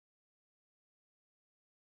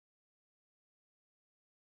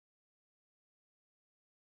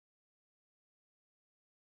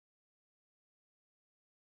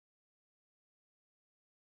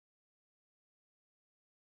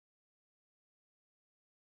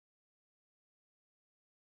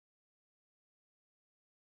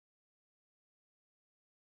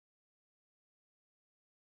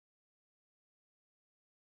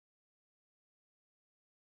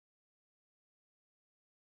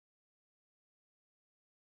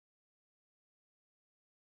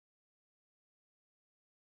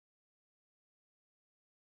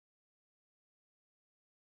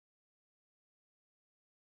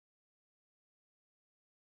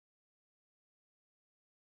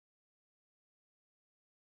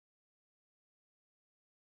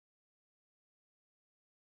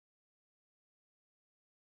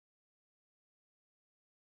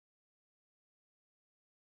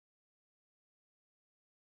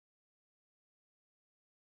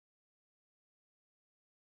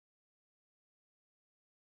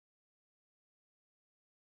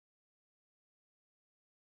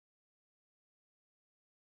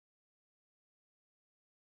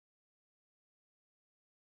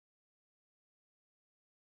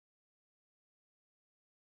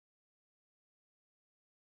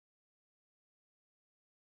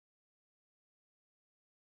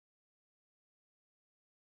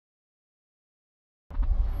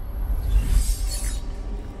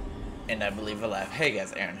And I believe we're live. Hey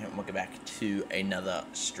guys, Aaron here, and welcome back to another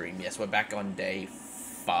stream. Yes, we're back on day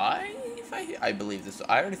 5, I believe this.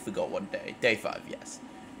 I already forgot what day. Day 5, yes.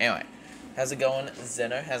 Anyway, how's it going,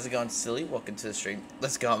 Zeno? How's it going, Silly? Welcome to the stream.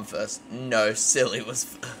 Let's go on first. No, Silly was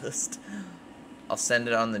first. I'll send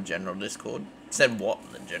it on the general Discord. Send what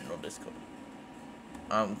on the general Discord?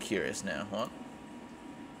 I'm curious now. What?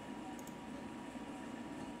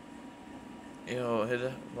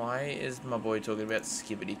 Ew, why is my boy talking about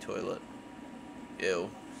skibbity toilet? Ew.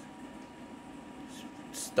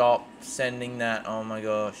 Stop sending that. Oh my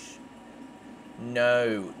gosh.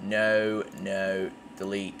 No, no, no.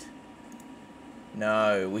 Delete.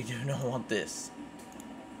 No, we do not want this.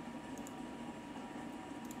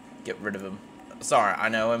 Get rid of him. Sorry, I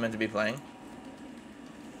know we're meant to be playing.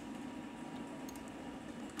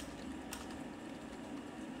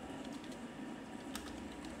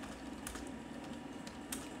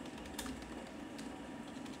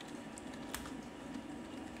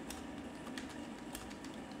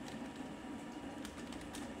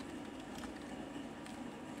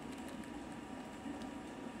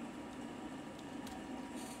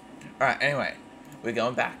 Alright, anyway, we're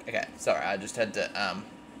going back. Okay, sorry, I just had to,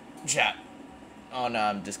 chat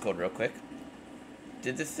on, Discord real quick.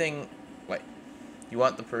 Did the thing, wait, you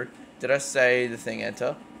want the proof? Did I say the thing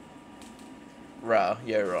enter? Rah,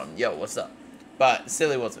 yo, Ron, yo, what's up? But,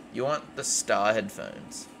 silly, what's it? You want the star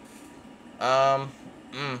headphones? I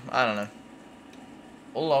don't know.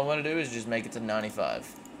 All I want to do is just make it to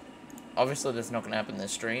 95. Obviously, that's not going to happen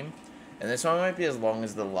this stream. And this one won't be as long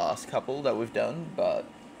as the last couple that we've done, but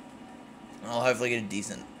I'll hopefully get a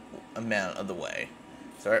decent amount of the way.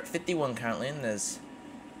 So we're at 51 currently, and there's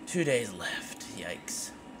 2 days left. Yikes.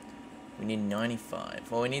 We need 95.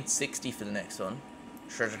 Well, we need 60 for the next one.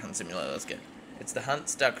 Treasure Hunt Simulator, let's go. It's the Hunt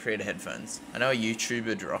Star Creator headphones. I know a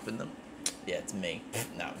YouTuber dropping them. Yeah, it's me.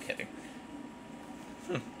 No, I'm kidding.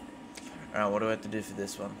 Alright, what do I have to do for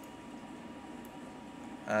this one?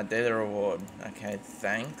 Daily reward. Okay,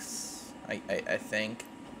 thanks. I think.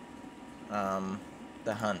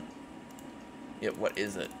 The hunt. Yeah, what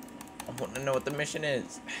is it? I want to know what the mission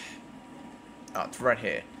is. Oh, it's right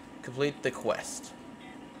here. Complete the quest.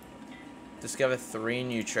 Discover 3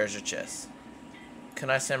 new treasure chests. Can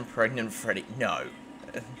I send pregnant Freddy? No.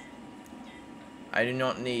 I do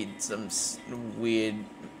not need some weird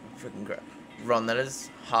freaking crap. Ron, that is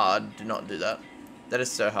hard. Do not do that. That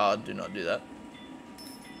is so hard. Do not do that.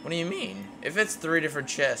 What do you mean? If it's 3 different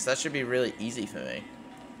chests, that should be really easy for me.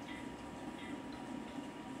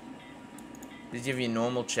 They give you a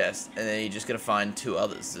normal chest, and then you just gotta find 2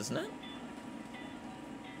 others, isn't it?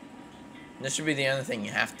 This should be the only thing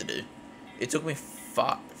you have to do. It took me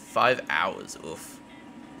 5 hours. Oof.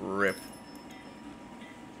 Rip.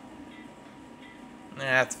 Nah,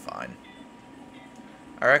 that's fine.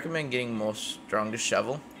 I recommend getting more stronger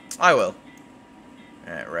shovel. I will.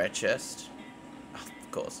 Alright, rare chest. Oh,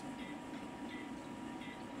 of course.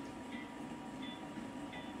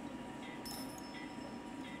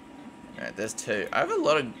 Alright, there's 2. I have a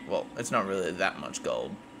lot of, well, it's not really that much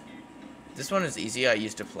gold. This one is easy. I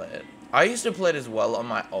used to play it. I used to play it as well on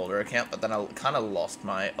my older account, but then I kind of lost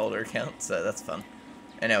my older account, so that's fun.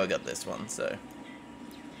 And now we got this one, so.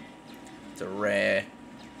 It's a rare.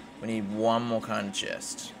 We need 1 more kind of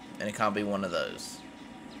chest, and it can't be one of those.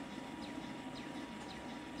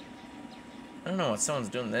 I don't know what someone's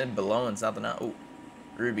doing there, blowing something up. Ooh,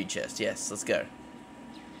 ruby chest, yes, let's go.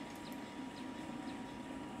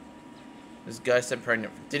 This guy said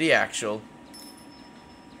pregnant. Did he actual?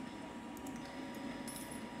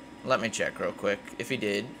 Let me check real quick. If he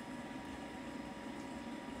did.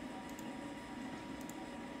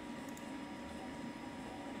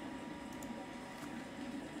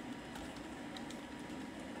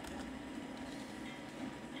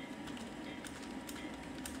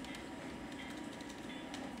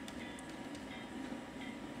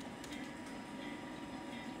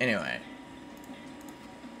 Anyway.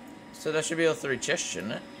 So that should be all 3 chests,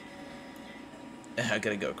 shouldn't it? I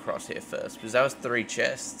gotta go across here first, because that was 3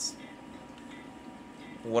 chests.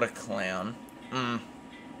 What a clown.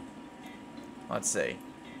 Let's see.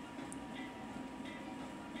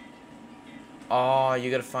 Oh, you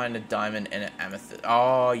gotta find a diamond and an amethyst.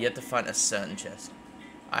 Oh, you have to find a certain chest.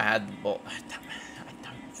 I had the ball. I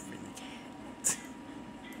don't really care.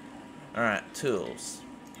 Alright, tools.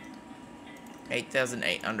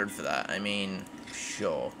 8,800 for that. I mean,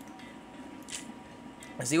 sure.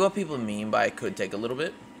 I see what people mean by it could take a little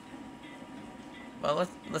bit. Well,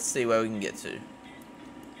 let's see where we can get to.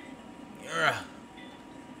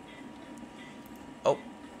 Oh.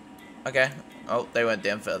 Okay. Oh, they went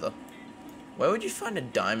down further. Where would you find a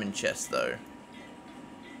diamond chest, though?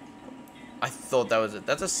 I thought that was it.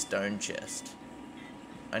 That's a stone chest.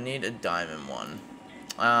 I need a diamond one.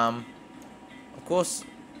 Of course,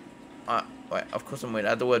 wait, of course I'm weird. I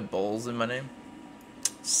had the word balls in my name.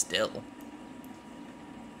 Still.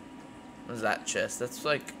 What's that chest? That's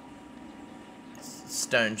like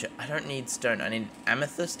stone chest. I don't need stone. I need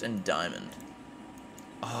amethyst and diamond.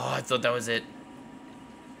 Oh, I thought that was it.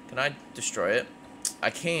 Can I destroy it? I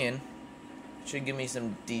can. Should give me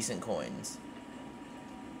some decent coins.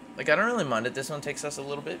 Like, I don't really mind it. This one takes us a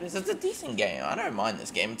little bit because it's a decent game. I don't mind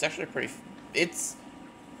this game. It's actually pretty... It's...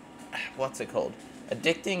 What's it called?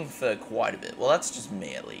 Addicting for quite a bit. Well, that's just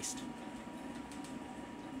me, at least.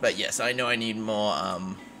 But yes, I know I need more,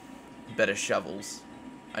 better shovels.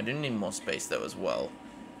 I do need more space, though, as well.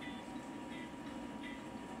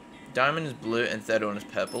 Diamond is blue and third one is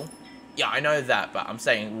purple. Yeah, I know that, but I'm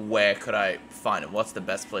saying where could I find them? What's the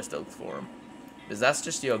best place to look for them? Because that's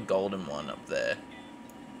just your golden one up there.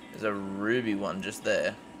 There's a ruby one just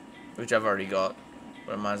there, which I've already got.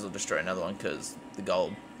 But I might as well destroy another one because the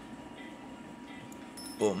gold.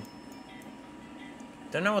 Boom.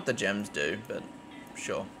 Don't know what the gems do, but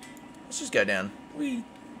sure. Let's just go down. Whee!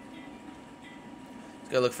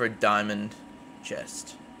 Let's go look for a diamond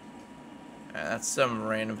chest. That's some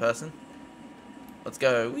random person. Let's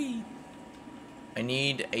go. Whee! I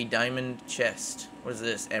need a diamond chest. What is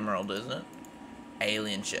this? Emerald, isn't it?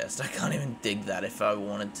 Alien chest. I can't even dig that if I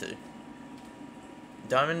wanted to.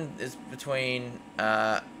 Diamond is between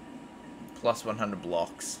plus 100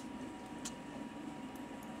 blocks.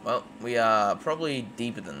 Well, we are probably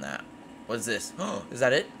deeper than that. What is this? Oh, is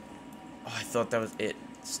that it? Oh, I thought that was it.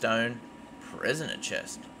 Stone prisoner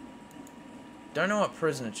chest. Don't know what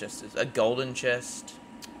prisoner chest is. A golden chest.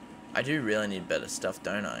 I do really need better stuff,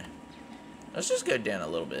 don't I? Let's just go down a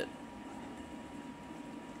little bit.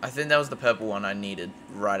 I think that was the purple one I needed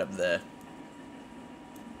right up there.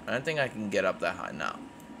 I don't think I can get up that high now.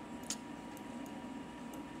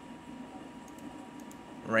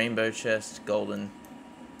 Rainbow chest, golden.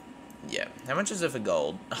 Yeah. How much is it for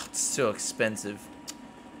gold? Oh, it's so expensive.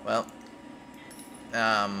 Well,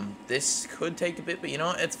 this could take a bit, but you know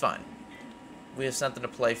what? It's fine. We have something to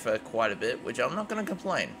play for quite a bit, which I'm not going to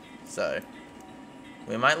complain. So,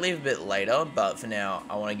 we might leave a bit later, but for now,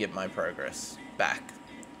 I want to get my progress back.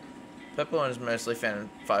 Purple one is mostly found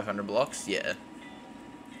 500 blocks, yeah.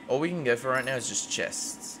 All we can go for right now is just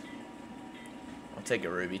chests. I'll take a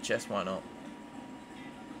ruby chest, why not?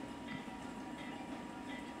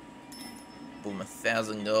 Boom,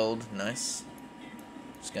 1,000 gold, nice.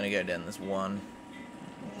 Just gonna go down this one.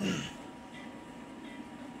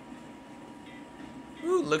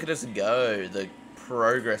 Ooh, look at us go. The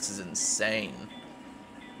progress is insane.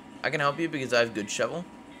 I can help you because I have good shovel.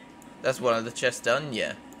 That's one of the chests done,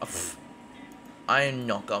 yeah. Oh, I am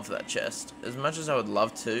not going for that chest. As much as I would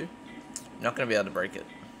love to, I'm not going to be able to break it.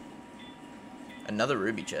 Another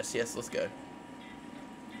ruby chest. Yes, let's go.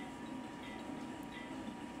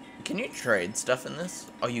 Can you trade stuff in this?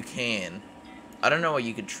 Oh, you can. I don't know what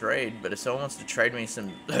you could trade, but if someone wants to trade me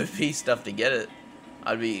some OP stuff to get it,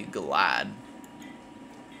 I'd be glad.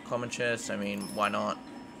 Common chest, I mean, why not?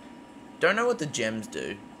 Don't know what the gems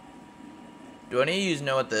do. Do any of you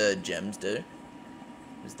know what the gems do?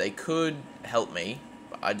 Because they could help me,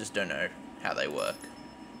 but I just don't know how they work.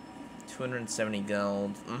 270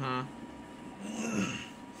 gold.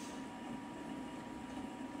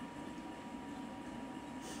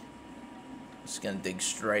 Just gonna dig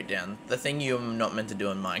straight down. The thing you're not meant to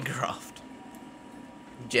do in Minecraft.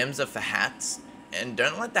 Gems are for hats, and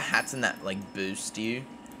don't let the hats in that like boost you,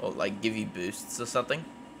 or like give you boosts or something.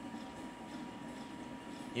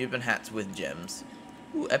 You open hats with gems.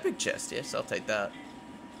 Ooh, epic chest, yes, I'll take that.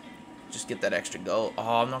 Just get that extra gold.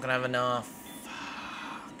 Oh, I'm not gonna have enough.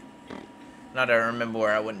 Fuck. And I don't remember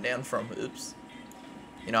where I went down from. Oops.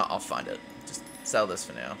 You know, I'll find it. Just sell this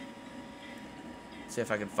for now. See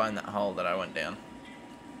if I can find that hole that I went down.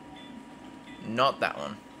 Not that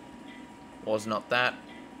one. Was not that.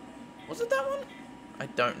 Was it that one? I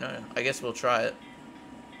don't know. I guess we'll try it.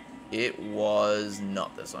 It was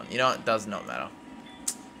not this one. You know, it does not matter.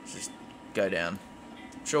 Let's just go down.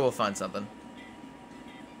 I'm sure we'll find something.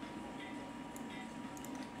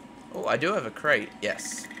 Oh, I do have a crate.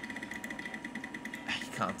 Yes. You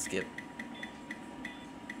can't skip.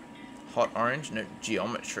 Hot orange? No,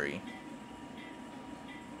 geometry.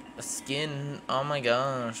 A skin. Oh my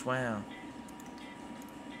gosh, wow.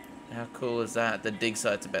 How cool is that? The dig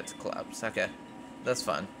site's about to collapse. Okay, that's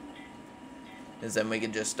fine. Because then we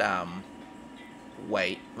can just,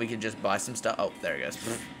 wait. We can just buy some stuff. Oh, there it goes.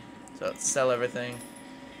 So let's sell everything.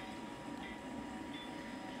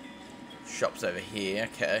 Shop's over here,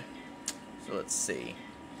 okay. So let's see.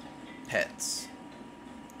 pets.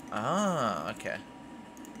 Ah, okay.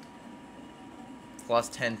 Plus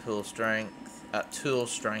 10 tool strength. I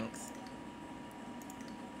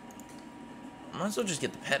might as well just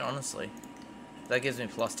get the pet, honestly. That gives me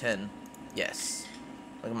plus 10. Yes.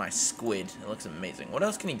 Look at my squid. It looks amazing. What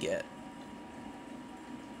else can you get?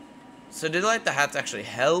 So do like the hats actually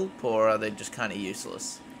help, or are they just kind of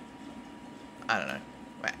useless? I don't know.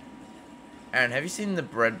 Wait. Aaron, have you seen the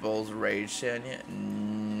Bread Balls Rage sound yet?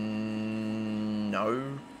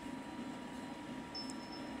 No.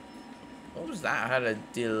 What was that? I had a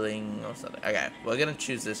dealing or something. Okay, we're gonna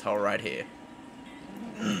choose this hole right here.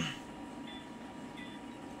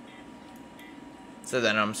 So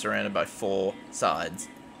then I'm surrounded by 4 sides.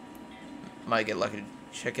 Might get lucky to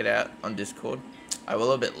check it out on Discord. I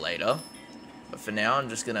will a bit later. But for now, I'm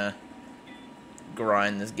just gonna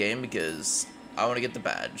grind this game because I want to get the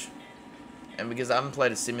badge. And because I haven't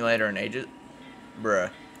played a simulator in ages.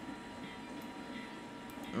 Bruh.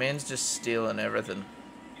 Man's just stealing everything.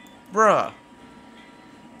 Bruh.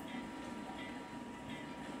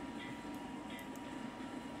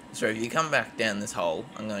 So if you come back down this hole,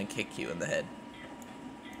 I'm gonna kick you in the head.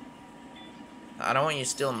 I don't want you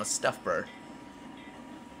stealing my stuff, bro.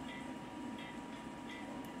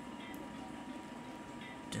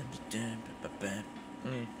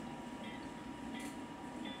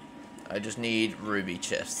 I just need ruby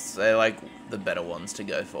chests. They're like the better ones to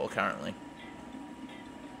go for currently.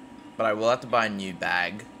 But I will have to buy a new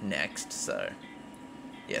bag next, so...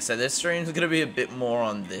 Yeah, so this stream's going to be a bit more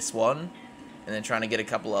on this one. And then trying to get a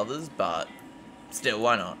couple others, but... Still,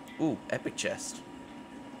 why not? Ooh, epic chest.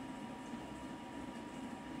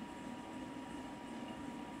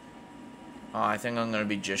 Oh, I think I'm going to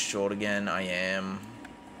be just short again. I am.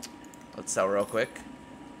 Let's sell real quick.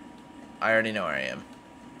 I already know where I am.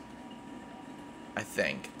 I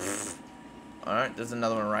think. Alright, there's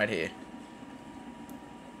another one right here.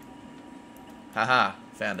 Haha,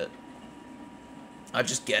 found it. I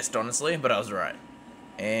just guessed, honestly, but I was right.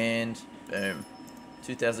 And, boom.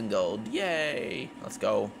 2,000 gold. Yay! Let's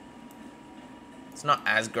go. It's not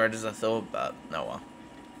as great as I thought, but no well.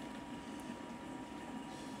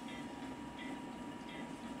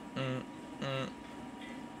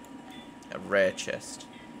 A rare chest.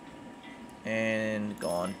 And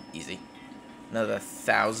gone. Easy. Another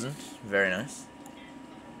 1,000. Very nice.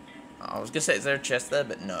 I was gonna say, is there a chest there?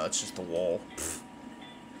 But no, it's just a wall. Pfft.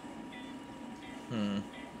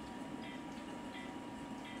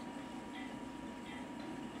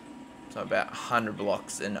 So about 100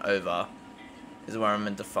 blocks and over is where I'm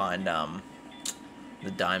meant to find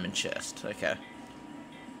the diamond chest. Okay.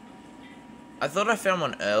 I thought I found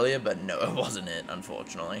one earlier, but no, it wasn't it,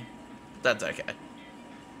 unfortunately. That's okay.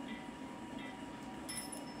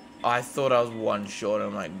 I thought I was one short,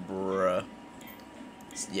 and I'm like, bruh.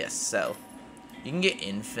 Yes, sell. You can get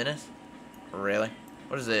infinite? Really?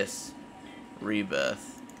 What is this?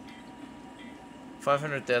 Rebirth.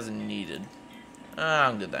 500,000 needed. Ah,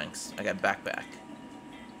 I'm good, thanks. I got backpack.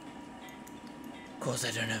 Of course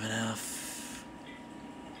I don't have enough.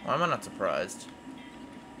 Why am I not surprised?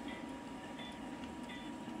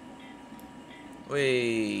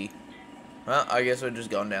 Whee. Well, I guess we're just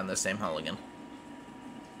going down the same hole again.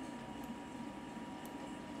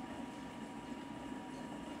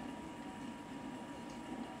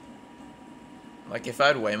 Like, if I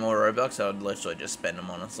had way more Robux, I would literally just spend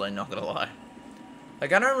them, honestly, not gonna lie.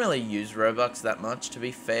 Like, I don't really use Robux that much, to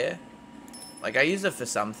be fair. Like, I use it for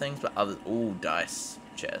some things, but others... Ooh, dice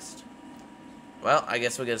chest. Well, I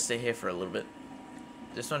guess we're gonna stay here for a little bit.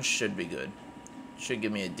 This one should be good. Should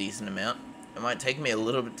give me a decent amount. It might take me a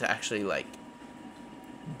little bit to actually, like,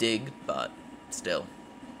 dig, but still.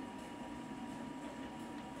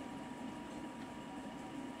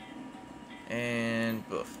 And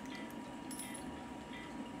boof.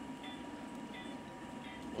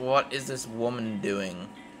 What is this woman doing?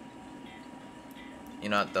 You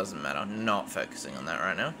know, it doesn't matter. I'm not focusing on that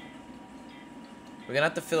right now. We're gonna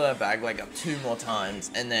have to fill our bag like up 2 more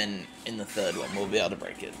times, and then in the 3rd one we'll be able to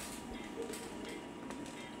break it.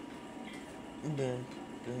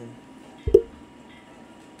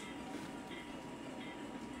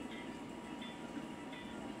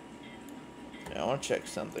 Yeah, I want to check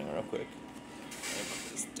something real quick.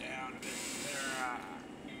 Put this down a bit.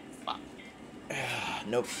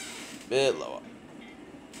 Nope. Bit lower.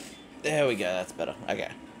 There we go. That's better. Okay.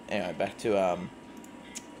 Anyway, back to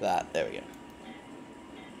that. There we go.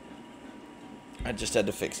 I just had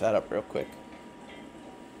to fix that up real quick.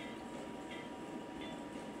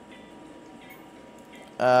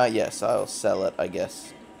 Yes, I'll sell it, I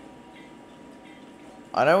guess.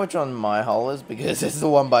 I know which one my hole is because it's the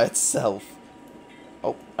one by itself.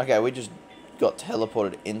 Oh, okay, we just got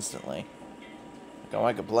teleported instantly. I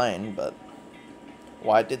won't complain, but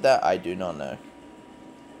why it did that, I do not know.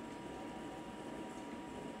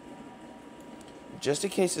 Just in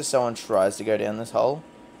case if someone tries to go down this hole,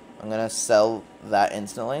 I'm going to sell that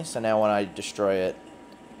instantly. So now when I destroy it,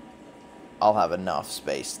 I'll have enough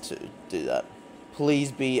space to do that.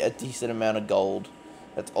 Please be a decent amount of gold.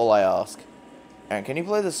 That's all I ask. And can you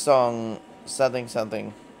play the song something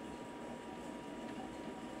something?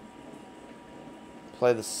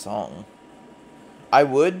 Play the song. I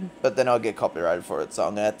would, but then I'll get copyrighted for it, so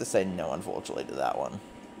I'm gonna have to say no, unfortunately, to that one.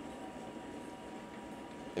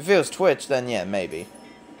 If it was Twitch, then yeah, maybe.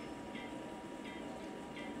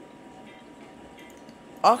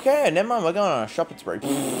 Okay, never mind, we're going on a shopping spree.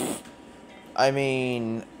 I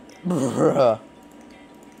mean, bruh.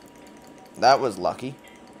 That was lucky.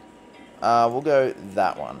 We'll go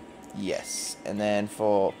that one. Yes. And then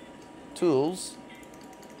for tools.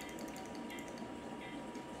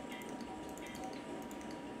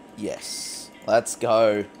 Yes. Let's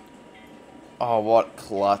go. Oh, what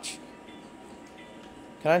clutch.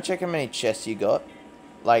 Can I check how many chests you got?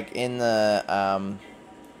 Like in the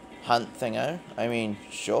hunt thingo? I mean,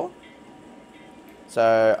 sure.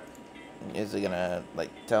 So, is it gonna,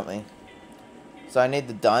 like, tell me? So I need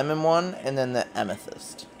the diamond one and then the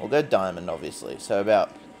amethyst. We'll go diamond, obviously. So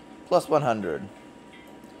about plus 100.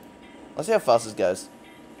 Let's see how fast this goes.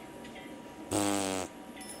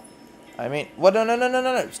 I mean, what?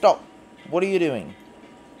 No. Stop. What are you doing?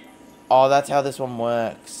 Oh, that's how this one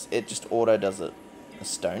works. It just auto does it. A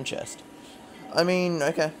stone chest. I mean,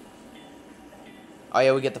 okay. Oh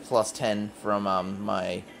yeah, we get the plus 10 from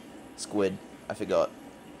my squid. I forgot.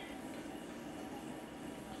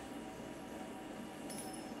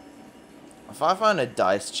 If I find a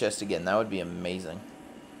dice chest again, that would be amazing.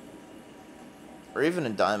 Or even a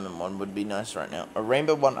diamond one would be nice right now. A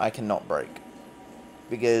rainbow one I cannot break.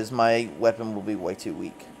 Because my weapon will be way too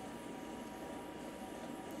weak.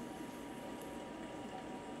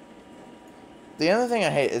 The other thing I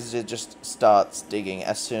hate is it just starts digging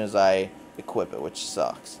as soon as I equip it, which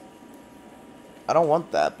sucks. I don't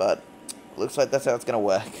want that, but looks like that's how it's gonna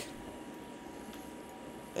work.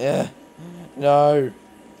 Yeah. No.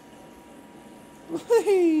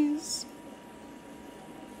 Please.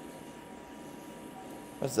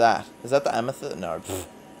 What's that? Is that the amethyst? No. Pfft.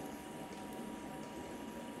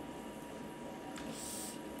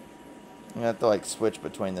 I'm gonna have to like switch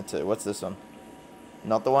between the two. What's this one?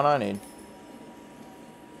 Not the one I need.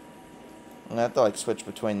 I'm gonna have to like switch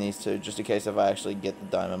between these two just in case if I actually get the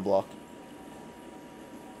diamond block.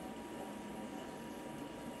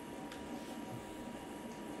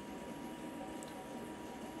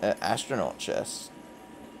 Astronaut chest.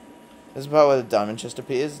 This is the part where the diamond chest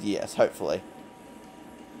appears? Yes, hopefully.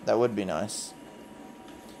 That would be nice.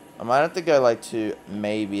 I might have to go like to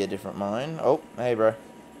maybe a different mine. Oh, hey bro.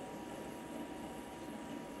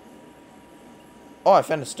 Oh, I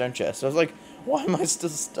found a stone chest. I was like, why am I still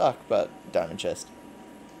stuck? But diamond chest.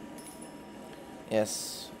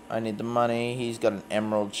 Yes, I need the money. He's got an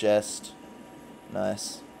emerald chest.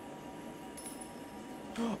 Nice.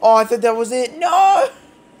 Oh, I thought that was it. No!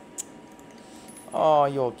 Oh,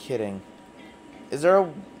 you're kidding. Is there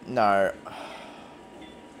a... No.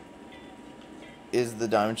 Is the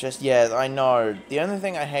diamond chest? Yeah, I know. The only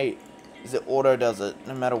thing I hate is it auto does it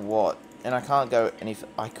no matter what. And I can't go any...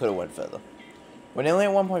 I could have went further. We're nearly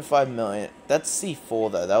at 1.5 million. That's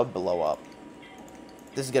C4 though. That would blow up.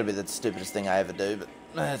 This is going to be the stupidest thing I ever do, but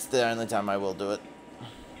that's the only time I will do it.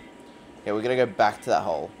 Okay, we're going to go back to that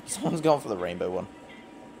hole. Someone's going for the rainbow one.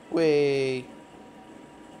 Whee!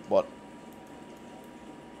 What?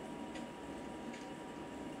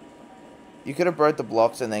 You could have broke the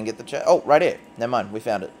blocks and then get the chest. Oh, right here. Never mind. We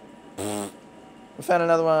found it. We found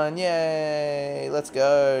another one. Yay! Let's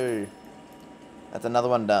go. That's another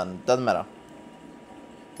one done. Doesn't matter.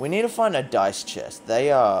 We need to find a dice chest.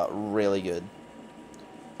 They are really good.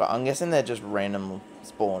 But I'm guessing they're just random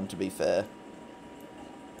spawn, to be fair.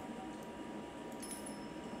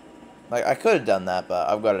 Like, I could have done that, but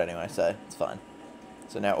I've got it anyway, so it's fine.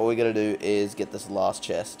 So now all we gotta do is get this last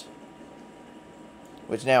chest.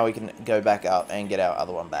 Which now we can go back up and get our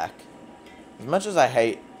other one back. As much as I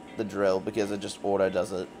hate the drill, because it just auto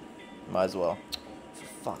does it, might as well. For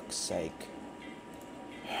fuck's sake.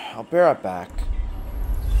 I'll be right back.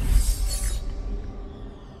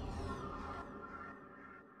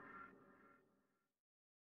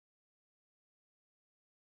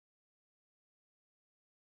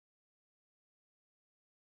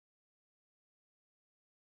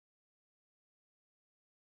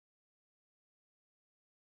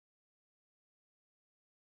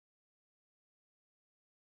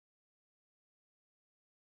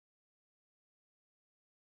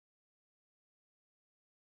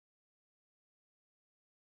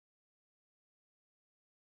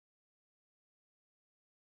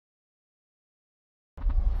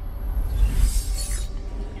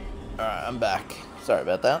 Alright, I'm back. Sorry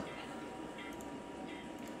about that.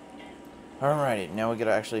 Alrighty, now we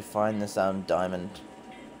gotta actually find this diamond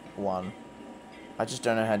one. I just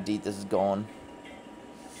don't know how deep this has gone.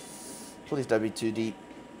 Please don't be too deep.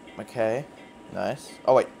 Okay, nice.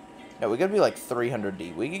 Oh wait, no, we're gonna be like 300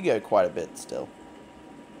 deep. We could go quite a bit still.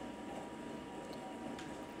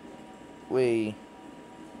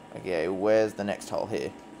 Okay, where's the next hole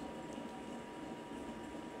here?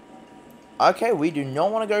 Okay, we do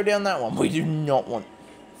not want to go down that one. We do not want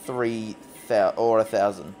 3,000 or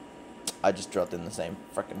 1,000. I just dropped in the same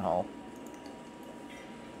freaking hole.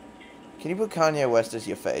 Can you put Kanye West as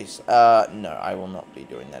your face? No, I will not be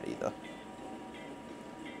doing that either.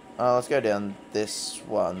 Let's go down this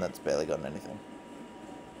one that's barely gotten anything.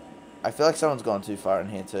 I feel like someone's gone too far in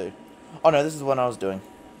here too. Oh no, this is the one I was doing.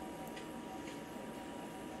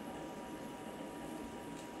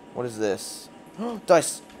 What is this?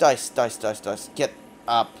 Dice, dice, dice, dice, dice. Get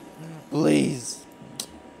up, please.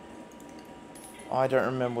 Oh, I don't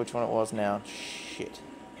remember which one it was now. Shit.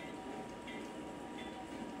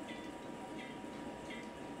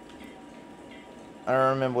 I don't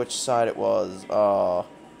remember which side it was. Oh.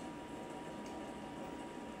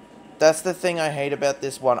 That's the thing I hate about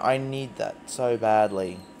this one. I need that so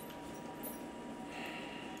badly.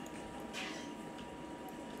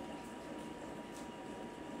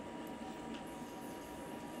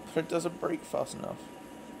 But it doesn't break fast enough.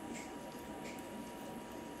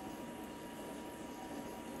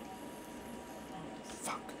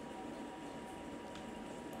 Fuck.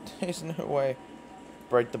 There's no way.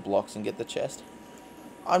 Break the blocks and get the chest.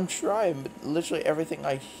 I'm trying, but literally everything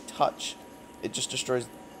I touch, it just destroys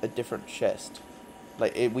a different chest.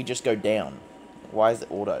 Like, we just go down. Why is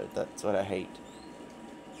it auto? That's what I hate.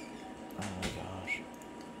 Oh my gosh.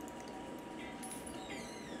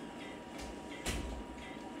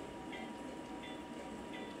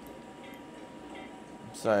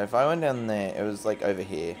 So, if I went down there, it was like over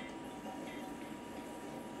here.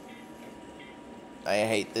 I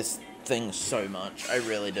hate this thing so much. I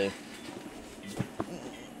really do.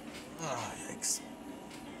 Oh, yikes.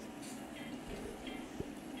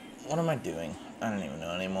 What am I doing? I don't even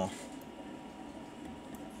know anymore.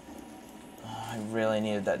 Oh, I really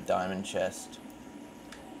needed that diamond chest.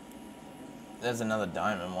 There's another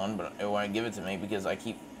diamond one, but it won't give it to me because I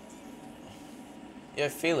keep... Yo,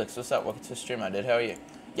 Felix, what's up? Welcome to the stream, I did. How are you?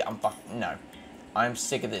 Yeah, I'm fucking... No. I'm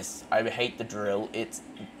sick of this. I hate the drill. It's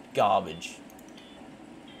garbage.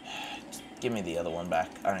 Just give me the other one back.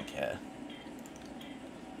 I don't care.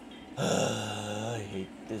 I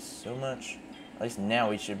hate this so much. At least now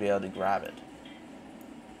we should be able to grab it.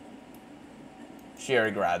 She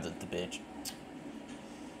already grabbed it, the bitch.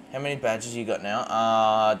 How many badges you got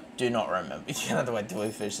now? Do not remember. You have to wait till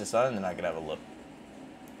we finish this one, and then I can have a look.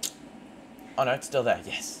 Oh no, it's still there.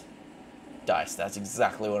 Yes. Dice, that's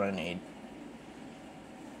exactly what I need.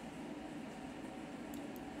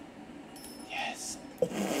 Yes.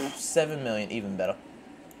 7 million, even better.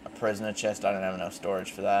 A prisoner chest, I don't have enough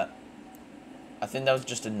storage for that. I think that was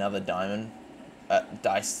just another diamond.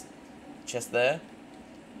 Dice chest there.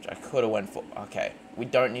 Which I could have went for. Okay. We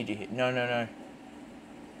don't need you here. No, no, no.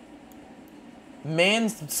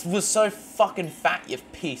 Man was so fucking fat, you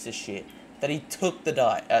piece of shit, that he took the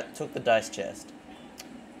dice chest.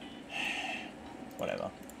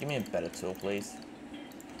 Whatever. Give me a better tool, please.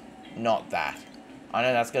 Not that. I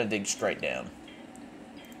know that's gonna dig straight down.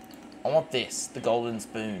 I want this, the golden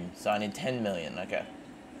spoon. So I need 10 million. Okay.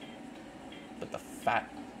 But the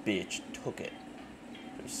fat bitch took it.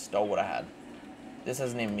 He stole what I had. This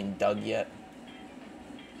hasn't even been dug yet.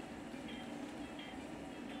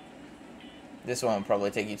 This one will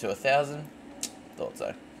probably take you to 1,000. Thought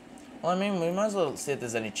so. Well, I mean, we might as well see if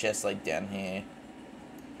there's any chests like down here.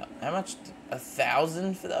 How much?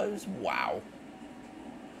 1,000 for those? Wow.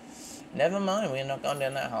 Never mind, we're not going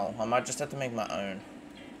down that hole. I might just have to make my own.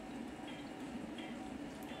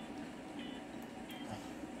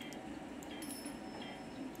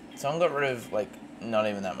 Someone got rid of, like, not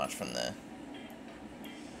even that much from there.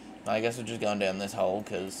 I guess we're just going down this hole,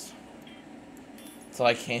 because that's all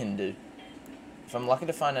I can do. If I'm lucky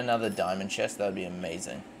to find another diamond chest, that would be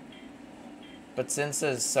amazing. But since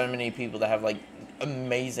there's so many people that have, like,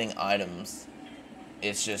 amazing items,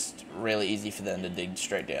 it's just really easy for them to dig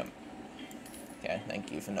straight down. Okay,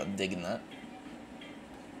 thank you for not digging that.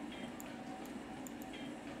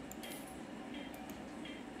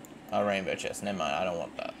 Oh, rainbow chest. Never mind, I don't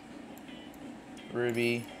want that.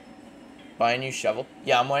 Ruby. Buy a new shovel.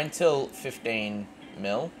 Yeah, I'm waiting till 15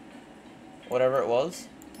 mil. Whatever it was.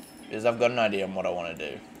 Because I've got an idea on what I want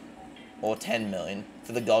to do. Or 10 million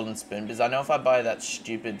for the golden spoon. Because I know if I buy that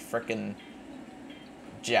stupid frickin'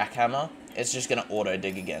 jackhammer, it's just gonna auto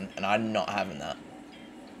dig again, and I'm not having that.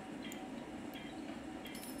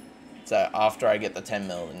 So after I get the 10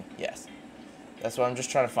 million, yes. That's why I'm just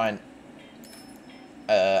trying to find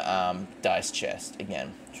a dice chest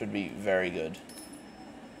again. Should be very good.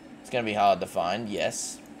 It's gonna be hard to find,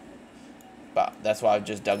 yes. But that's why I've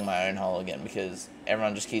just dug my own hole again, because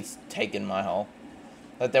everyone just keeps taking my hole.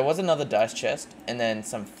 Like, there was another dice chest, and then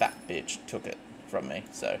some fat bitch took it from me,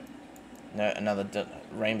 so. No, another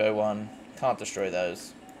rainbow one. Can't destroy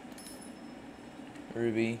those.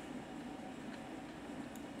 Ruby.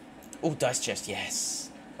 Oh, dice chest, yes.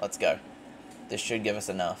 Let's go. This should give us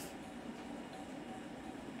enough.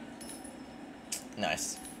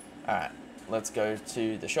 Nice. Alright, let's go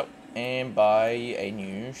to the shop and buy a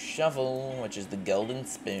new shovel, which is the golden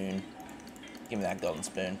spoon. Give me that golden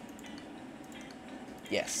spoon.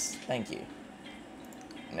 Yes, thank you.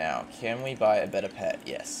 Now, can we buy a better pet?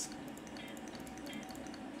 Yes.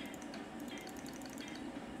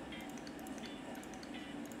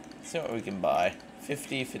 Let's see what we can buy.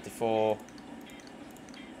 50, 54,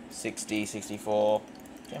 60, 64.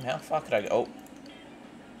 Damn, how far could I go? Oh.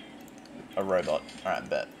 A robot. Alright,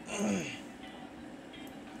 bet.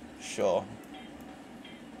 Sure.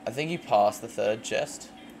 I think you passed the third chest.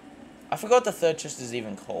 I forgot the third chest is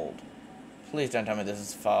even called. Please don't tell me this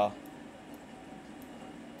is far.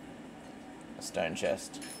 A stone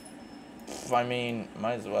chest. I mean,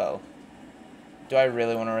 might as well. Do I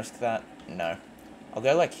really want to risk that? No. I'll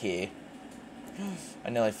go like here. I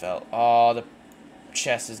nearly fell. Oh, the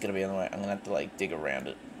chest is going to be in the way. I'm going to have to like dig around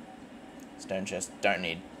it. Stone chest. Don't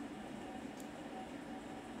need.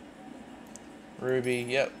 Ruby.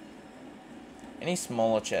 Yep. Any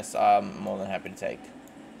smaller chests I'm more than happy to take.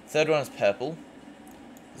 Third one is purple.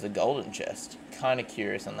 There's a golden chest. Kind of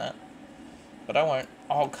curious on that. But I won't.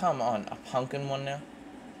 Oh, come on. A pumpkin one now?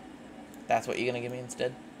 That's what you're going to give me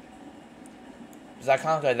instead? Because I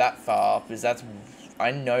can't go that far. Because that's... I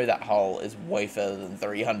know that hole is way further than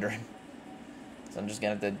 300. So I'm just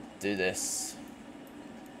going to have to do this.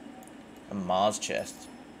 A Mars chest.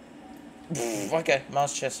 Okay,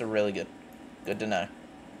 Mars chests are really good. Good to know.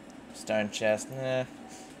 Stone chest, nah.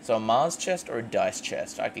 So a Mars chest or a dice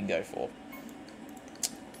chest I could go for.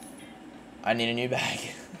 I need a new bag.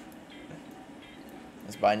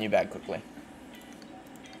 Let's buy a new bag quickly.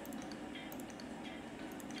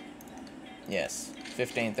 Yes,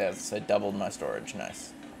 15,000, so doubled my storage,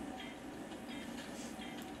 nice.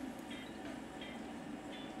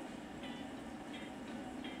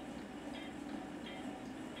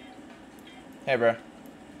 Hey bro.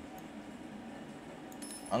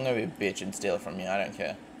 I'm gonna be a bitch and steal it from you, I don't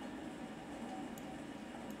care.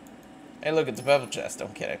 Hey look, it's a purple chest,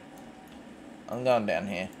 I'm kidding. I'm going down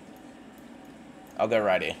here. I'll go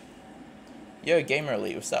right here. Yo, Gamer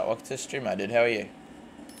Elite, what's up? Welcome to the stream, my dude, how are you?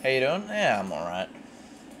 How you doing? Yeah, I'm alright.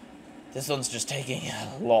 This one's just taking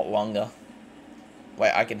a lot longer.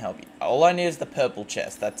 Wait, I can help you. All I need is the purple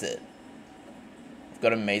chest, that's it. I've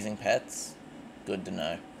got amazing pets. Good to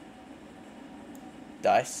know.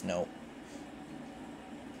 Dice? Nope.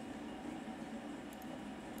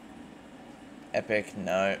 Epic?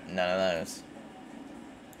 No, none of those.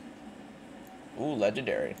 Ooh,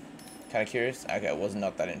 legendary. Kind of curious? Okay, it was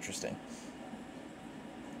not that interesting.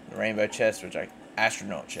 The rainbow chest, which I...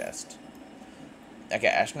 Astronaut chest. Okay,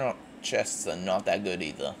 astronaut chests are not that good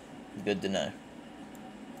either. Good to know.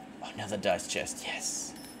 Oh, another dice chest,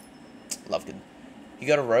 yes. Love good. You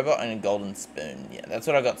got a robot and a golden spoon. Yeah, that's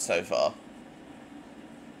what I got so far.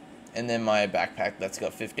 And then my backpack, that's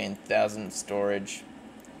got 15,000 storage.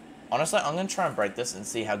 Honestly, I'm going to try and break this and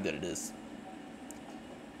see how good it is.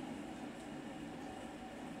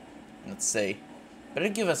 Let's see. But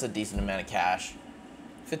it'll give us a decent amount of cash.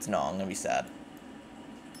 If it's not, I'm going to be sad.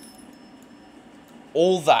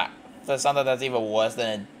 All that for something that's even worse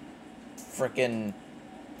than a freaking...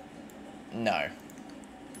 No.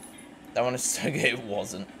 That one is so good it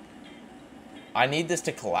wasn't. I need this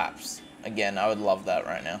to collapse. Again, I would love that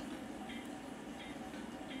right now.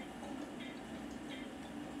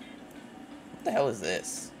 What the hell is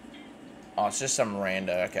this? Oh, it's just some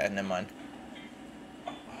rando. Okay, never mind.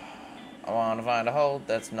 I want to find a hole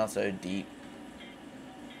that's not so deep.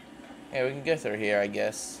 Yeah, we can go through here, I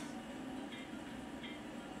guess.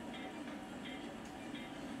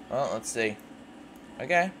 Well, let's see.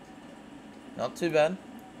 Okay. Not too bad.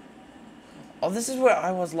 Oh, this is where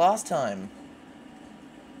I was last time.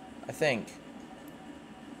 I think.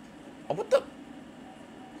 Oh, what the...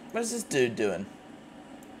 What is this dude doing?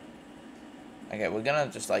 Okay, we're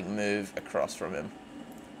gonna just, like, move across from him.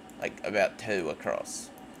 Like, about 2 across.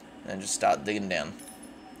 And then just start digging down.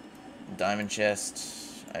 Diamond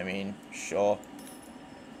chest. I mean, sure.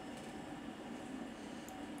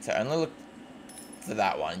 So only look for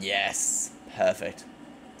that one. Yes. Perfect.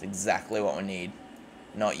 It's exactly what we need.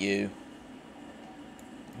 Not you.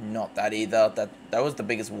 Not that either. That was the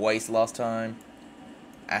biggest waste last time.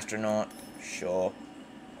 Astronaut. Sure.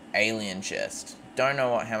 Alien chest. Don't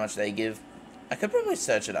know how much they give. I could probably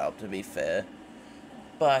search it up, to be fair.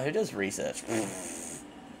 But who does research?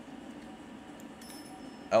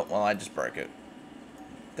 Oh, well, I just broke it.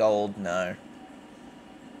 Gold, no.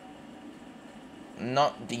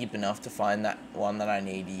 Not deep enough to find that one that I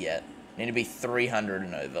need yet. Need to be 300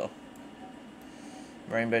 and over.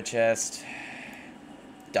 Rainbow chest.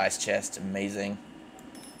 Dice chest, amazing.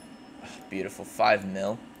 Oh, beautiful, 5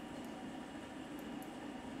 mil.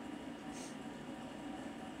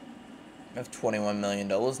 I have $21 million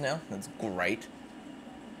now. That's great.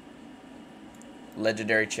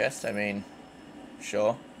 Legendary chest, I mean,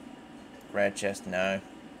 sure. Rare chest, no.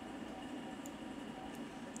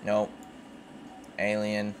 Nope.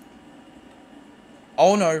 Alien.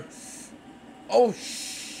 Oh no! Oh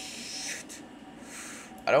shit!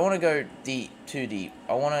 I don't want to go too deep.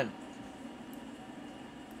 I want to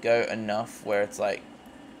go enough where it's like,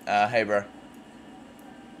 hey bro.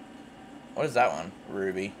 What is that one?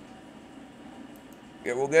 Ruby.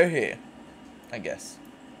 Yeah, we'll go here, I guess.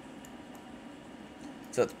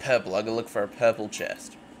 So it's purple. I gotta look for a purple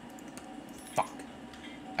chest. Fuck.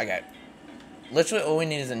 Okay. Literally all we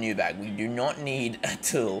need is a new bag. We do not need a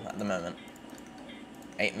tool at the moment.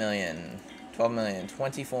 8 million, 12 million,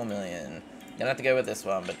 24 million. Gonna have to go with this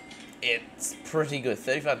one, but it's pretty good.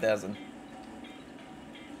 35,000.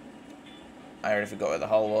 I already forgot where the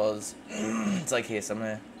hole was. It's like here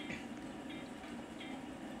somewhere.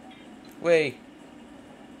 Wait.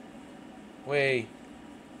 Wait.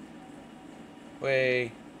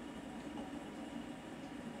 Wait.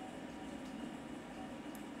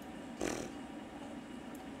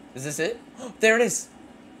 Is this it? There it is.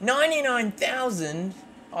 99,000.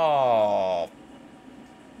 Oh.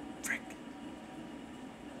 Frick.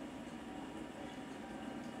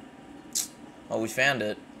 Well, we found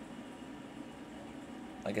it.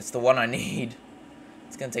 Like, it's the one I need.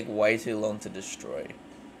 It's gonna take way too long to destroy.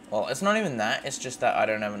 Well, it's not even that. It's just that I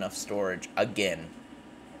don't have enough storage again.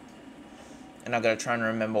 And I've got to try and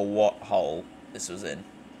remember what hole this was in.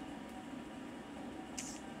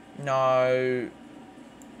 No.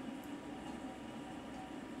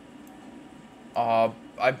 Oh,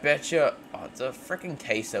 I bet you... Oh, it's a freaking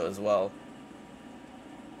queso as well.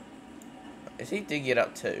 Is he digging it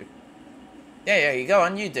up too? Yeah, you go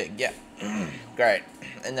on, you dig, yeah. Great.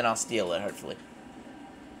 And then I'll steal it, hopefully.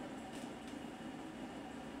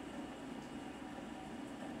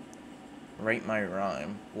 Rate my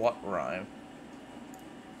rhyme. What rhyme?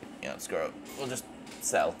 Yeah, let's go. We'll just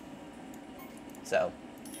sell. Sell.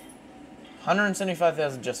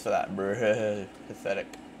 175,000 just for that, bro. Pathetic.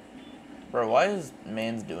 Bro, why is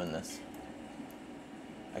man's doing this?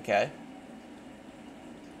 Okay.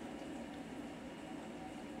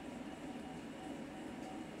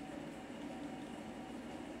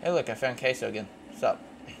 Hey, look, I found queso again. What's up?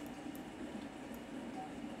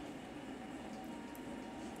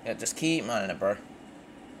 Yeah, just keep mining it, bro.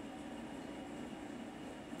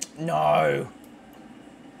 No!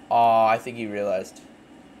 Oh, I think he realized.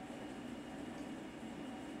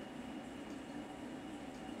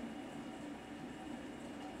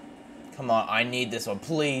 Come on, I need this one,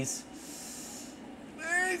 please.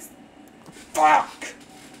 Please. Fuck!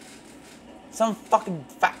 Some fucking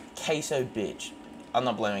fat queso bitch. I'm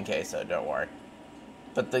not blaming queso, don't worry.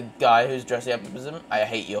 But the guy who's dressing up as him, I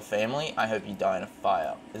hate your family. I hope you die in a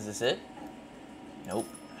fire. Is this it? Nope.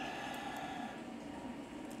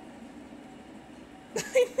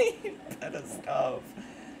 I need better stuff.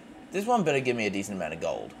 This one better give me a decent amount of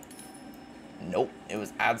gold. Nope. It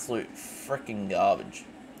was absolute freaking garbage.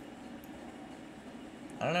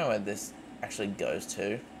 I don't know where this actually goes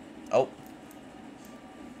to. Oh.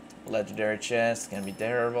 Legendary chest. Gonna be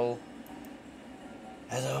terrible.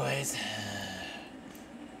 As always.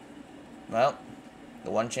 Well,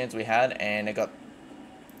 the one chance we had, and it got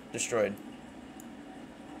destroyed.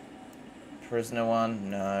 Prisoner one,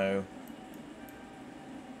 no.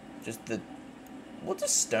 Just the... What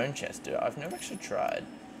does stone chest do? I've never actually tried.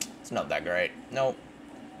 It's not that great. Nope.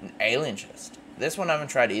 An alien chest. This one I haven't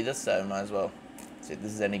tried either, so might as well. See if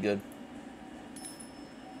this is any good.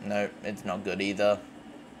 Nope, it's not good either.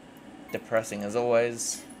 Depressing as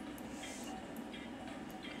always.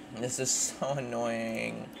 This is so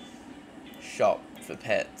annoying. Shop for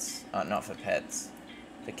pets. Not for pets.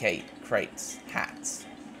 For crates. Hats.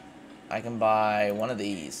 I can buy one of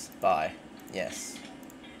these. Buy. Yes.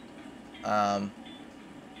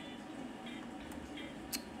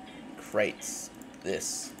 Crates.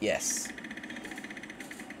 this. Yes.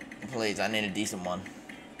 Please, I need a decent one.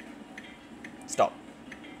 Stop.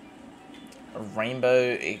 A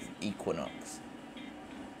rainbow equinox.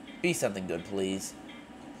 Be something good, please.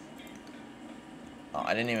 Oh,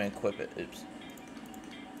 I didn't even equip it. Oops.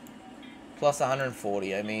 Plus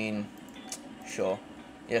 140. I mean, sure.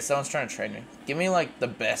 Yeah, someone's trying to trade me. Give me, like, the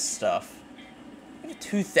best stuff. I have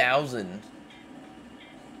 2,000.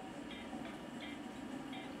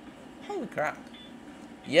 Holy crap.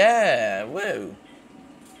 Yeah, woo.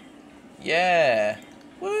 Yeah,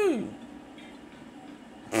 woo.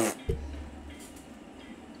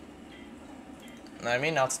 I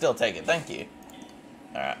mean, I'll still take it. Thank you.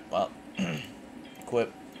 Alright, well.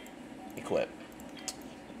 Equip. Equip.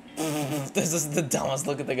 This is the dumbest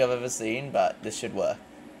looking thing I've ever seen, but this should work.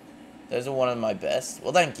 Those are one of my best.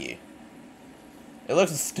 Well, thank you. It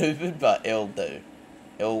looks stupid, but it'll do.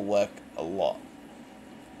 It'll work a lot.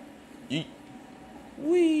 Yeet.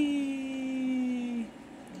 Whee!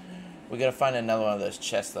 We gotta find another one of those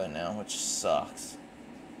chests, though, now, which sucks.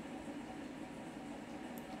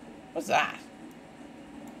 What's that?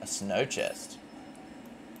 A snow chest.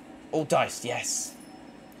 Oh, dice, yes.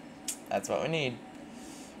 That's what we need.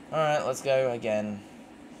 Alright, let's go again.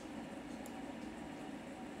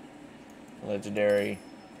 Legendary.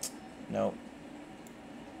 Nope.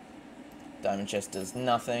 Diamond chest does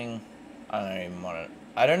nothing. I don't even want it.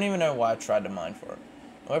 I don't even know why I tried to mine for it.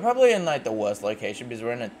 We're probably in, like, the worst location because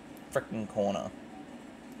we're in a freaking corner.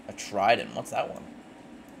 A trident. What's that one?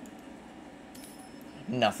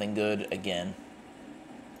 Nothing good again.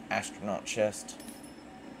 Astronaut chest.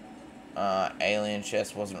 Alien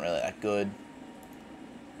chest wasn't really that good.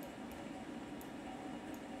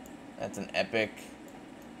 That's an epic.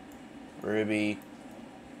 Ruby.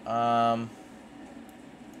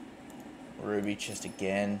 Ruby chest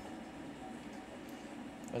again.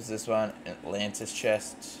 What's this one? Atlantis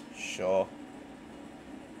chest. Sure.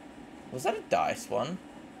 Was that a dice one?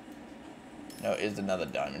 No, it is another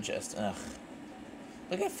diamond chest. Ugh.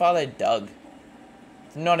 Look how far they dug.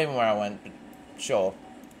 It's not even where I went, but sure.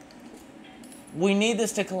 We need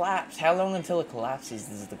this to collapse. How long until it collapses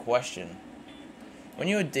is the question. When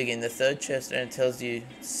you were digging the third chest and it tells you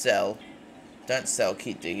sell, don't sell,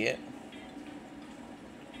 keep digging it.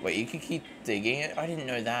 Wait, you can keep digging it? I didn't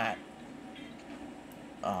know that.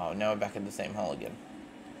 Oh, now we're back in the same hole again.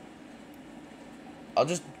 I'll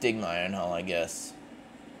just dig my own hole, I guess.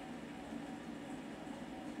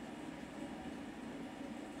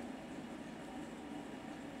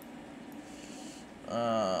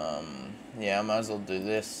 Yeah, I might as well do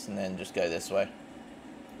this and then just go this way.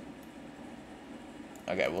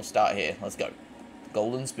 Okay, we'll start here. Let's go.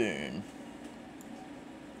 Golden spoon.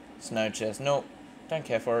 Snow chest. Nope. Don't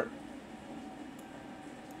care for it.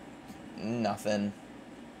 Nothing.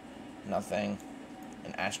 Nothing.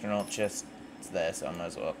 An astronaut chest. It's there, so I might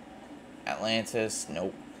as well. Atlantis.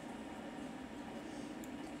 Nope.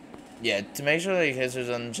 Yeah, to make sure that your cursor is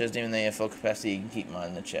on the chest even though you have full capacity, you can keep mine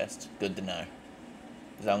in the chest. Good to know.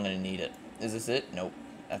 Because I'm going to need it. Is this it? Nope.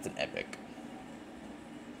 That's an epic.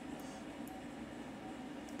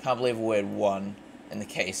 Can't believe we had one in the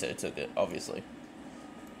case, so it took it, obviously.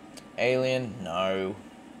 Alien? No.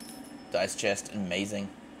 Dice chest? Amazing.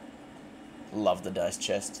 Love the dice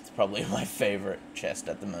chest. It's probably my favorite chest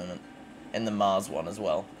at the moment. And the Mars one as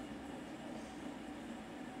well.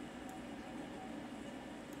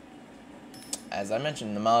 As I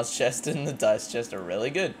mentioned, the Mars chest and the dice chest are really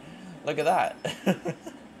good. Look at that.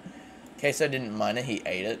 Queso didn't mine it, he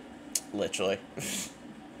ate it. Literally.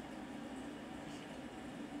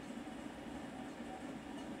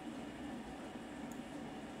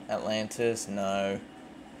 Atlantis, no.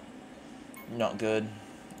 Not good.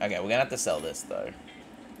 Okay, we're gonna have to sell this though.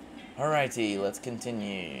 Alrighty, let's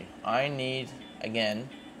continue. I need, again,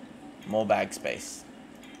 more bag space.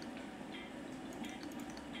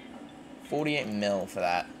 48 mil for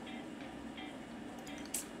that.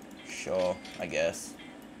 Sure, I guess.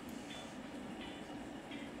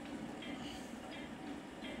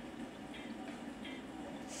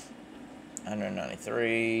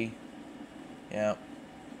 $193. Yep.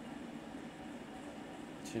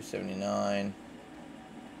 279.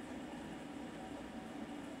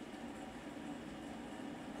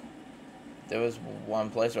 There was one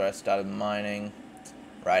place where I started mining.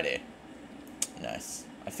 Right here. Nice.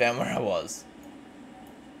 I found where I was.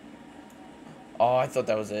 Oh, I thought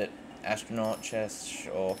that was it. Astronaut chest,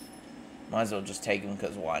 sure. Might as well just take them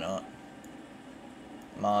because why not?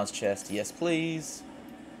 Mars chest, yes please.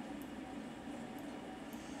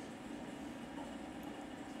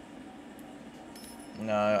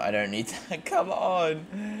 No, I don't need that. Come on.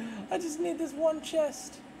 I just need this one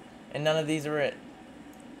chest. And none of these are it.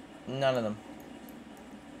 None of them.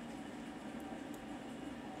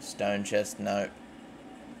 Stone chest, no.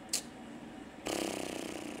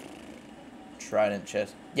 Trident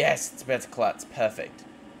chest. Yes, it's about to collapse. Perfect.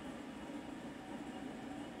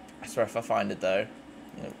 I swear if I find it though.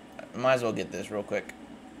 I might as well get this real quick.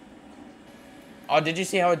 Oh, did you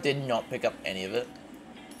see how it did not pick up any of it?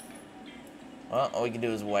 Well, all we can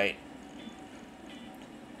do is wait.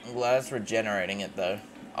 I'm glad it's regenerating it though.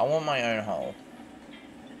 I want my own hole.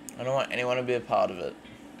 I don't want anyone to be a part of it.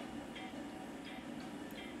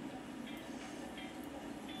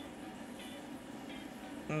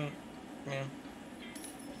 Yeah.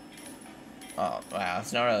 Oh, wow,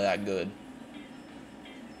 it's not really that good.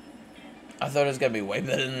 I thought it was going to be way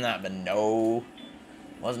better than that, but no.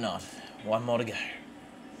 Was not. One more to go.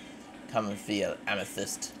 Coming for your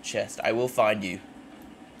amethyst chest. I will find you.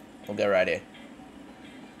 We'll go right here.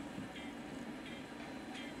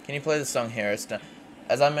 Can you play the song Hero Stone?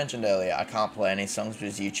 As I mentioned earlier, I can't play any songs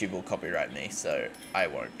because YouTube will copyright me, so I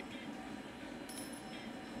won't be.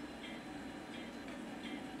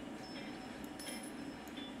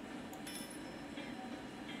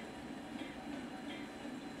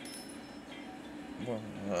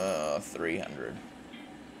 Uh, 300.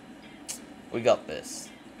 We got this.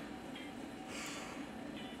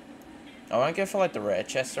 I won't go for like the rare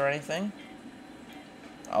chests or anything.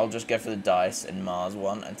 I'll just go for the dice and Mars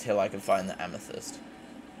one until I can find the amethyst.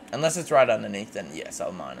 Unless it's right underneath, then yes,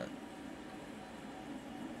 I'll mine it.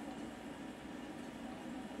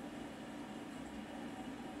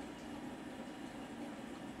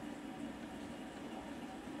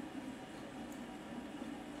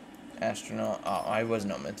 Astronaut. Oh, I was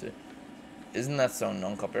not meant to. Isn't that song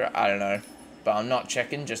non-copyright? I don't know. But I'm not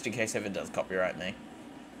checking just in case if it does copyright me.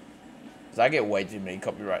 Because I get way too many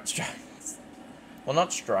copyright strikes. Well,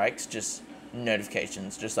 not strikes, just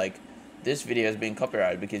notifications. Just like, this video has been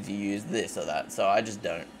copyrighted because you used this or that. So I just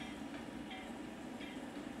don't.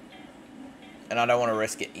 And I don't want to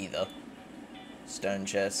risk it either. Stone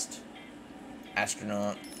chest.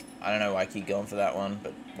 Astronaut. I don't know why I keep going for that one,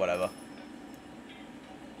 but whatever.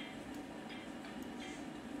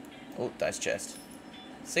 Oh, dice chest.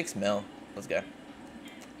 6 mil. Let's go.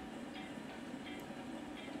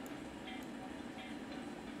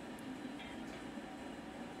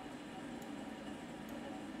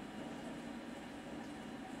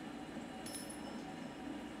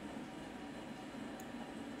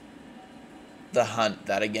 The hunt,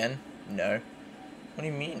 that again? No. What do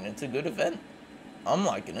you mean? It's a good event. I'm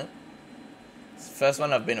liking it. It's the first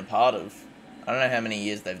one I've been a part of. I don't know how many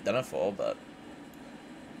years they've done it for, but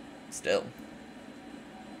still.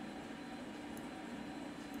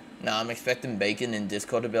 Nah, I'm expecting Bacon in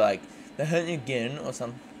Discord to be like, they're hunting again, or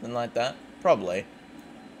something like that. Probably.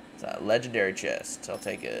 It's a legendary chest. I'll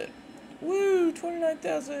take it. Woo!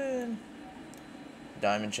 29,000!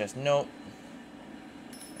 Diamond chest. Nope.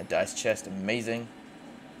 A dice chest. Amazing.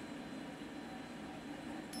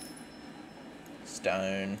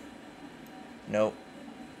 Stone. Nope.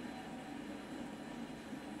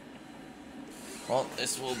 Well,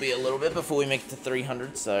 this will be a little bit before we make it to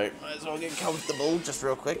 300, so might as well get comfortable just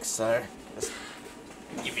real quick, so just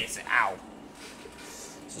give me a sec. Ow.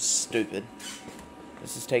 This is stupid.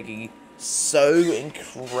 This is taking so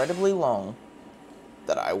incredibly long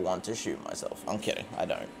that I want to shoot myself. I'm kidding, I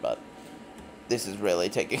don't, but this is really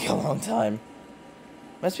taking a long time.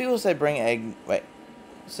 Most people say bring egg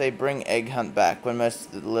hunt back when most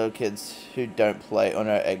of the little kids who don't play or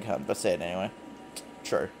know egg hunt, but say it anyway.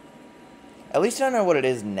 True. At least I know what it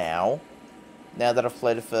is now. Now that I've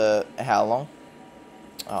played it for how long?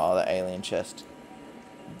 Oh, the alien chest.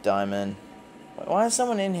 Diamond. Why is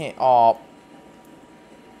someone in here? Oh.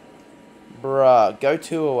 Bruh. Go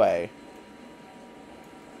 2 away.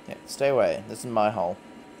 Yeah, stay away. This is my hole.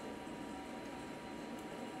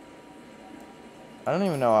 I don't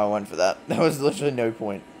even know why I went for that. There was literally no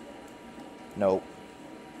point. Nope.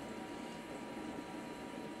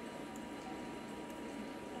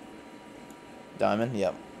 Diamond,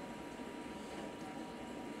 yep.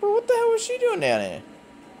 Bro, what the hell was she doing down here?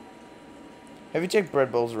 Have you checked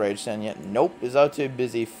Bread Ball's Rage Sound yet? Nope. Is I too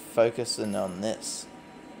busy focusing on this?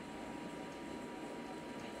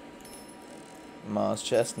 Mars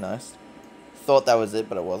chest, nice. Thought that was it,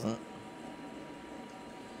 but it wasn't.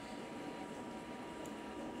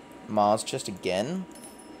 Mars chest again?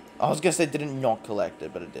 I was gonna say did it not collect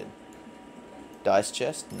it, but it did. Dice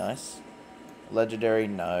chest, nice. Legendary,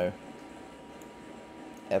 no.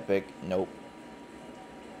 Epic, nope.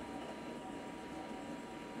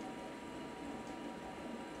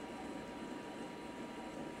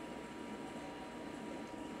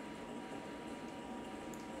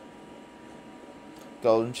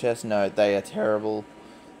 Golden chest, no, they are terrible.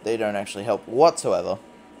 They don't actually help whatsoever.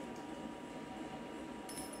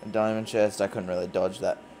 A diamond chest, I couldn't really dodge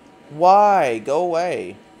that. Why? Go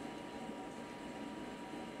away.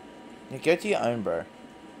 Yeah, go to your own, bro.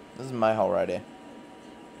 This is my hole right here.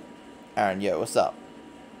 Aaron, yo, what's up?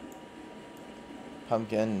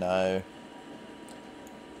 Pumpkin, no.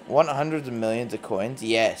 Want hundreds of millions of coins?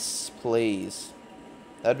 Yes, please.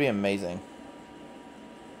 That'd be amazing.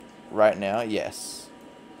 Right now, yes.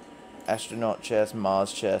 Astronaut chest,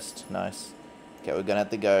 Mars chest, nice. Okay, we're gonna have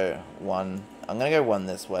to go one. I'm gonna go one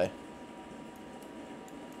this way.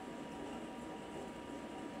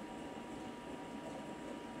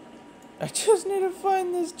 I just need to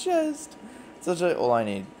find this chest. It's literally all I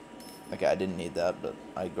need. Okay, I didn't need that, but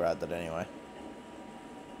I grabbed it anyway.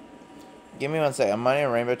 Give me one sec. I'm mining a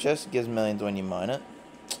rainbow chest. It gives millions when you mine it.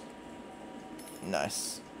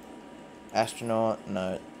 Nice. Astronaut,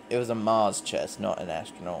 no. It was a Mars chest, not an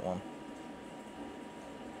astronaut one.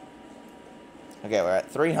 Okay, we're at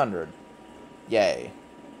 300. Yay.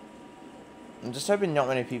 I'm just hoping not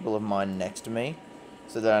many people have mined next to me,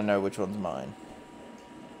 so that I know which one's mine.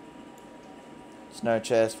 Snow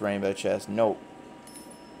chest, rainbow chest, nope.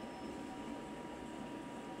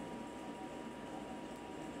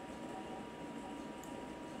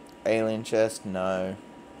 Alien chest, no.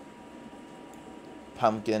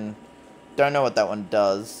 Pumpkin. Don't know what that one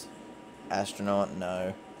does. Astronaut,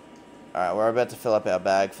 no. Alright, we're about to fill up our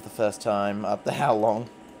bag for the first time. Up to how long?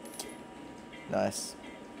 Nice.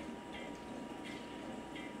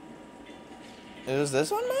 It was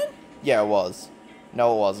this one, man? Yeah, it was.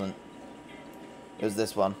 No, it wasn't. It was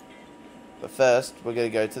this one. But first, we're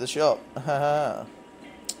going to go to the shop.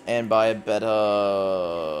 And buy a better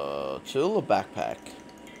tool or backpack?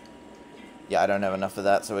 Yeah, I don't have enough of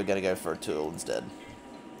that, so we're going to go for a tool instead.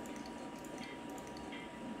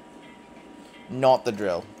 Not the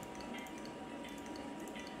drill.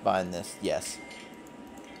 Buying this, yes.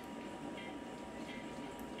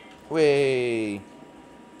 Whee!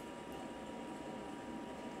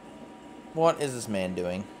 What is this man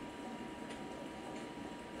doing?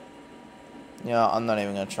 Yeah, I'm not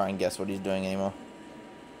even going to try and guess what he's doing anymore.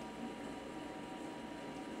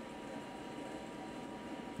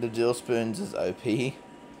 The dual spoons is OP. I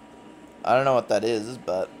don't know what that is,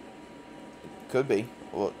 but it could be.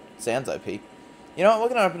 Well, it sounds OP. You know what?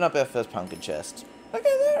 We're going to open up our first pumpkin chest.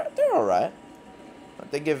 Okay, they're alright.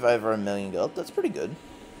 They give over 1 million gold. That's pretty good.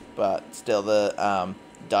 But still, the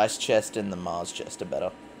dice chest and the Mars chest are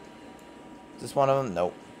better. Is this one of them?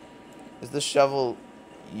 Nope. Is this shovel...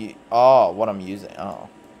 Oh, what I'm using. Oh.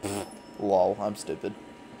 Lol, I'm stupid.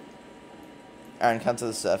 Aaron, come to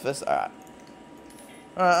the surface. Alright.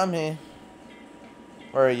 Alright, I'm here.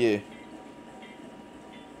 Where are you?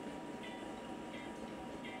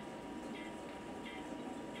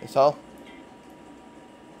 This hole?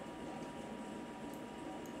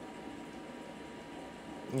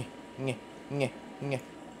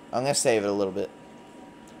 I'm gonna save it a little bit.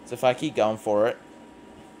 So if I keep going for it,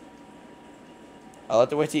 I'll have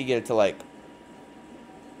to wait till you get it to like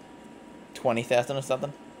 20,000 or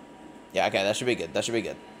something. Yeah, okay, that should be good. That should be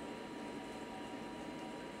good.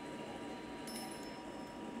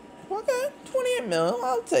 Okay, 28 mil.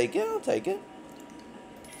 I'll take it. I'll take it.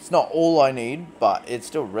 It's not all I need, but it's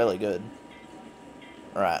still really good.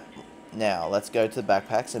 Alright, now let's go to the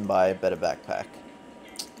backpacks and buy a better backpack.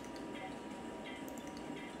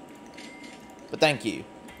 But thank you.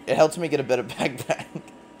 It helps me get a better backpack.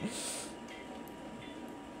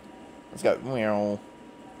 Let's go.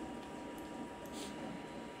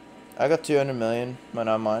 I got 200 million when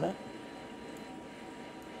I mine it.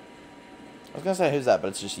 I was gonna say who's that, but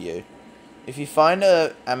it's just you. If you find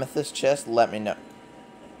a amethyst chest, let me know.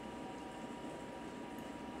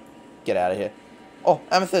 Get out of here. Oh,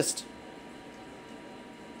 amethyst.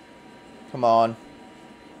 Come on.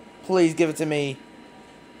 Please give it to me.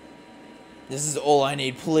 This is all I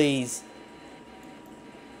need, please.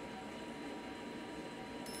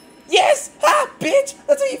 Yes! Ha! Bitch!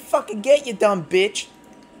 That's what you fucking get, you dumb bitch.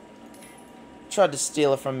 Tried to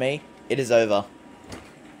steal it from me. It is over.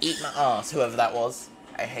 Eat my ass, whoever that was.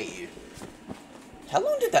 I hate you. How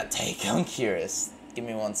long did that take? I'm curious. Give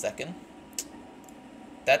me 1 second.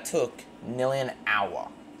 That took nearly an hour.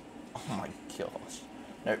 Oh my gosh.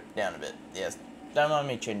 Nope, down a bit. Yes. Don't mind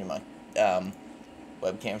me changing my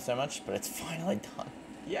webcam so much, but it's finally done.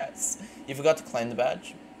 Yes. You forgot to claim the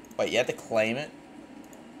badge? Wait, you had to claim it?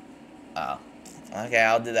 Ah. Okay,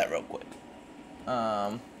 I'll do that real quick.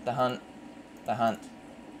 The hunt. The hunt.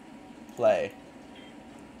 Play.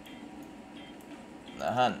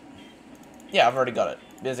 The hunt. Yeah, I've already got it.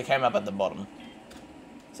 Because it came up at the bottom.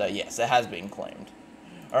 So yes, it has been claimed.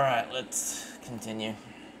 Alright, let's continue.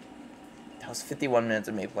 That was 51 minutes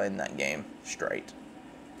of me playing that game straight.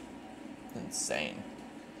 Insane.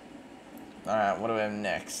 Alright, what do we have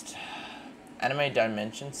next? Anime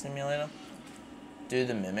Dimension Simulator? Do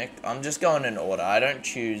the Mimic. I'm just going in order. I don't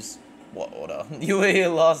choose what order. You were here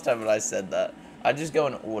last time when I said that. I just go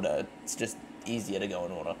in order. It's just easier to go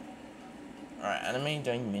in order. Alright, Anime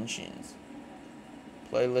Dimensions.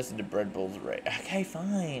 Playlist to Bread Balls Rate. Okay,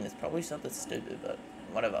 fine. It's probably something stupid, but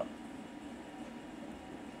whatever.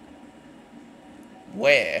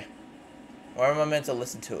 Where? Where am I meant to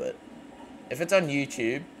listen to it? If it's on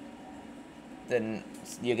YouTube, then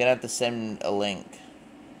you're gonna have to send a link.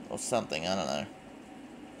 Or something, I don't know.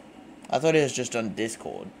 I thought it was just on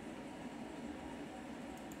Discord.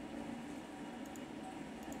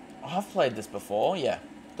 Oh, I've played this before, yeah.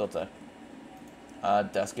 Thought so.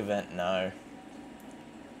 Dusk Event, no.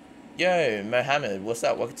 Yo, Mohammed, what's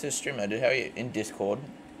up? Welcome to the stream, dude. How are you? In Discord?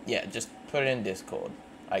 Yeah, just put it in Discord,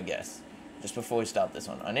 I guess. Just before we start this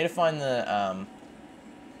one. I need to find the,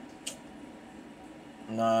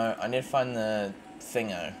 no, I need to find the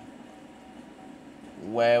thingo.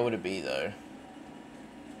 Where would it be, though?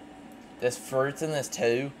 There's fruits in this,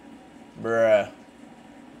 too? Bruh.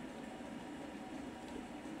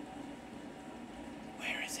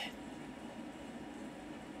 Where is it?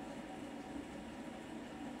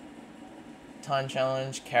 Time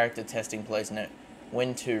challenge, character testing place, no.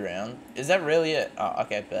 Win 2 round. Is that really it? Oh,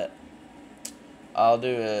 okay, bet. I'll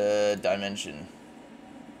do a dimension.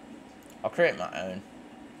 I'll create my own.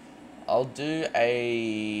 I'll do a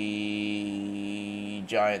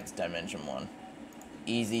Giants dimension one.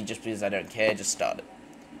 Easy, just because I don't care, just start it.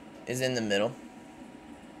 Is in the middle.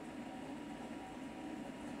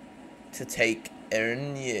 To take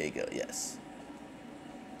Aaron Yeager, yes.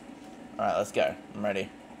 Alright, let's go. I'm ready.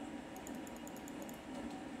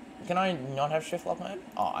 Can I not have shift lock mode?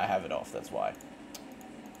 Oh, I have it off, that's why.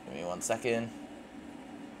 Give me 1 second.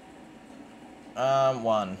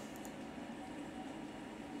 1.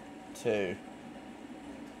 2.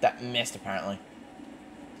 That missed, apparently.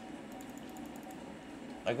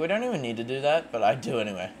 Like, we don't even need to do that, but I do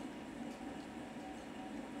anyway.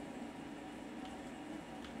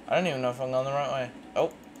 I don't even know if I'm going the right way.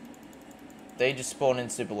 Oh. They just spawned in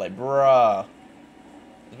super late. Bruh.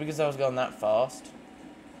 Is it because I was going that fast?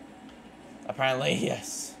 Apparently,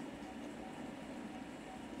 yes.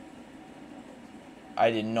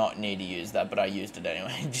 I did not need to use that, but I used it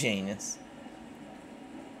anyway. Genius.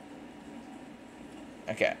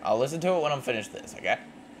 Okay, I'll listen to it when I'm finished this, okay?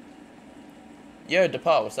 Yo,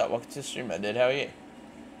 Depart, what's up? Welcome to the stream, dude. How are you?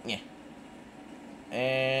 Yeah.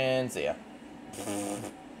 And see ya.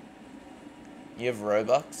 You have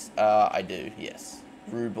Robux? I do, yes.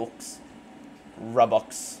 Robux.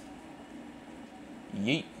 Robux.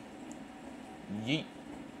 Yeet. Yeet.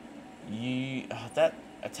 Yeet. Oh, that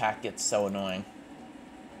attack gets so annoying.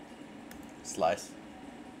 Slice.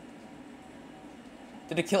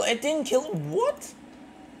 Did it kill? It didn't kill him? What?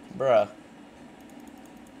 Bruh.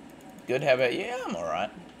 Good, how about you? Yeah, I'm alright.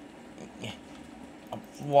 Yeah.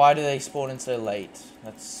 Why do they spawn in so late?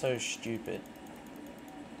 That's so stupid.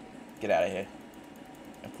 Get out of here.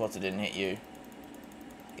 Of course it didn't hit you.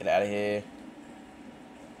 Get out of here.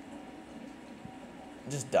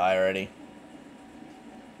 Just die already.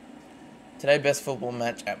 Today, best football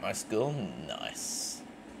match at my school. Nice.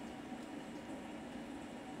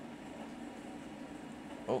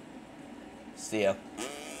 Oh. See ya.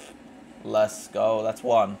 Let's go. That's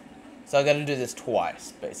 1. So I gotta do this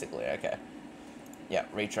twice, basically. Okay. Yeah,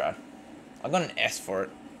 retry. I got an S for it.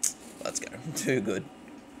 Let's go. Too good.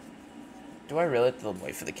 Do I really have to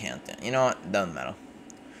wait for the countdown? You know what? Doesn't matter.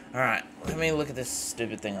 Alright, let me look at this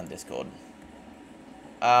stupid thing on Discord.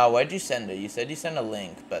 Where'd you send it? You said you sent a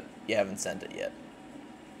link, but you haven't sent it yet.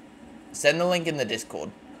 Send the link in the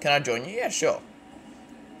Discord. Can I join you? Yeah, sure.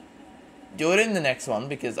 Do it in the next one,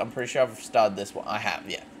 because I'm pretty sure I've started this one. I have,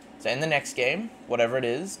 yeah. So in the next game, whatever it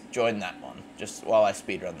is, join that one. Just while I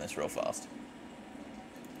speedrun this real fast.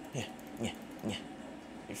 Yeah.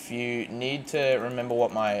 If you need to remember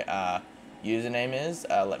what my username is,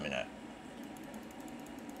 let me know.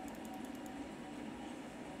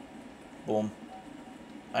 Boom.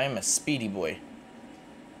 I am a speedy boy.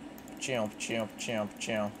 Chill. Get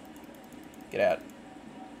out.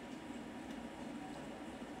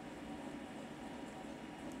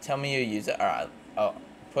 Tell me your user. Alright. I'll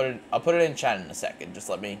put it in chat in a second. Just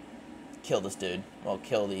let me kill this dude. Well,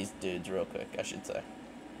 kill these dudes real quick, I should say.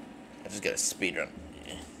 I just got a speedrun.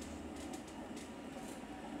 Yeah.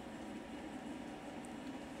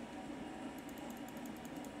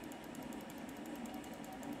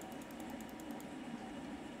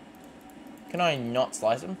 Can I not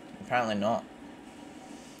slice them? Apparently not.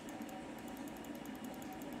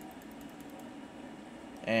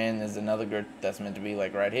 And there's another grid that's meant to be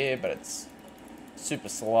like right here, but it's super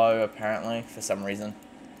slow apparently for some reason.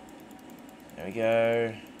 There we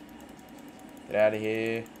go. Get out of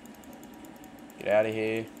here. Get out of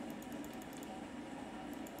here.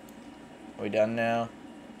 Are we done now?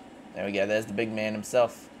 There we go. There's the big man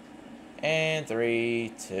himself. And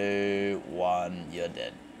 3, 2, 1. You're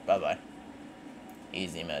dead. Bye-bye.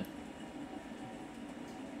 Easy, mode.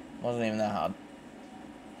 Wasn't even that hard.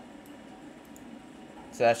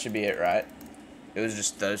 So that should be it, right? It was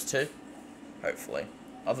just those two. Hopefully.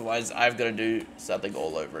 Otherwise, I've got to do something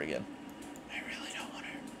all over again. I really don't want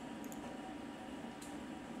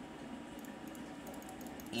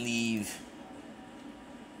to. Leave.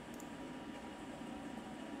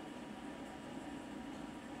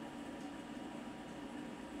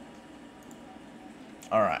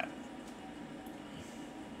 Alright.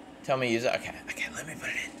 Tell me user. Okay, let me put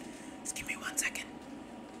it in. Just give me 1 second.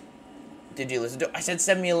 Did you listen to it? I said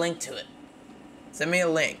send me a link to it. Send me a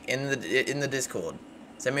link in the Discord.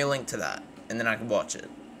 Send me a link to that, and then I can watch it.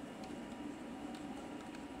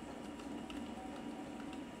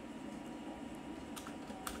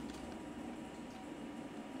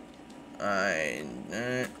 I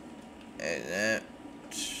don't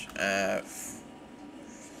have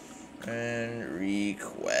friend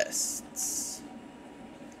requests.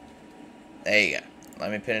 There you go.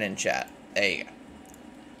 Let me put it in chat. There you go.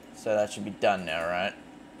 So that should be done now, right?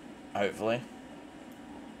 Hopefully.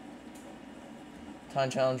 Time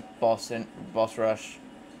challenge, boss rush.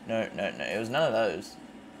 No. It was none of those.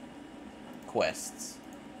 Quests.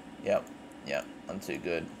 Yep. I'm too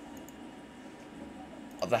good.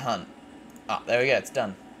 Oh, the hunt. Ah, there we go. It's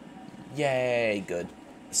done. Yay, good.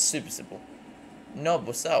 Super simple. Nob,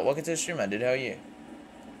 what's up? Welcome to the stream, dude. How are you?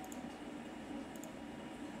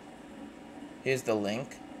 Here's the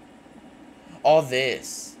link. Oh,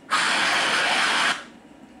 this.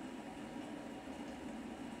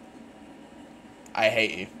 I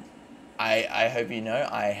hate you. I hope you know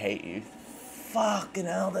I hate you. Fucking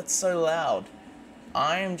hell, that's so loud.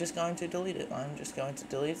 I am just going to delete it. I'm just going to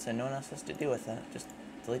delete it so no one else has to deal with that. Just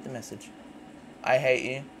delete the message. I hate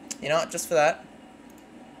you. You know what? Just for that,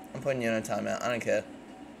 I'm putting you on a timeout. I don't care.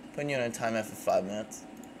 Putting you on a timeout for 5 minutes.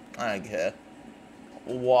 I don't care.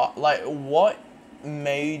 What? Like, what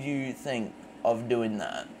made you think of doing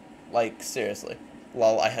that? Like, seriously.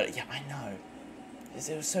 Lol, I heard it. Yeah, I know.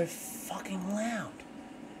 It was so fucking loud.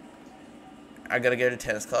 I gotta go to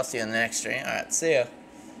tennis class. See you in the next stream. Alright, see ya.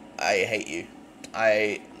 I hate you.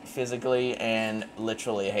 I physically and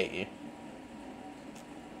literally hate you.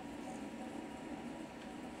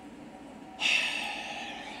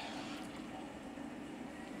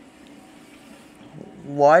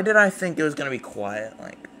 Why did I think it was gonna be quiet?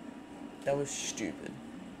 Like, that was stupid.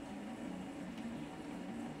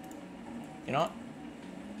 You know what?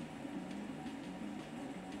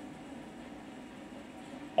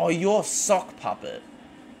 Oh, you're a sock puppet.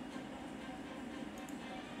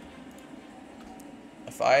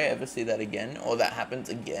 If I ever see that again, or that happens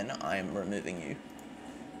again, I am removing you.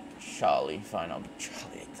 Charlie, fine, I'll be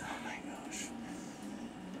Charlie. Oh my gosh.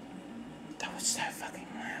 That was so fucking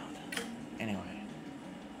loud. Anyway.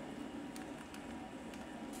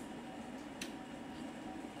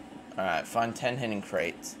 Alright, find 10 hidden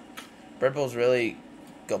crates. Bread Balls really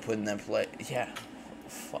got put in their plate. Yeah.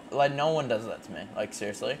 Like, no one does that to me. Like,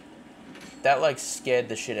 seriously. That, like, scared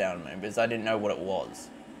the shit out of me because I didn't know what it was.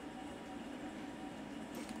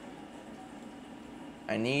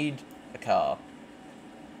 I need a car.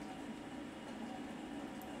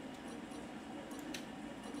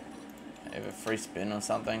 I have a free spin or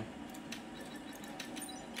something.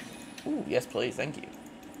 Ooh, yes please, thank you.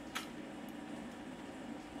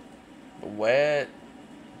 But where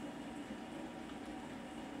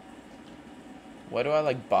do I,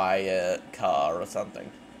 like, buy a car or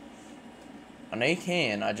something? I know you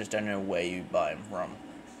can, I just don't know where you buy them from.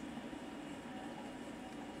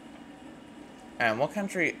 And what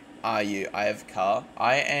country are you? I have a car.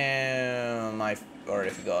 I am... I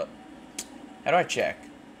already forgot. How do I check?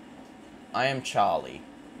 I am Charlie.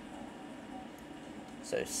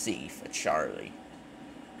 So C for Charlie.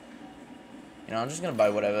 You know, I'm just gonna buy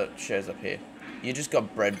whatever shows up here. You just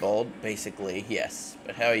got bread balled, basically, yes.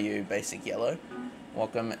 But how are you, basic yellow?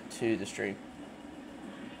 Welcome to the stream.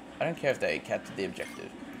 I don't care if they captured the objective.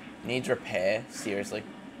 Needs repair, seriously.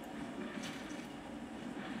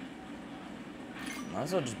 Might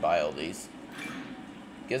as well just buy all these.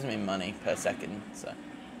 Gives me money per second, so.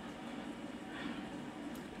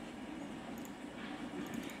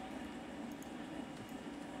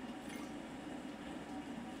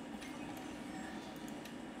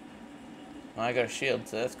 I got a shield,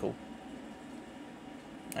 so that's cool.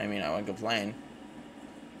 I mean, I won't complain.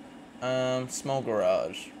 Small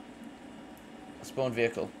garage. Spawn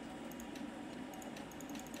vehicle.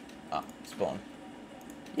 Ah, spawn.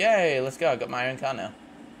 Yay, let's go. I got my own car now.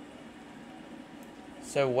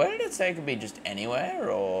 So where did it say it could be? Just anywhere,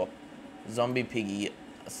 or zombie piggy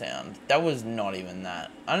sound? That was not even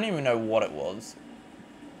that. I don't even know what it was.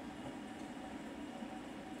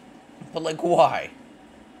 But like, why?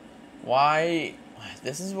 Why?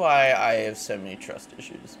 This is why I have so many trust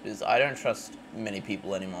issues, because I don't trust many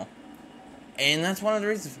people anymore. And that's one of the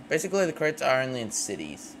reasons. Basically, the crates are only in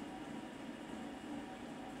cities.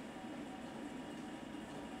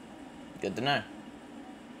 Good to know.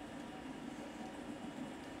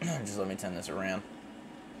 Just let me turn this around.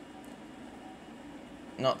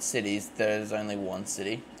 Not cities. There's only one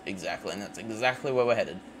city. Exactly, and that's exactly where we're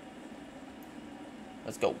headed.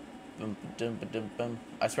 Let's go. Boom, boom, boom, boom.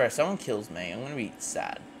 I swear, if someone kills me, I'm going to be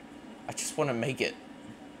sad. I just want to make it.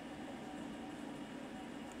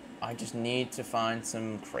 I just need to find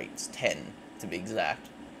some crates. 10, to be exact.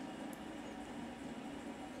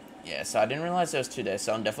 Yeah, so I didn't realize there was 2 days,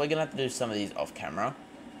 so I'm definitely going to have to do some of these off camera.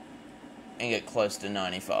 And get close to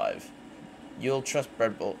 95. You'll trust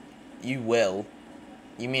Bread Ball. You will.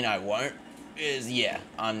 You mean I won't? Yeah,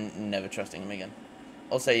 I'm never trusting him again.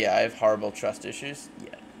 Also, yeah, I have horrible trust issues.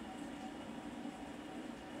 Yeah.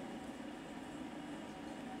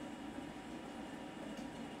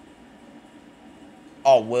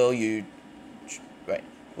 Oh, will you... Wait.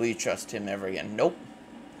 Will you trust him ever again? Nope.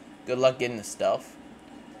 Good luck getting the stuff.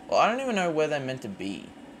 Well, I don't even know where they're meant to be.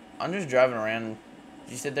 I'm just driving around.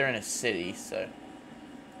 You said they're in a city, so...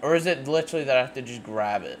 Or is it literally that I have to just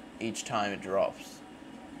grab it each time it drops?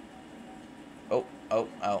 Oh, oh,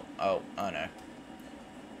 oh, oh, oh no.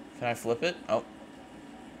 Can I flip it? Oh.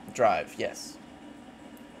 Drive, yes.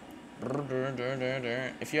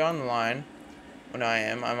 If you're online, when I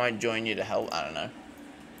am, I might join you to help. I don't know.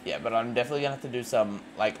 Yeah, but I'm definitely going to have to do some,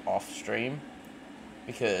 like, off-stream.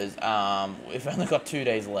 Because, we've only got 2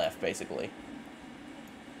 days left, basically.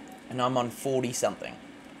 And I'm on 40-something.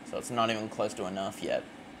 So it's not even close to enough yet.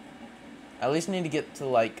 I at least need to get to,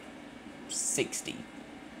 like, 60.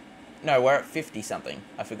 No, we're at 50-something.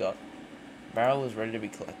 I forgot. Barrel is ready to be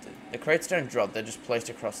collected. The crates don't drop. They're just placed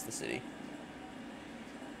across the city.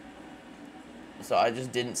 So I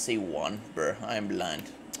just didn't see one. Bruh, I am blind.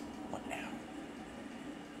 What now?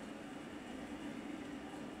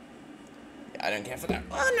 Yeah, I don't care for that.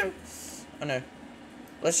 Oh, no. Oh, no.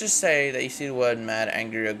 Let's just say that you see the word mad,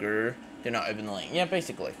 angry, or grr. Do not open the link. Yeah,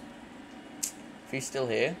 basically. If he's still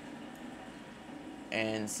here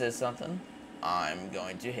and says something, I'm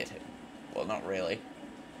going to hit him. Well, not really.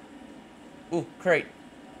 Ooh, crate.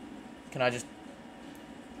 Can I just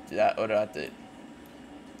do that, or do I have to...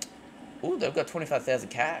 Ooh, they've got 25,000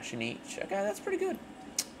 cash in each. Okay, that's pretty good.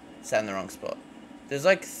 Sat in the wrong spot. There's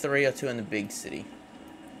like 3 or 2 in the big city.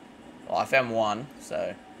 Well, I found 1,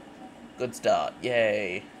 so... Good start.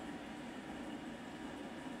 Yay.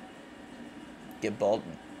 Get bold.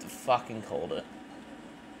 Fucking called it.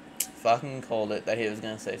 Fucking called it that he was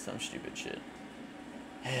going to say some stupid shit.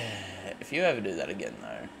 If you ever do that again,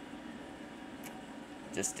 though,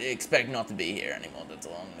 just expect not to be here anymore. That's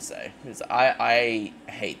all I'm going to say. Because I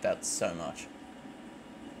hate that so much.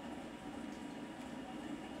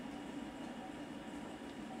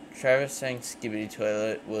 Travis saying skibbity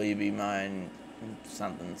toilet, will you be mine?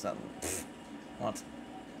 Something, something. Pfft. What?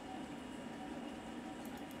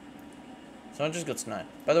 Someone just got sniped.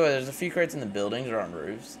 By the way, there's a few crates in the buildings or on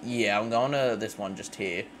roofs. Yeah, I'm going to this one just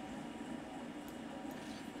here.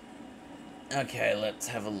 Okay, let's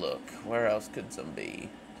have a look. Where else could some be?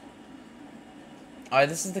 Oh,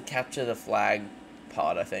 this is the capture the flag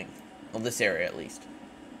part, I think. Well, this area at least.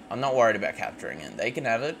 I'm not worried about capturing it. They can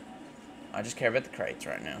have it. I just care about the crates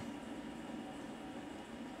right now.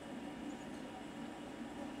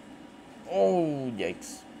 Oh,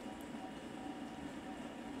 yikes.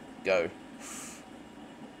 Go.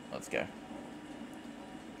 Let's go.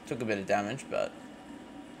 Took a bit of damage, but...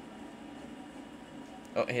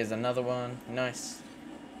 Oh, here's another one. Nice.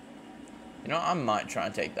 You know what? I might try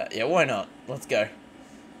and take that. Yeah, why not? Let's go.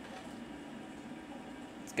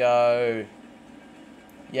 Let's go.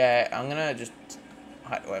 Yeah, I'm gonna just...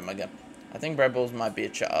 Where am I going? I think Bread Balls might be a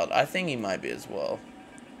child. I think he might be as well.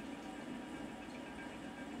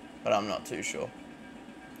 But I'm not too sure.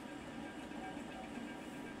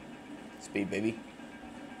 Speed, baby.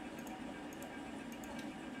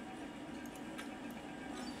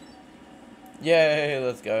 Yay,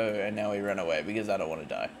 let's go. And now we run away because I don't want to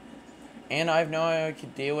die. And I have no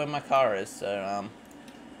idea where my car is, so,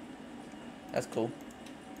 that's cool.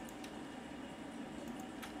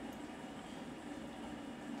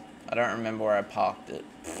 I don't remember where I parked it.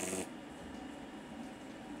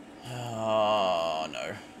 Oh,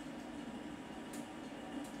 no.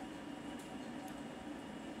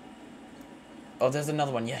 Oh, there's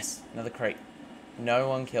another one. Yes, another crate. No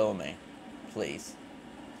one kill me. Please.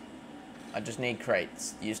 I just need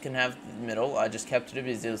crates. You can have the middle. I just kept it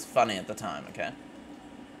because it was funny at the time, okay?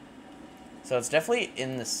 So it's definitely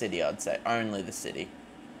in the city, I'd say. Only the city.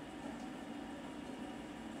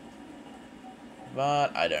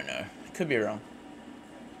 But I don't know. I could be wrong.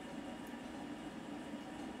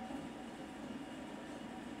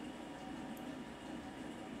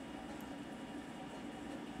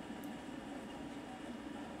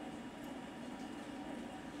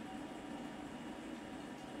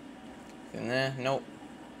 In there? Nope.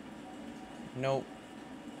 Nope.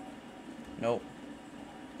 Nope.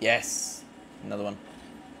 Yes. Another one.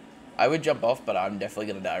 I would jump off, but I'm definitely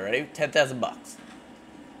gonna die. Ready? 10,000 bucks.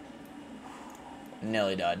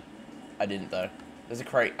 Nearly died. I didn't though. There's a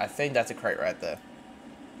crate. I think that's a crate right there.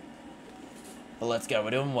 But let's go.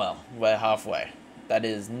 We're doing well. We're halfway. That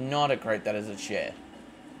is not a crate. That is a chair.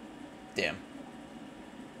 Damn.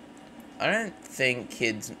 I don't think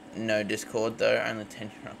kids know Discord though. Only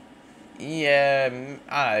 10-year-old. Yeah,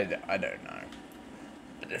 I don't know.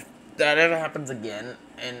 But if that ever happens again,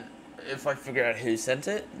 and if I figure out who sent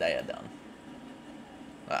it, they are done.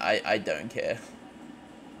 I don't care.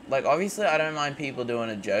 Like, obviously, I don't mind people doing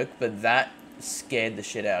a joke, but that scared the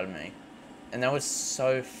shit out of me. And that was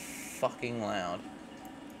so fucking loud.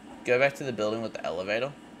 Go back to the building with the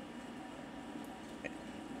elevator.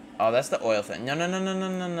 Oh, that's the oil thing. No, no, no, no, no,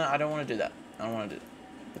 no, no. I don't want to do that. I don't want to do that.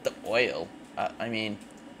 With the oil? I mean,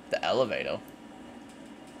 the elevator.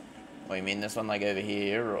 What, you mean this one, like, over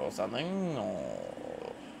here or something?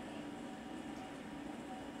 Oh.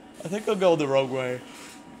 I think I'll go the wrong way.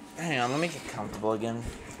 Hang on, let me get comfortable again.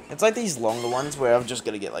 It's like these longer ones where I'm just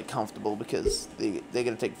gonna get, like, comfortable because they're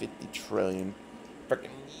gonna take 50 trillion freaking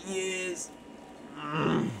years.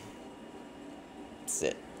 That's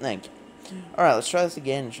it. Thank you. Alright, let's try this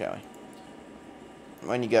again, shall we?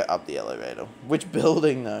 When you go up the elevator. Which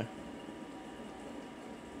building, though?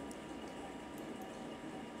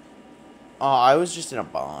 Oh, I was just in a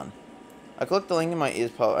barn. I clicked the link in my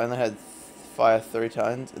ears pop. I only had fire 3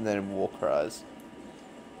 times and then war cries.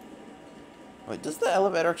 Wait, does the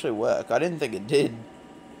elevator actually work? I didn't think it did.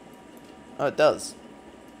 Oh, it does.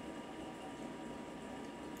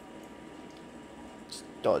 Just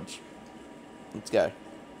dodge. Let's go.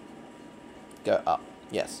 Go up.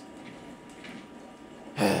 Yes.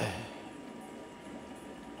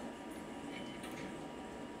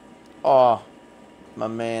 Oh, my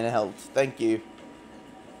man helped. Thank you.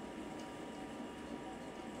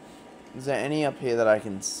 Is there any up here that I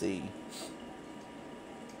can see?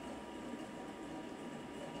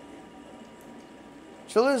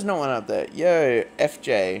 Surely there's no one up there. Yo,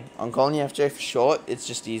 FJ. I'm calling you FJ for short. It's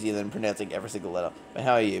just easier than pronouncing every single letter. But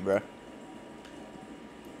how are you, bro?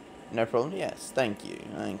 No problem? Yes. Thank you.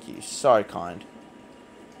 Thank you. So kind.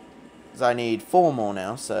 Because I need 4 more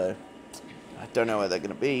now, so I don't know where they're going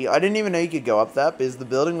to be. I didn't even know you could go up that because the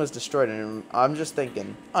building was destroyed. And I'm just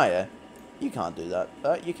thinking, oh yeah, you can't do that.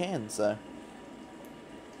 But you can, so.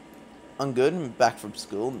 I'm good. I'm back from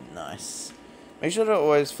school. Nice. Make sure to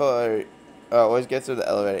always follow... always get through the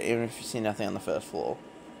elevator, even if you see nothing on the first floor.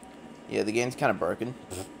 Yeah, the game's kind of broken.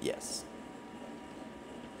 Yes.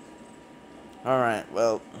 Alright,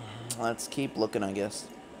 well, let's keep looking, I guess.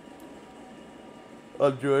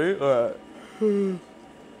 Andre? Alright.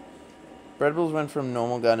 Red Bulls went from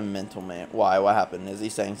normal guy to mental man. Why? What happened? Is he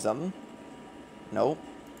saying something? Nope.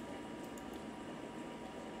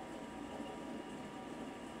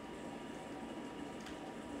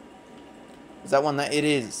 Is that one that it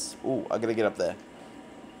is? Ooh, I gotta get up there.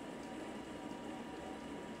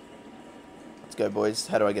 Let's go, boys.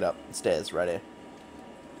 How do I get up? Stairs, right here.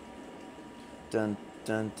 Dun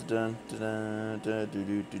dun dun dun dun dun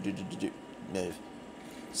dun dun dun dun. Move.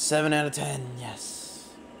 7 out of 10. Yes.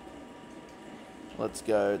 Let's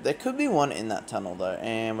go. There could be one in that tunnel though,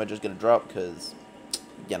 and we're just gonna drop because,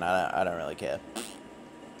 again, I don't really care.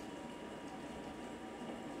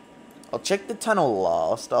 I'll check the tunnel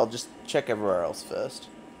last. I'll just check everywhere else first.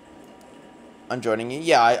 I'm joining you.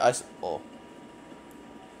 Yeah, oh.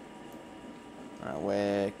 Alright,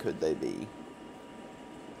 where could they be?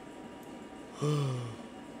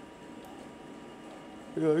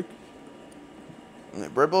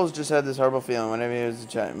 Like, Red Bull's just had this horrible feeling whenever he was a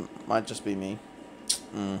chat. Might just be me.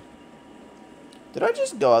 Did I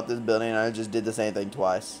just go out this building and I just did the same thing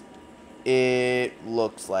twice? It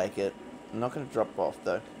looks like it. I'm not going to drop off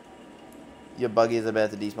though. Your buggy is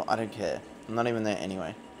about to despawn. I don't care. I'm not even there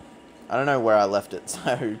anyway. I don't know where I left it,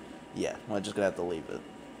 so Yeah, we're just gonna have to leave it.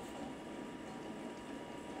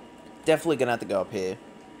 Definitely gonna have to go up here.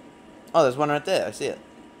 Oh, there's one right there. I see it.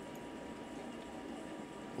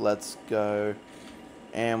 Let's go.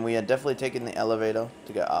 And we are definitely taking the elevator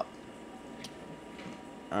to go up.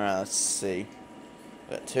 Alright, let's see.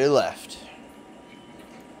 We got 2 left.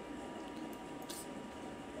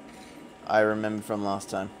 I remember from last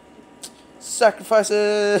time.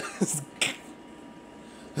 Sacrifices!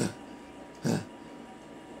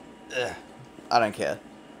 I don't care.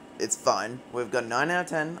 It's fine. We've got 9 out of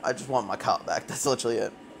 10. I just want my cart back. That's literally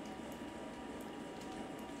it.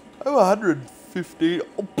 I'm 150.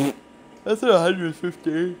 Oh, pfft. That's not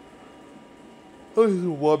 150. Oh, this is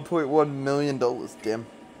 $1.1 million. Damn.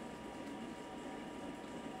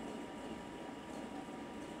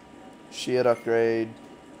 Shield upgrade.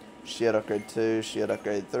 Shield upgrade 2. Shield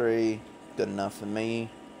upgrade 3. Good enough for me.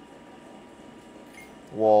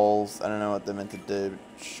 Walls. I don't know what they're meant to do,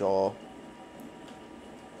 but sure.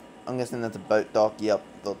 I'm guessing that's a boat dock. Yep,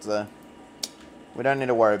 thought so. We don't need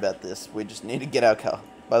to worry about this. We just need to get our car.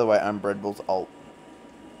 By the way, I'm Bread Bull's alt.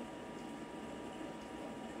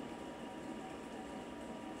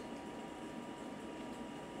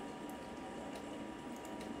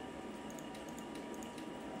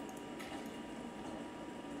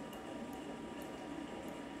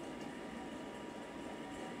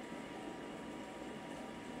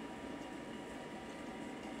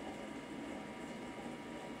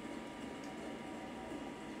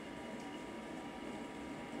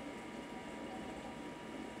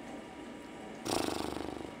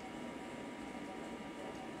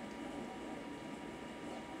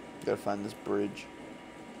 Gotta find this bridge.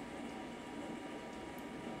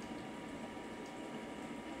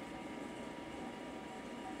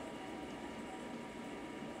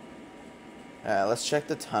 Alright, let's check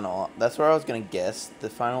the tunnel. That's where I was gonna guess the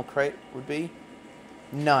final crate would be.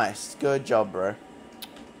 Nice. Good job, bro.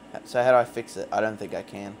 So how do I fix it? I don't think I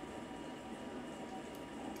can.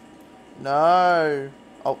 No.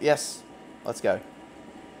 Oh, yes. Let's go.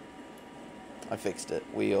 I fixed it.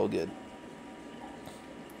 We all good.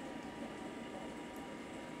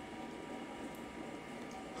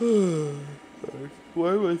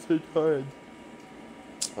 Why am I so tired?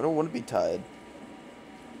 I don't want to be tired.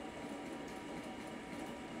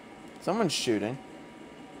 Someone's shooting.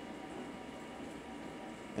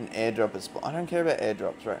 An airdrop is... I don't care about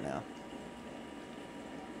airdrops right now.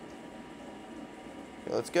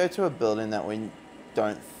 Okay, let's go to a building that we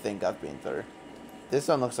don't think I've been through. This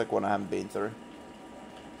one looks like one I haven't been through.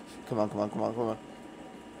 Come on, come on, come on, come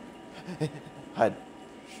on. Hide.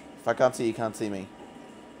 If I can't see you, you can't see me.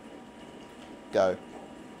 Go.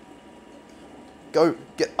 Go!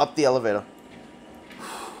 Get up the elevator.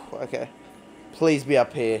 Okay. Please be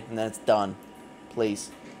up here, and then it's done.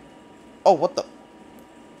 Please. Oh, what the...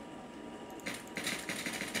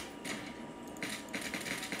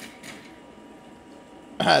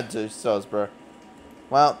 Dude, soz, bro.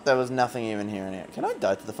 Well, there was nothing even here in here. Can I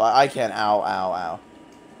die to the fire? I can. Ow, ow, ow.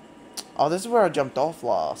 Oh, this is where I jumped off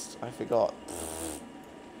last. I forgot.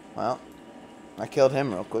 Well, I killed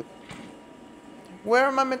him real quick. Where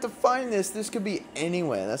am I meant to find this? This could be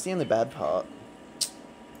anywhere. That's the only bad part.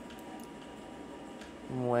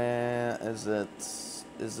 Where is it?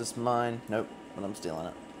 Is this mine? Nope, but I'm stealing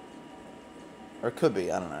it. Or it could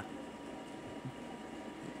be, I don't know.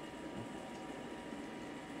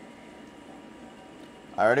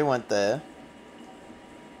 I already went there.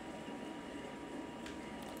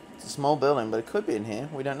 It's a small building, but it could be in here.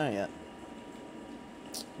 We don't know yet.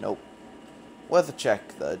 Nope. Worth a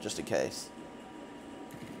check, though, just in case.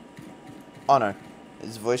 Oh, no.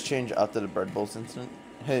 Is voice change after the Bread Balls incident?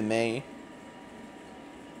 Who, me?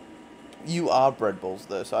 You are Bread Balls,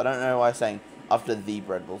 though, so I don't know why I'm saying after the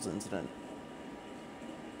Bread Balls incident.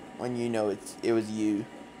 When you know it was you.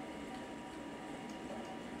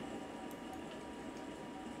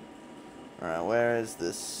 Alright, where is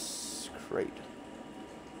this crate?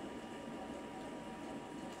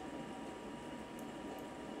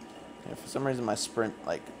 Yeah, for some reason my sprint,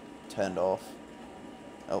 like, turned off.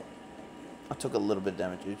 Oh. I took a little bit of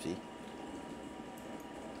damage, oopsie.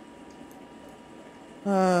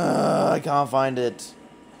 I can't find it.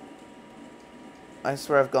 I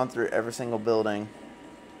swear I've gone through every single building.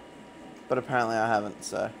 But apparently I haven't,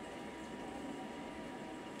 so.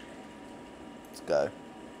 Let's go.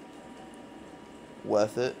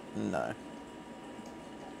 Worth it? No.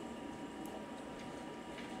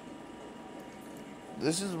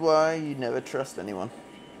 This is why you never trust anyone.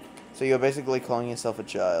 So you're basically calling yourself a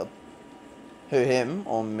child. Who, him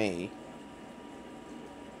or me?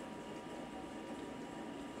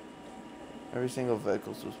 Every single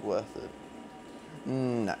vocals was worth it.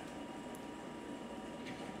 No.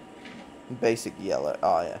 Basic yellow.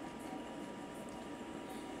 Oh, yeah.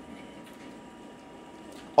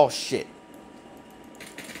 Oh, shit.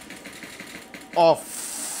 Oh,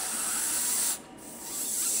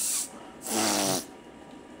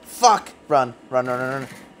 fuck! Run. Run, run, run,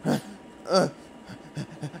 run.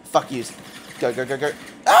 Fuck yous. Go, go, go, go.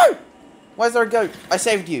 Oh! Where's there a goat? I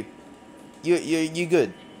saved you. You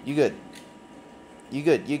good. You good. You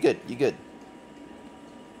good, you good, you good.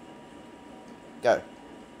 Go.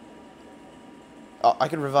 Oh, I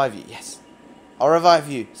can revive you. Yes. I'll revive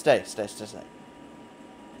you. Stay, stay, stay, stay.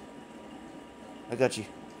 I got you.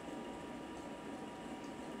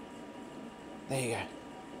 There you go.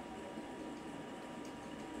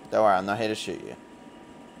 Don't worry, I'm not here to shoot you.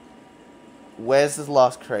 Where's the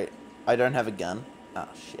last crate? I don't have a gun. Oh,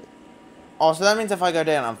 shit. Oh, so that means if I go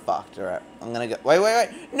down, I'm fucked. Alright, I'm gonna go. Wait, wait, wait.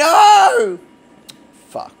 No!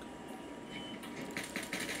 Fuck.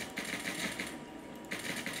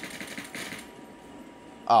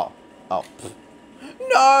 Oh. Oh.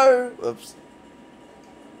 No! Oops.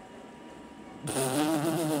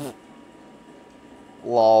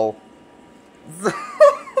 Lol.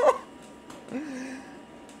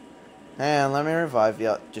 Hang on, let me revive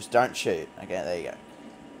you. Just don't shoot. Okay, there you go.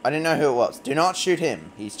 I didn't know who it was. Do not shoot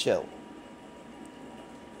him. He's chill.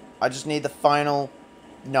 I just need the final...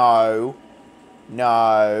 No.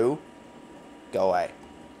 No. Go away.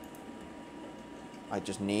 I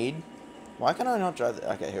just need... Why can I not drive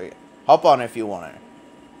the... Okay, here we go. Hop on if you want to.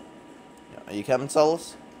 Are you coming,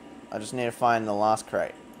 Solus? I just need to find the last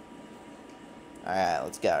crate. Alright,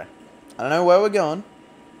 let's go. I don't know where we're going.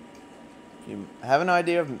 If you have an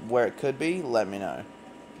idea of where it could be, let me know.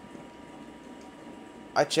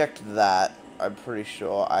 I checked that. I'm pretty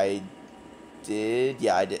sure I did.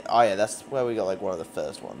 Yeah, I did. Oh, yeah, that's where we got, like, one of the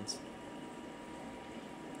first ones.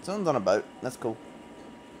 Someone's on a boat. That's cool.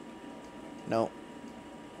 No.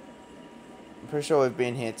 I'm pretty sure we've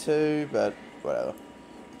been here too, but whatever.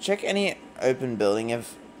 Check any open building,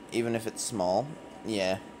 even if it's small.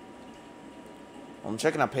 Yeah. I'm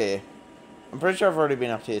checking up here. I'm pretty sure I've already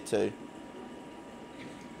been up here too.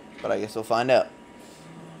 But I guess we'll find out.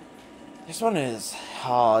 This one is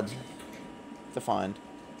hard to find.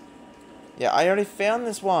 Yeah, I already found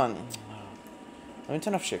this one. Let me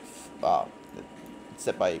turn off shift. It's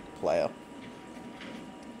set by player.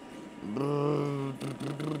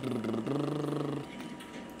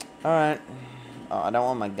 Alright. Oh, I don't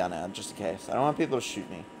want my gun out, just in case. I don't want people to shoot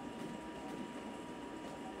me.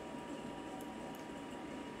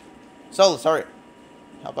 Solo, sorry.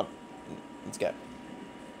 Help on. Let's go.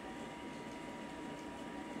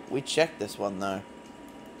 We checked this one, though.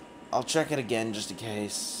 I'll check it again, just in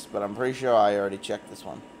case. But I'm pretty sure I already checked this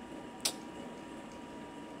one.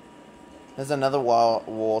 There's another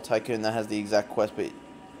war tycoon that has the exact quest, but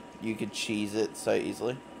you could cheese it so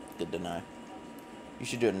easily. Good to know. You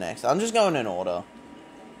should do it next. I'm just going in order.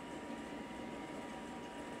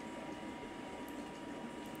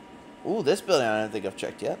 Ooh, this building I don't think I've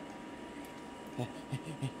checked yet.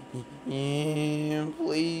 Yeah,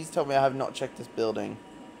 please tell me I have not checked this building.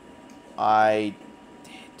 I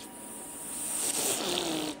did.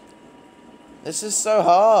 This is so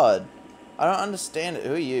hard. I don't understand it.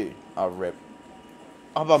 Who are you? Oh, rip.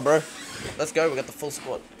 Hop on, bro. Let's go. We got the full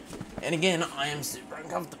squad. And again, I am super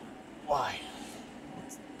uncomfortable. Why?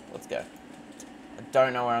 Let's go. I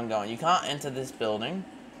don't know where I'm going. You can't enter this building.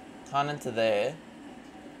 Can't enter there.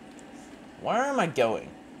 Where am I going?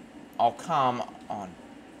 Oh, come on.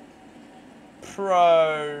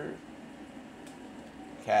 Pro.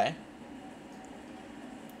 Okay.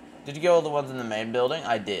 Did you get all the ones in the main building?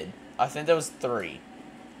 I did. I think there was 3.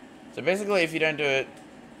 So basically, if you don't do it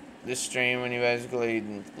this stream, when you basically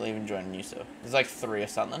leave and join new stuff, there's like 3 or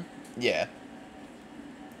something. Yeah.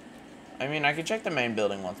 I mean, I could check the main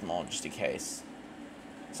building once more, just in case.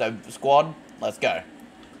 So, squad, let's go.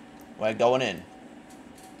 We're going in.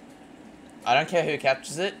 I don't care who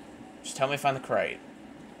captures it. Just tell me if I find the crate.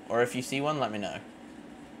 Or if you see one, let me know.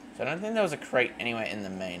 So I don't think there was a crate anywhere in the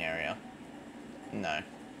main area. No.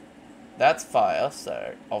 That's fire,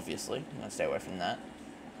 so obviously I'm going to stay away from that.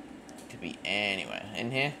 Could be anywhere.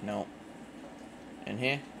 In here? Nope. In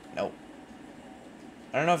here? Nope.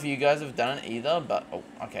 I don't know if you guys have done it either, but... Oh,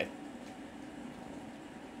 okay.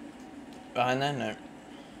 Behind there? No.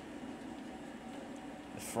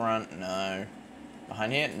 The front? No.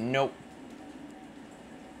 Behind here? Nope.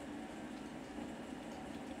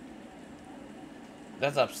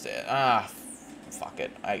 That's upstairs. Ah, fuck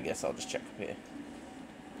it. I guess I'll just check up here.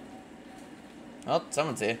 Oh,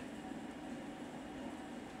 someone's here.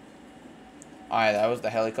 Alright, that was the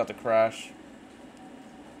helicopter crash.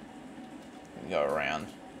 We can go around.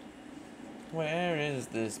 Where is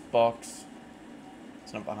this box?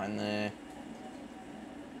 It's not behind there.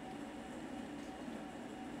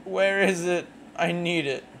 Where is it? I need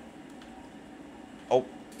it. Oh,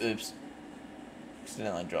 oops.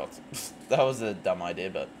 Accidentally dropped. That was a dumb idea,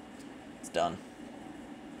 but it's done.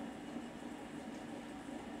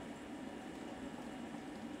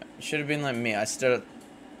 You should have been like me. I started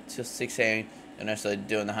till 6 a.m. and I started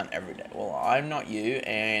doing the hunt every day. Well, I'm not you,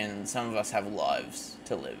 and some of us have lives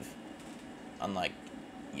to live. Unlike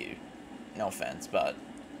you. No offense, but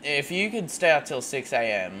if you could stay out till 6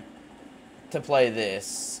 a.m. to play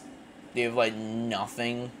this, do you have like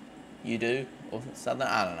nothing you do? Or something?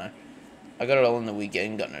 I don't know. I got it all in the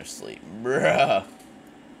weekend, got no sleep. Bruh.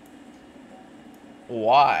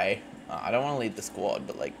 Why? I don't want to lead the squad,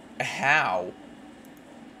 but like, how?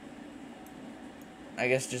 I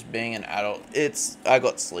guess just being an adult. I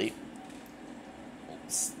got sleep.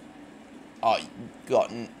 Oh,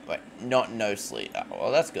 not no sleep. Oh,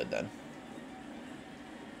 well, that's good then.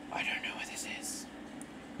 I don't know what this is.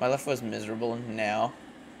 My life was miserable now.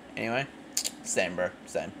 Anyway, same, bro.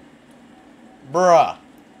 Same. Bruh.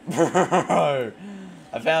 Bro.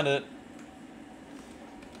 I found it.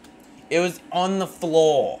 It was on the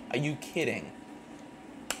floor. Are you kidding?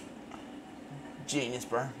 Genius,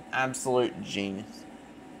 bro. Absolute genius.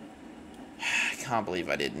 I can't believe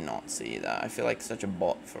I did not see that. I feel like such a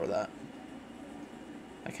bot for that.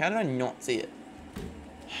 Like, how did I not see it?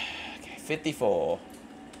 Okay, 54.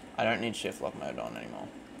 I don't need shift lock mode on anymore.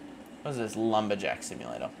 What is this? Lumberjack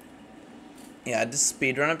simulator. Yeah, I had to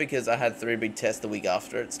speedrun it because I had 3 big tests the week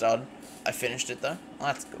after it started. I finished it though. Well,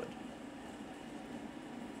 that's good.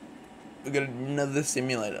 We got another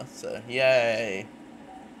simulator, so yay.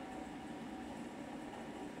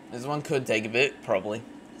 This one could take a bit, probably.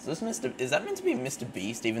 Is that meant to be Mr.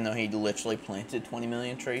 Beast, even though he literally planted 20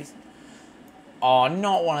 million trees? Oh,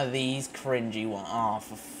 not one of these cringy ones. Oh,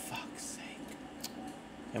 for fuck's sake.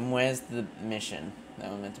 And where's the mission that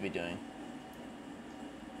we're meant to be doing?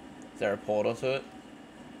 Is there a portal to it?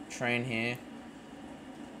 Train here.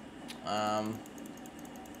 I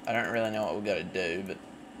don't really know what we've got to do, but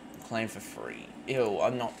claim for free. Ew,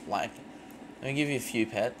 I'm not like... Let me give you a few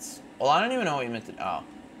pets. Well, I don't even know what you meant to... Oh.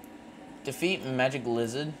 Defeat Magic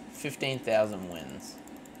Lizard, 15,000 wins.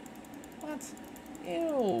 What?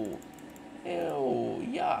 Ew. Ew,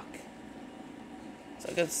 yuck. So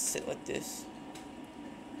I gotta sit like this.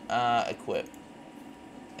 Equip.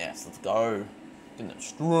 Yes, let's go. Get the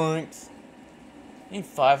strength. You need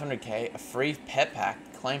 500k, a free pet pack,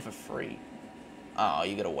 claim for free. Oh,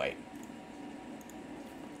 you gotta wait.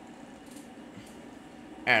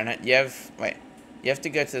 Aaron, you have to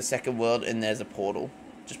go to the second world and there's a portal.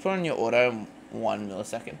 Just put on your auto in 1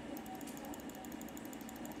 millisecond.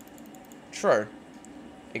 True.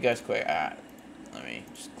 It goes quick. Alright. Let me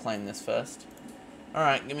just claim this first.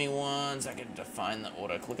 Alright, give me 1 second to find the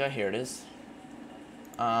auto clicker. Here it is.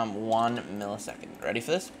 1 millisecond. Ready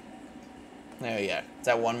for this? There we go. It's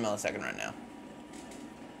at 1 millisecond right now.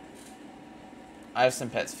 I have some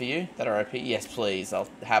pets for you that are OP. Yes, please. I'll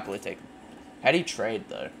happily take them. How do you trade,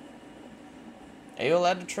 though? Are you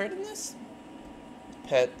allowed to trade in this?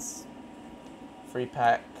 Pets. Free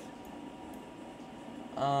pack.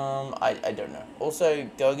 I don't know. Also,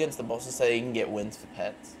 go against the bosses so you can get wins for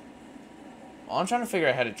pets. Well, I'm trying to figure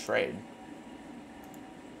out how to trade.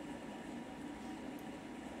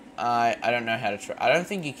 I don't know how to trade. I don't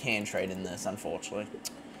think you can trade in this, unfortunately.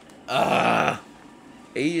 Are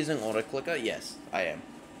you using auto clicker? Yes, I am.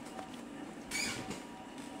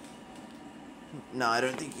 No, I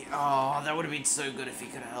don't think you... Oh, that would have been so good if you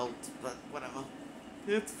could have helped, but whatever.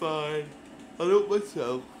 It's fine. I'll do it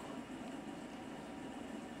myself.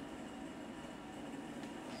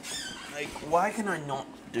 Like, why can I not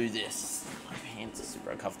do this? My pants are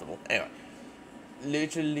super uncomfortable. Anyway.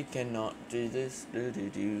 Literally cannot do this.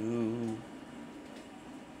 Do.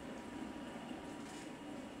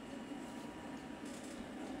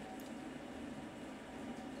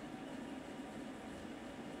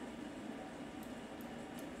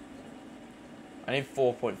 I need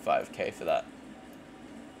 4.5k for that.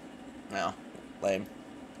 No, lame.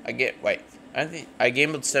 I don't think I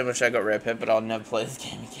gambled so much I got rare pet, but I'll never play this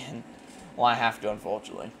game again. Well, I have to,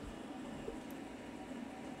 unfortunately.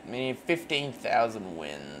 I mean, 15,000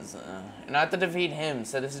 wins, and I have to defeat him,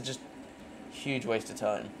 so this is just a huge waste of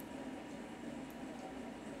time.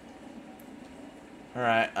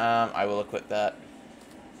 Alright, I will equip that.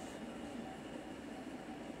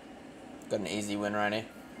 Got an easy win right here.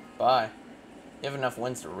 Bye. You have enough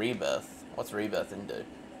wins to rebirth. What's rebirthing do?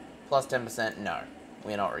 Plus 10%? No.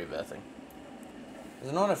 We're not rebirthing. Because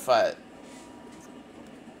in order to fight,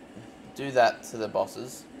 do that to the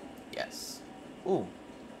bosses. Yes. Ooh.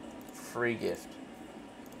 Free gift.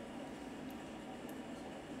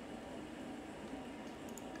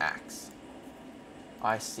 Axe.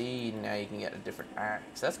 I see, now you can get a different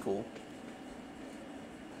axe. That's cool.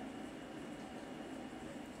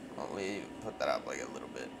 Let me put that up like a little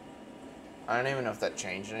bit. I don't even know if that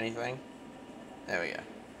changed anything. There we go.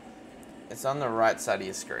 It's on the right side of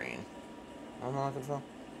your screen. What am I looking for?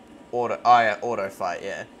 Auto. Oh yeah, auto fight.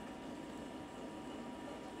 Yeah.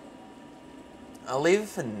 I'll leave it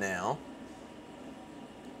for now.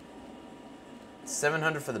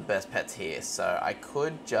 700 for the best pets here, so I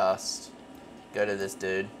could just go to this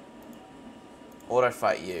dude. Auto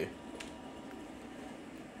fight you.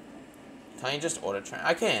 Can't you just auto train?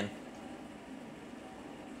 I can.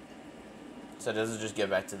 So does it just go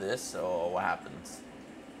back to this, or what happens?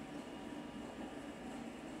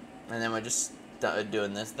 And then we're just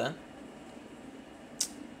doing this then?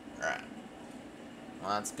 Alright.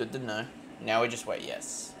 Well, that's good to know. Now we just wait,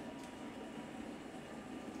 yes.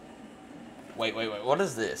 Wait, what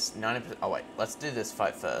is this? 90%, oh wait, let's do this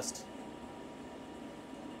fight first.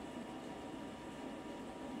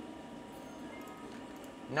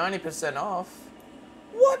 $90% off?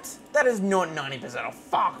 What? That is not 90% off.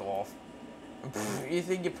 Fuck off. You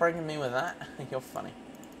think you're pranking me with that? You're funny.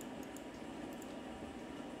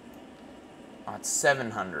 Oh, it's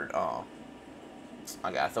 700. Oh.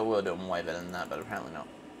 Okay, I thought we were doing way better than that, but apparently not.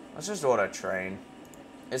 Let's just auto train.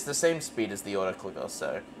 It's the same speed as the auto clicker,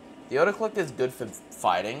 so the auto clicker is good for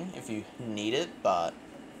fighting if you need it, but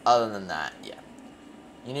other than that, yeah.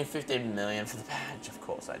 You need 15 million for the badge, of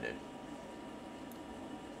course I do.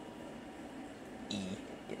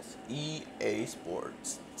 Yes, EA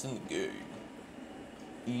Sports. It's in the game.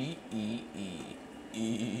 E.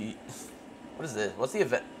 What is this? What's the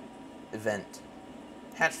event?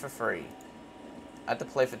 Hatch for free. I have to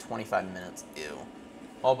play for 25 minutes. Ew.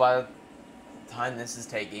 Well, by the time this is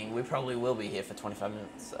taking, we probably will be here for 25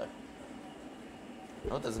 minutes, so.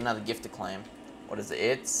 Oh, there's another gift to claim. What is it?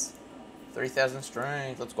 It's 3,000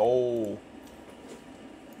 strength. Let's go.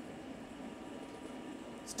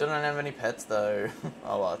 Still don't have any pets, though.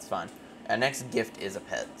 Oh, well, it's fine. Our next gift is a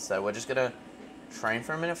pet, so we're just gonna train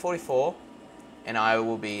for a minute 44, and I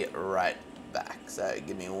will be right back. So,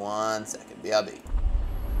 give me 1 second. BRB.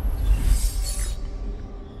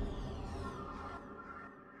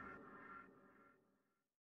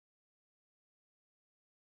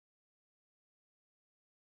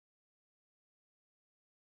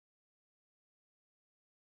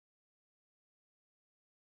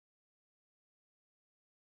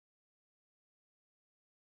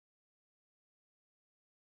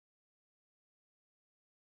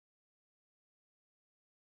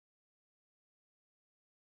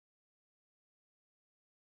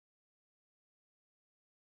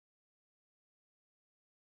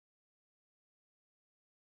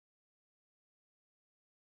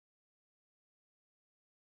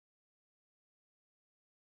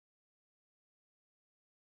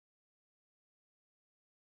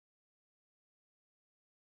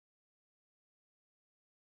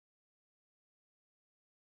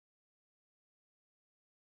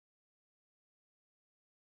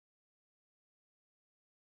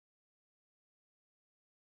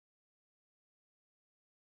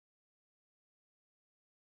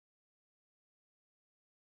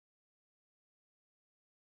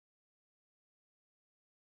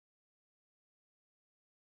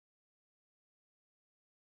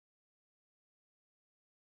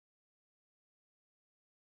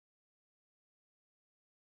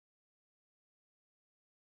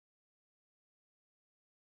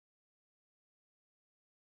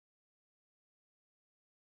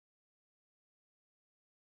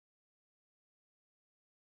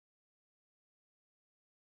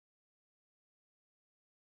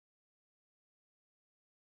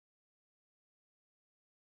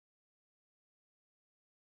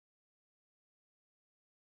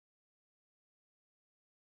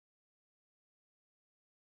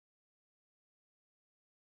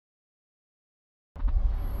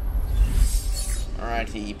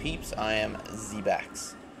 Alrighty, peeps, I am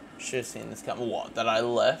Z-Bax. Should have seen this come. What? That I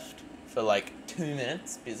left for like 2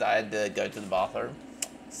 minutes because I had to go to the bathroom?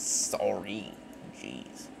 Sorry.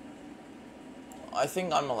 Jeez. I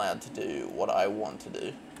think I'm allowed to do what I want to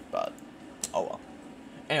do, but oh well.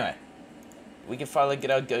 Anyway, we can finally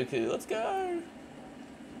get our Goku. Let's go.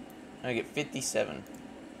 I get 57.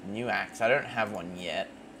 New axe. I don't have one yet.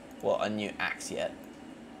 Well, a new axe yet.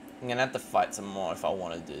 I'm gonna have to fight some more if I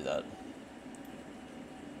want to do that.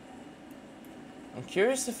 I'm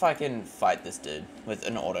curious if I can fight this dude with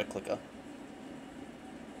an auto clicker.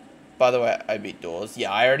 By the way, I beat Doors.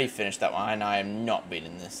 Yeah, I already finished that one, and I am not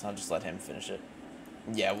beating this. I'll just let him finish it.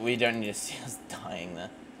 Yeah, we don't need to see us dying there.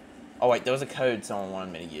 Oh wait, there was a code someone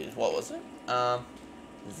wanted me to use. What was it?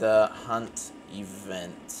 The hunt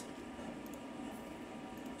event.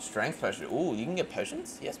 Strength potion. Ooh, you can get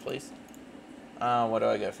potions? Yes, please. What do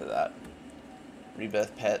I go for that?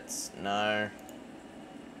 Rebirth pets? No.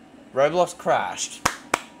 Roblox crashed.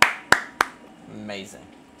 Amazing.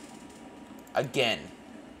 Again.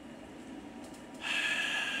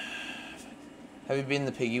 Have you been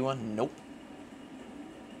the piggy one? Nope.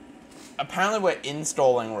 Apparently we're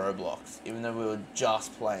installing Roblox, even though we were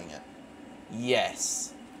just playing it.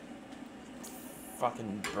 Yes.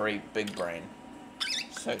 Fucking big brain.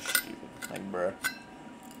 So stupid. Like, bro.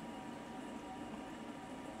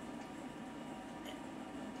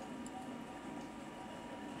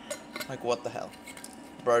 Like, what the hell?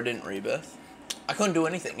 Bro didn't rebirth. I couldn't do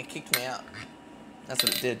anything. It kicked me out. That's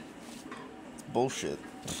what it did. It's bullshit.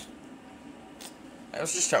 I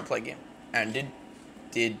was just trying to play a game. And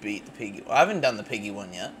did beat the piggy. Well, I haven't done the piggy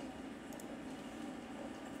one yet.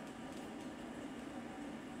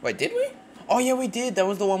 Wait, did we? Oh, yeah, we did. That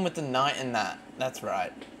was the one with the knight and that. That's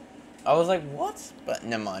right. I was like, what? But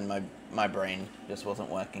never mind. My brain just wasn't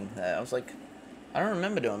working there. I was like, I don't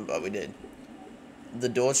remember doing it, but we did. The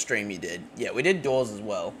door stream you did. Yeah, we did doors as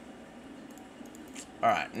well.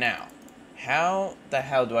 Alright, now. How the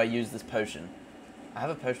hell do I use this potion? I have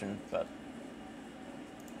a potion, but...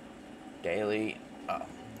 Daily... Oh,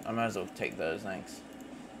 I might as well take those, thanks.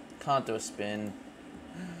 Can't do a spin.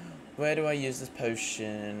 Where do I use this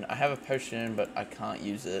potion? I have a potion, but I can't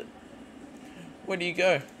use it. Where do you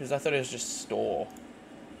go? Because I thought it was just store.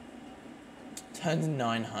 Turns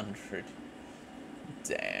 900.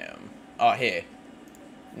 Damn. Oh, here.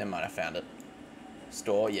 Never mind, I found it.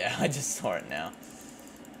 Store, yeah, I just saw it now.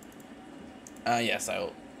 Yes,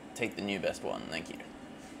 I'll take the new best one, thank you.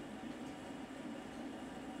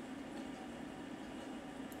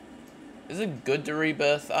 Is it good to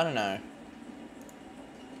rebirth? I don't know.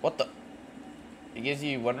 What the? It gives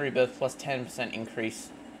you 1 rebirth plus 10%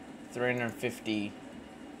 increase, 350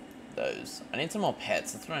 those. I need some more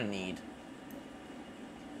pets, that's what I need.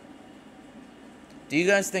 Do you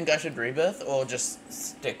guys think I should rebirth or just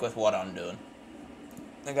stick with what I'm doing?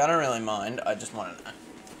 Like, I don't really mind, I just want to know.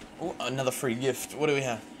 Oh, another free gift. What do we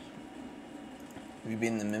have? Have you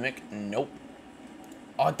been the mimic? Nope.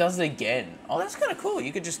 Oh, it does it again. Oh, that's kind of cool.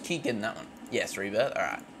 You could just keep getting that one. Yes, rebirth. All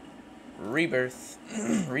right. Rebirth.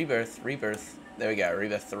 Rebirth. There we go.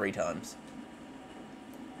 Rebirth 3 times.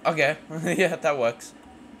 Okay. Yeah, that works.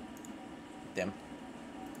 Damn.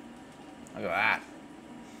 Look at that.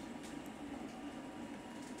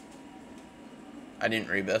 I didn't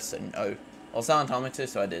rebirth, so no. Well, someone told me to,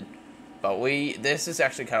 so I did. But this is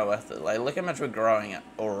actually kind of worth it. Like, look how much we're growing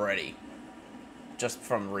already. Just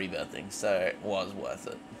from rebirthing, so it was worth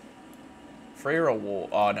it. Free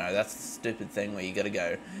reward. Oh no, that's the stupid thing where you gotta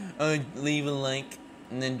go, oh, leave a like,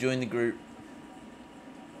 and then join the group.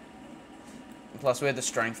 Plus we had the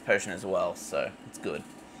strength potion as well, so it's good.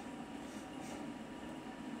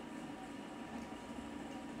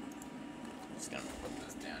 Just gonna put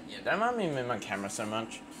this down. Yeah, don't mind me moving my camera so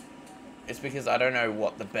much. It's because I don't know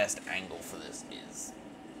what the best angle for this is.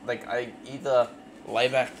 Like, I either lay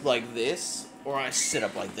back like this, or I sit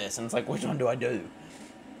up like this, and it's like, which one do I do?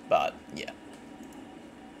 But, yeah.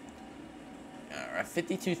 Alright,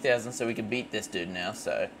 52,000, so we can beat this dude now,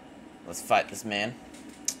 so let's fight this man.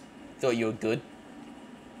 Thought you were good.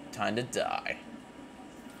 Time to die.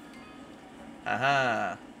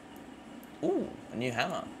 Aha. Ooh, a new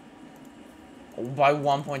hammer. By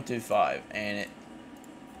 1.25, and it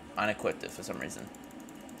unequipped it for some reason.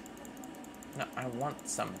 No, I want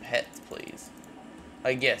some pets, please.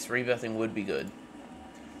 I guess rebirthing would be good.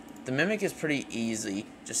 The mimic is pretty easy.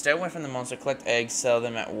 Just stay away from the monster, collect eggs, sell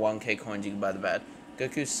them at 1k coins, you can buy the bad.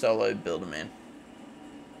 Goku solo Build-A-Man.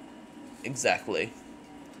 Exactly.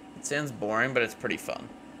 It sounds boring, but it's pretty fun.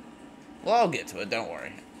 Well, I'll get to it, don't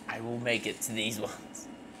worry. I will make it to these ones.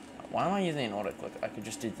 Why am I using an auto-click? I could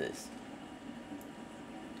just do this.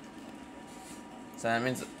 So that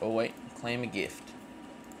means, oh wait, claim a gift.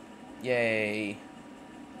 Yay.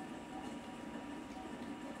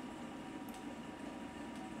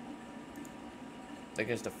 That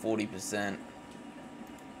goes to 40%.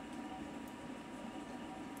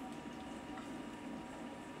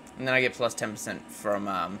 And then I get plus 10%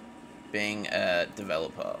 from being a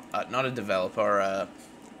developer. Not a developer,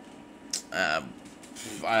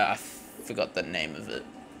 I forgot the name of it.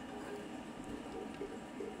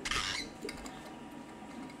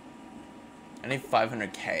 I need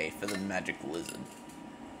 500k for the magic lizard.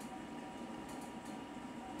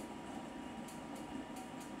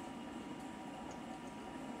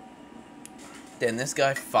 Then this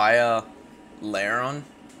guy, Fire Laron,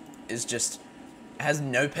 is just... has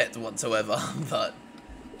no pets whatsoever, but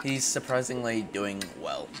he's surprisingly doing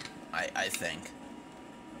well, I think.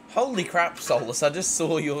 Holy crap, Solus, I just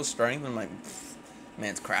saw your strength and I'm like, pfft,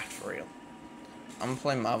 man's cracked for real. I'm gonna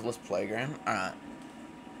play Marvelous Playground. Alright.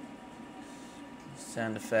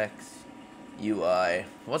 Sound effects. UI.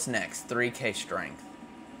 What's next? 3k strength.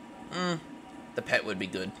 The pet would be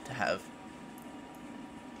good to have.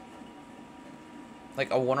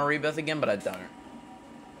 Like, I want to rebirth again, but I don't.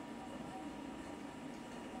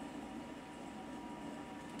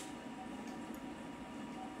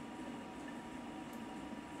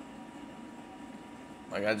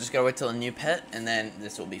 Like, I just gotta wait till a new pet, and then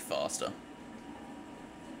this will be faster.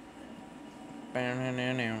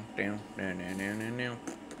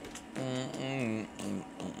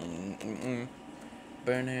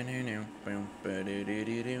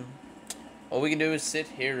 All we can do is sit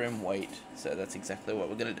here and wait. So that's exactly what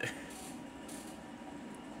we're gonna do.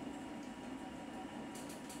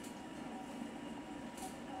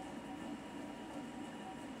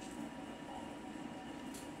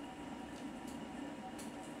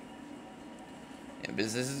 Yeah,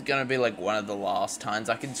 because this is gonna be like one of the last times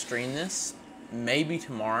I can stream this. Maybe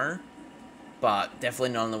tomorrow, but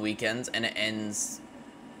definitely not on the weekends, and it ends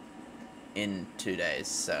in 2 days,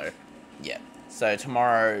 so yeah. So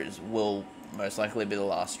tomorrow will most likely be the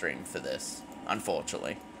last stream for this,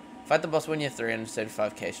 unfortunately. Fight the boss when you have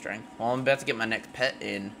 375k strength. Well, I'm about to get my next pet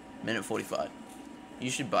in minute 45. You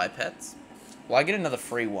should buy pets. Well, I get another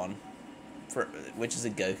free one, which is a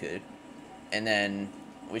Goku, and then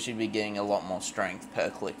we should be getting a lot more strength per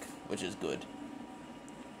click, which is good.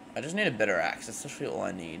 I just need a better axe, that's literally all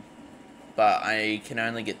I need. But I can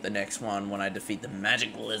only get the next one when I defeat the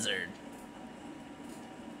magic lizard.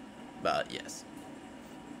 But, yes.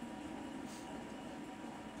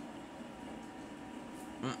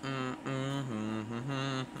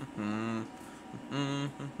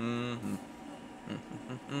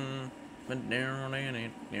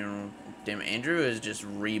 Damn, Andrew is just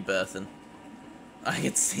rebirthing. I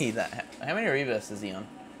can see that. How many rebirths is he on?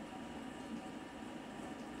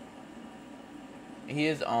 He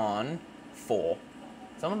is on 4.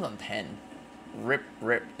 Someone's on 10. Rip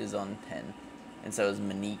is on 10. And so is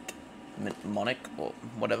Monic, or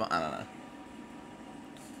whatever, I don't know.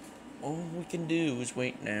 All we can do is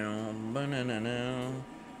wait now. Banana.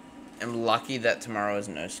 I'm lucky that tomorrow is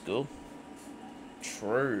no school.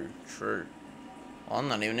 True. Well, I'm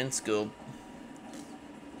not even in school.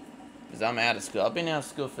 Because I'm out of school. I've been out of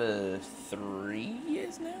school for 3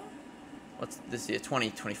 years now? What's this year?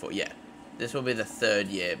 2024, yeah. This will be the 3rd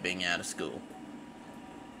year being out of school.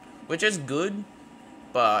 Which is good,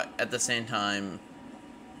 but at the same time,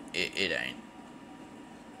 it ain't.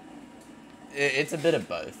 It's a bit of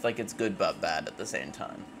both. Like, it's good but bad at the same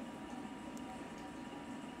time.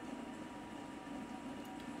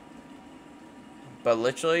 But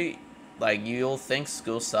literally, like, you'll think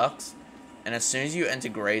school sucks, and as soon as you enter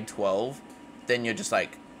grade 12, then you're just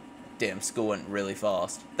like, damn, school went really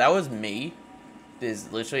fast. That was me.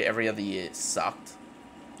 There's literally every other year sucked.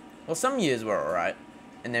 Well, some years were alright.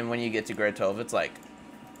 And then when you get to grade 12, it's like,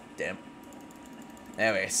 damn.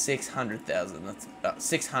 Anyway, 600,000. That's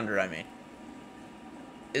 600, I mean.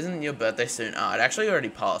 Isn't your birthday soon? Oh, it actually already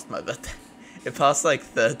passed my birthday. It passed like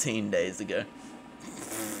 13 days ago.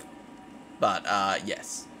 But,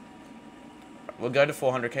 yes. We'll go to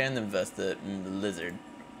 400k and then verse the lizard.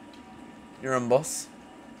 You're on, boss.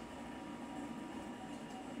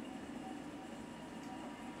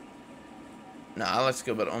 Nah, I like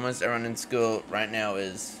school, but almost everyone in school right now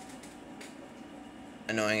is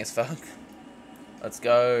annoying as fuck. Let's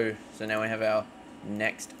go. So now we have our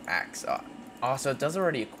next axe. Oh, so it does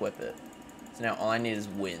already equip it. So now all I need is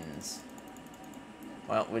wins.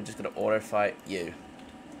 Well, we're just going to auto fight you.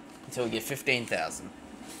 Until we get 15,000.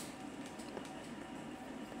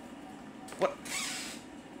 What?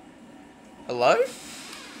 Hello?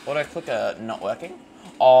 Auto clicker not working?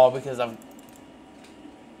 Oh, because I've...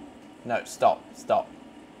 No, stop.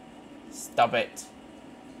 Stop it.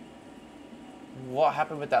 What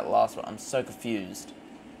happened with that last one? I'm so confused.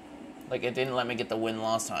 Like, it didn't let me get the win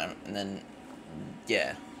last time, and then...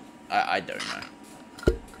 Yeah. I don't know.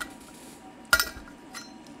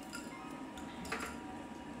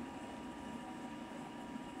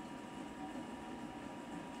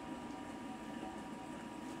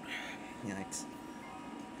 Yikes.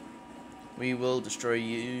 We will destroy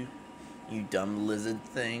you, you dumb lizard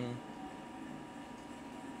thing.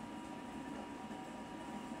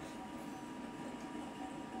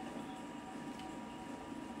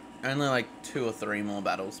 Only like 2 or 3 more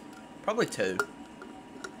battles. Probably 2.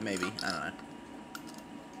 Maybe. I don't know.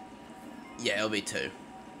 Yeah, it'll be 2.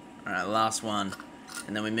 Alright, last one.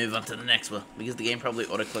 And then we move on to the next one. Because the game probably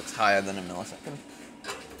auto-clicks higher than a millisecond.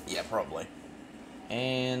 Yeah, probably.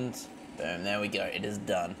 And boom, there we go. It is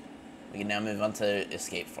done. We can now move on to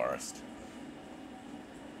Escape Forest.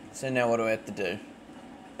 So now what do we have to do?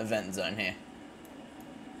 Event zone here.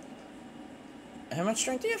 How much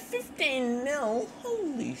strength do you have? 15 mil?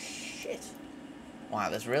 Holy shit. Wow,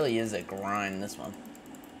 this really is a grind, this one.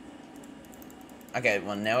 Okay,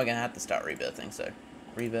 well now we're gonna have to start rebirthing, so.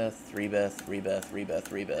 Rebirth, rebirth, rebirth,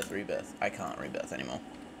 rebirth, rebirth, rebirth. I can't rebirth anymore.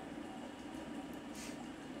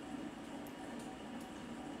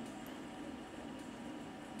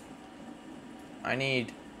 I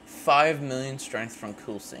need 5 million strength from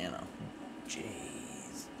Cool Santa.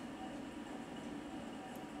 Jeez.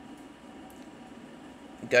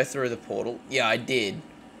 Go through the portal. Yeah, I did.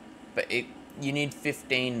 But you need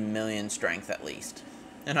 15 million strength at least.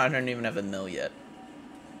 And I don't even have a mil yet.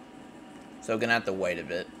 So we're going to have to wait a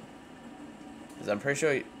bit. Because I'm pretty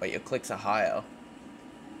sure wait, your clicks are higher.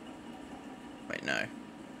 Wait, no.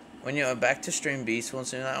 When you're back to stream Bee Swarm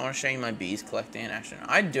soon, I want to show you my bees collecting in action.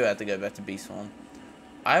 I do have to go back to Bee Swarm.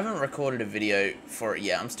 I haven't recorded a video for it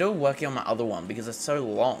yet. I'm still working on my other one because it's so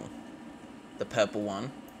long. The purple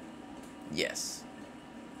one. Yes.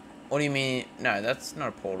 What do you mean? No, that's not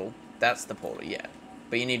a portal. That's the portal, yeah.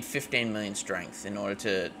 But you need 15 million strength in order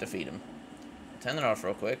to defeat him. Turn that off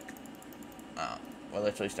real quick. Oh, we're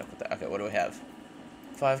literally stuck with that. Okay, what do we have?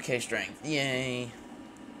 5k strength. Yay.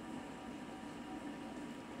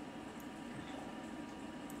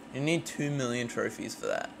 You need 2 million trophies for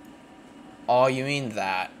that. Oh, you mean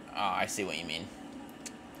that. Oh, I see what you mean.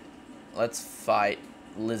 Let's fight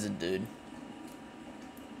Lizard Dude.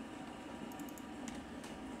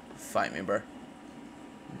 Fight me, bro.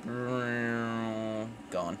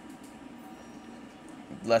 Gone.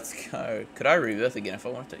 Let's go. Could I rebirth again if I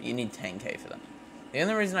wanted to? You need 10k for that. The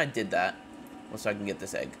only reason I did that was so I can get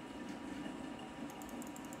this egg.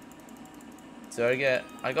 So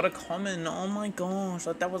I got a common. Oh my gosh,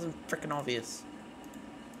 like that wasn't freaking obvious.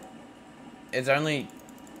 It's only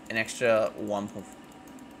an extra 1.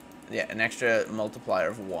 Yeah, an extra multiplier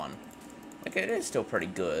of 1. Like it is still pretty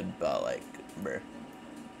good, but like, bruh.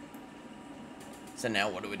 So now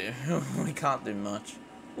what do? We can't do much.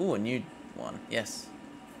 Ooh, a new one. Yes.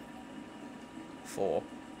 4.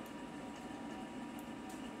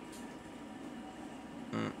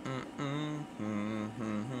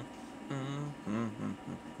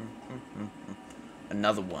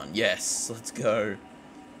 Another one. Yes, let's go.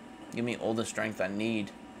 Give me all the strength I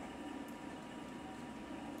need.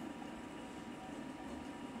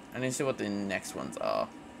 I need to see what the next ones are.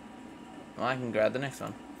 Well, I can grab the next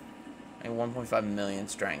one. I have 1.5 million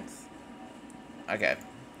strength. Okay.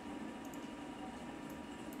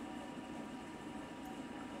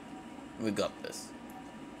 We got this.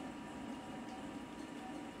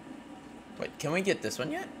 Wait, can we get this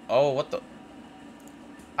one yet? Oh, what the?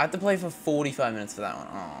 I have to play for 45 minutes for that one.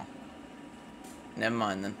 Oh. Never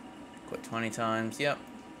mind then. Quit 20 times. Yep.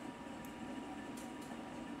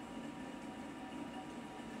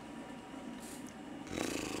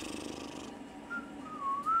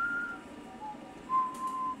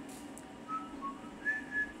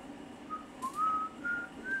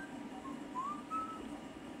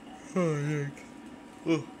 Oh, yuck.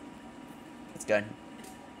 Ooh. Let's go.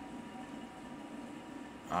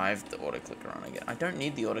 I have the auto clicker on again. I don't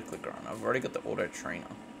need the auto clicker on. I've already got the auto trainer.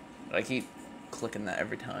 But I keep clicking that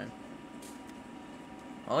every time.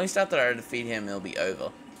 At least after I defeat him, it'll be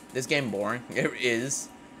over. This game boring. It is.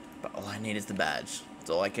 But all I need is the badge. That's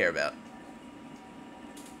all I care about.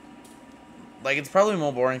 Like, it's probably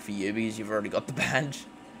more boring for you because you've already got the badge.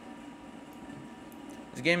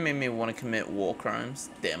 This game made me want to commit war crimes.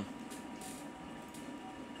 Damn.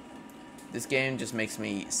 This game just makes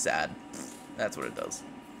me sad. That's what it does.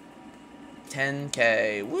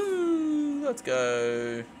 10k. Woo! Let's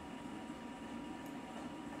go.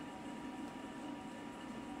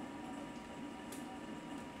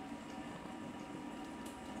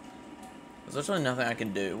 There's literally nothing I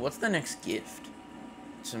can do. What's the next gift?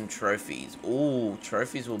 Some trophies. Ooh,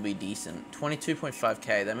 trophies will be decent.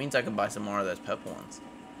 22.5k. That means I can buy some more of those purple ones.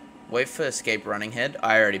 Wait for Escape Running Head.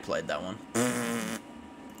 I already played that one.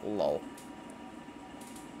 Lol.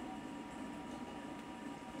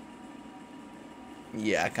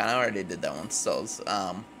 Yeah, I kind of already did that one. So,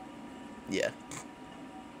 yeah.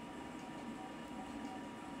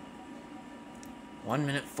 1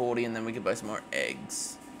 minute 40, and then we can buy some more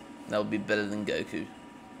eggs. That would be better than Goku,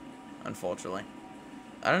 unfortunately.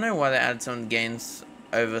 I don't know why they added some games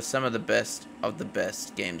over some of the best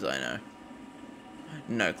games I know.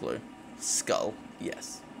 No clue. Skull,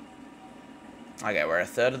 yes. Okay, we're a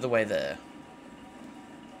third of the way there.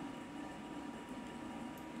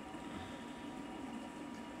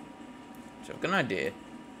 So I've got an idea.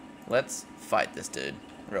 Let's fight this dude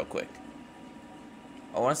real quick.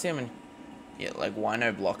 I want to see him in... Yeah, like, why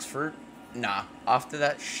no blocks fruit? Nah, after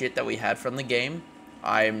that shit that we had from the game,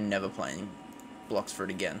 I'm never playing blocks fruit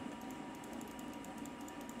again.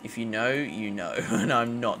 If you know, you know. And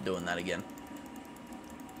I'm not doing that again.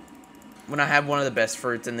 When I had one of the best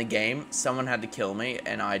fruits in the game, someone had to kill me,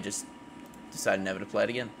 and I just decided never to play it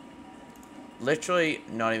again. Literally,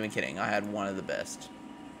 not even kidding, I had one of the best.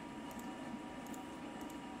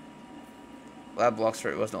 That blocks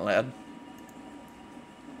fruit wasn't allowed.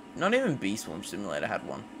 Not even Bee Swarm Simulator had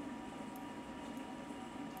one.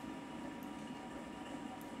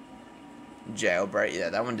 Jailbreak, yeah,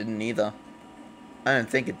 that one didn't either. I don't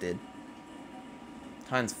think it did.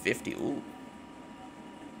 Times 50, ooh.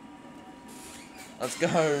 Let's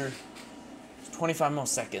go. 25 more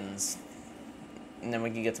seconds. And then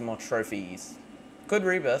we can get some more trophies. Could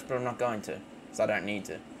rebirth, but I'm not going to. Because I don't need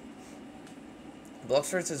to.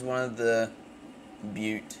 Blocks Fruits is one of the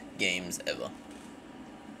beaut games ever.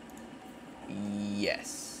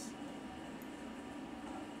 Yes.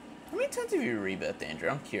 How many times have you rebirthed, Andrew?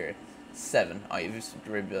 I'm curious. 7. Oh, you've just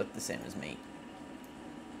rebirthed the same as me.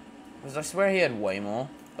 Because I swear he had way more,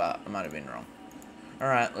 but I might have been wrong.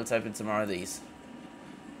 Alright, let's open some more of these.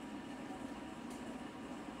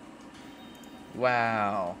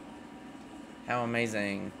 Wow. How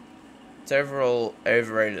amazing. It's overall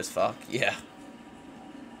overrated as fuck. Yeah.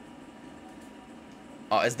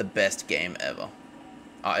 Oh, it's the best game ever.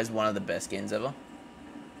 Oh, it's one of the best games ever.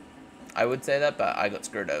 I would say that, but I got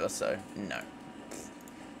screwed over, so no.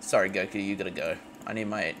 Sorry, Goku, you gotta go. I need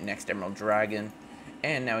my next Emerald Dragon.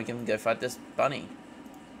 And now we can go fight this bunny.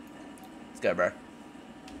 Let's go, bro.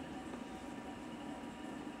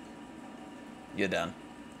 You're done.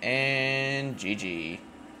 And GG.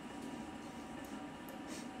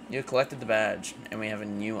 You collected the badge, and we have a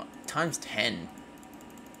new one. Times 10.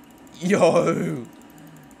 Yo!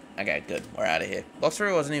 Okay, good. We're out of here. Blocks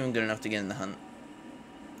Fruit wasn't even good enough to get in the hunt.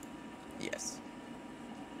 Yes.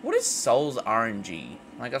 What is Soul's RNG?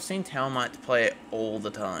 Like, I've seen Talmite play it all the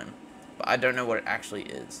time, but I don't know what it actually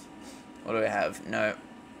is. What do we have? No.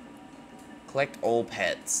 Collect all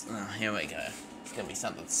pets. Oh, here we go. It's gonna be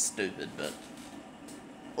something stupid, but...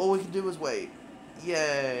 All we can do is wait.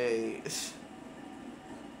 Yay.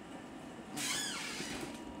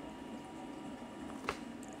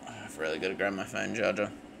 I've really got to grab my phone charger.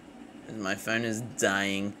 My phone is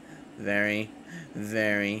dying very,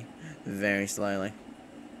 very, very slowly.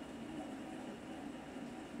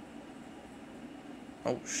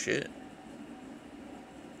 Oh shit.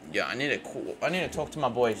 Yeah, I need to talk to my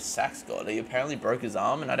boy Sax God. He apparently broke his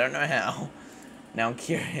arm and I don't know how. Now I'm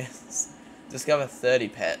curious. Discover 30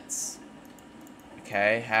 pets.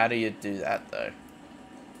 Okay, how do you do that though?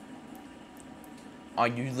 Oh,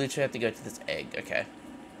 you literally have to go to this egg. Okay.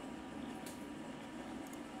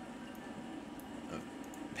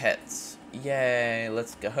 Pets. Yay,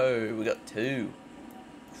 let's go. We got 2.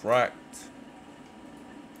 Correct.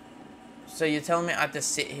 So you're telling me I have to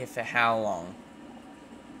sit here for how long?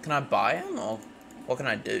 Can I buy them or what can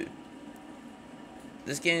I do?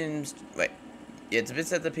 This game's... Wait. Yeah, it's a bit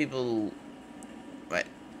sad that people... Wait.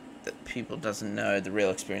 That people doesn't know the real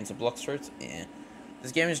experience of Blocks Fruits. Yeah.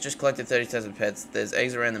 This game has just collected 30,000 pets. There's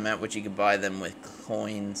eggs around the map which you can buy them with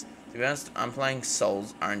coins. To be honest, I'm playing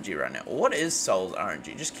Soul's RNG right now. What is Soul's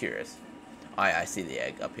RNG? Just curious. I see the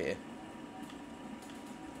egg up here.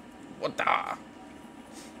 What the? I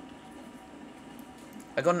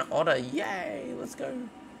got an otter. Yay! Let's go.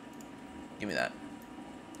 Give me that.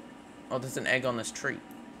 Oh, there's an egg on this tree.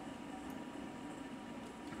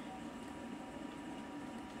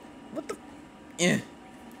 What the? Yeah.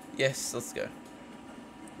 Yes, let's go.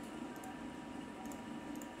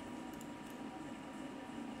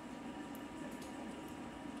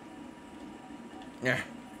 Yeah,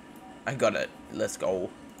 I got it. Let's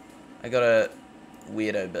go. I got a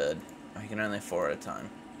weirdo bird. I can only have 4 at a time.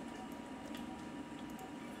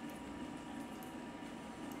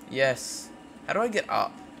 Yes. How do I get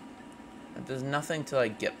up? There's nothing to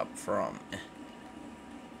like get up from.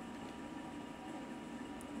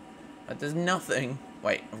 There's nothing.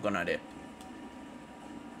 Wait, I've got an idea.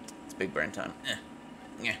 It's big brain time.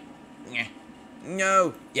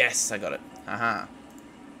 No. Yes, I got it. Haha.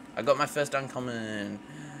 I got my first uncommon.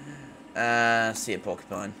 See a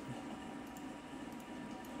porcupine.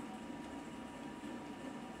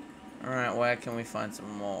 Alright, where can we find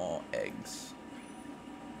some more eggs?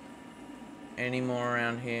 Any more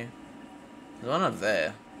around here? There's one up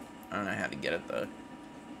there. I don't know how to get it though.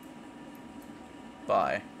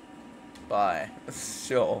 Bye. Bye.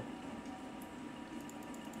 Sure.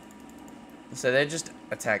 So they just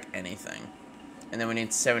attack anything. And then we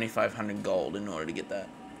need 7,500 gold in order to get that.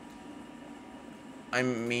 I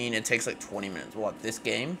mean, it takes like 20 minutes. What, this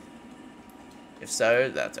game? If so,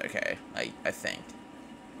 that's okay. I think.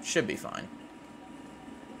 Should be fine.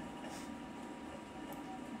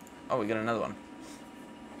 Oh, we got another one.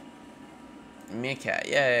 Meerkat,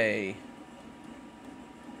 yay.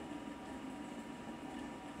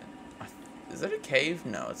 Is that a cave?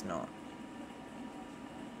 No, it's not.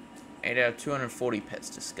 8 out of 240 pets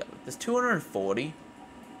discovered. There's 240?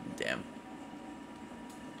 Damn.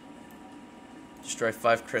 Destroy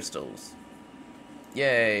 5 crystals.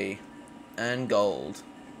 Yay. Earn gold.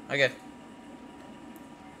 Okay.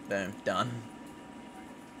 Boom. Done.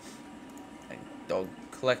 Dog.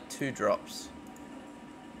 Collect 2 drops.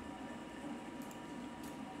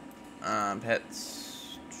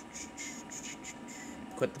 Pets.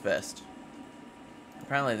 Quit the best.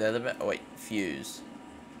 Apparently they're the best. Oh wait, fuse.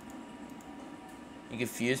 You can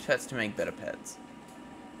fuse pets to make better pets.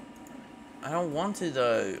 I don't want to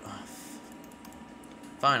though. Oh,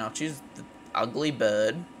 fine, I'll choose the ugly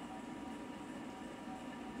bird.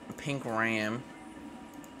 A pink ram.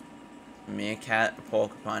 A meerkat, a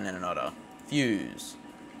porcupine, and an otter. Fuse.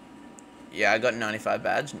 Yeah, I got 95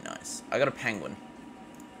 badge. Nice. I got a penguin.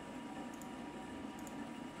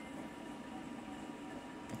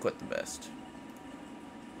 Quit the best.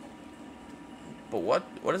 But what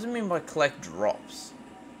does it mean by collect drops?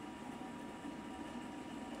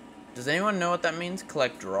 Does anyone know what that means?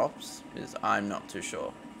 Collect drops? Because I'm not too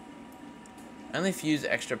sure. Only fuse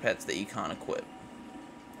extra pets that you can't equip.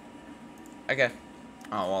 Okay.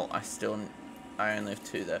 Oh well, I only have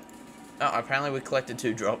 2 there. Oh, apparently we collected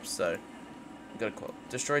 2 drops, so gotta quit.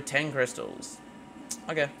 Destroy 10 crystals.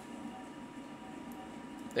 Okay.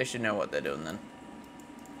 They should know what they're doing then.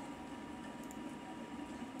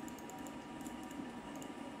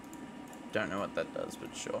 Don't know what that does,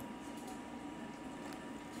 but sure.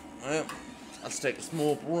 Well, let's take a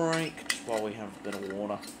small break just while we have a bit of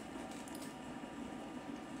water.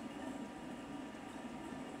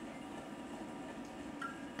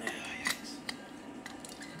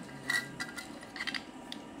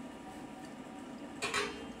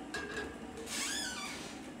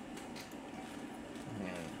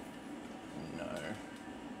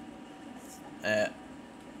 No.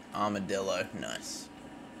 Armadillo, nice.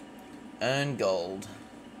 Earn gold.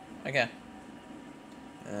 Okay.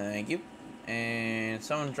 Thank you. And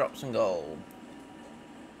someone dropped some gold.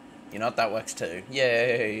 You know what, that works too.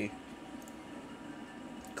 Yay!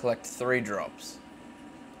 Collect 3 drops.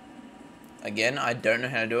 Again, I don't know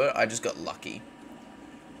how to do it. I just got lucky.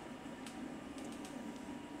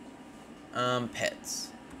 Pets.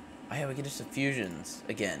 Oh yeah, we can do some fusions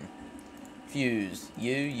again. Fuse.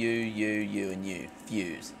 You, and you.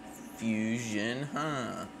 Fuse. Fusion,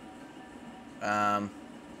 huh?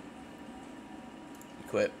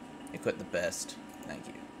 Equip. Equip the best. Thank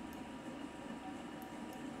you.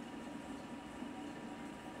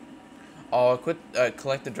 Oh,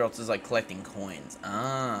 collect the drops is like collecting coins.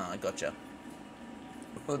 Ah, I gotcha.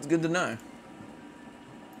 Well, it's good to know.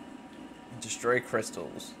 Destroy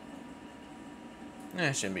crystals.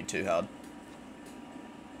 It shouldn't be too hard.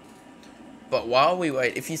 But while we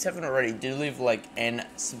wait, if you haven't already, do leave a like and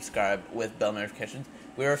subscribe with bell notifications.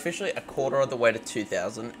 We're officially a quarter of the way to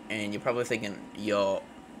 2,000, and you're probably thinking you're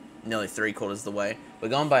nearly 3/4 of the way. We're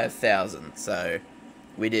going by 1,000, so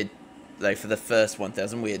we did, like, for the first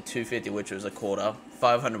 1,000, we had 250, which was a quarter,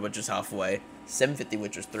 500, which was halfway, 750,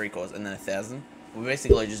 which was 3/4, and then 1,000. We're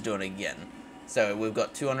basically just doing it again. So we've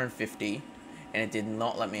got 250, and it did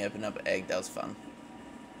not let me open up an egg. That was fun.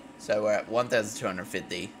 So we're at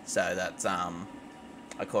 1,250, so that's a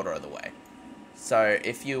quarter of the way. So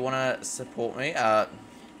if you want to support me,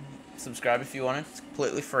 subscribe if you want to. It's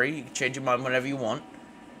completely free. You can change your mind whenever you want.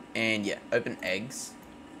 And yeah, open eggs.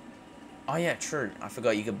 Oh yeah, true. I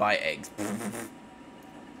forgot you could buy eggs.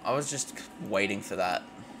 I was just waiting for that.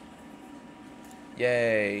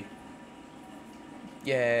 Yay.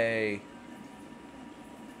 Yay.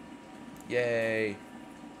 Yay.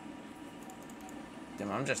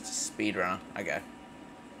 Damn, I'm just a speedrunner. Okay.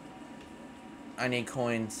 I need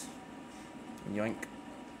coins. Yoink.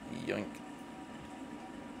 Yoink.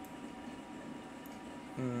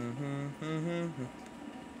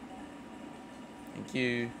 Thank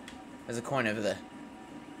you. There's a coin over there.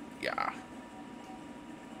 Yeah.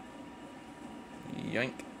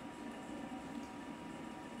 Yoink.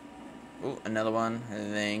 Oh, another one.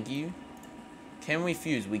 Thank you. Can we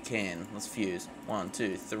fuse? We can. Let's fuse. 1,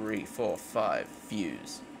 2, 3, 4, 5.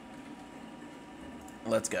 Fuse.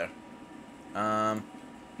 Let's go.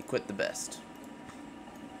 Equip the best.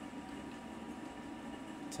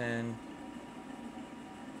 10.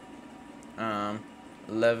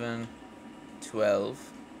 11.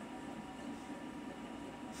 12.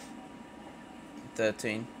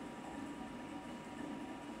 13.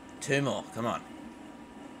 2 more, come on.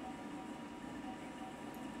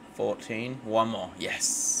 14. 1 more,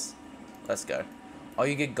 yes. Let's go. Oh,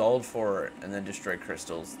 you get gold for it, and then destroy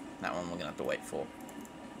crystals. That one we're gonna have to wait for.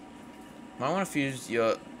 Might want to fuse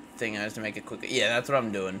your thingos to make it quicker. Yeah, that's what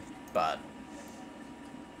I'm doing, but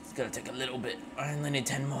it's gonna take a little bit. I only need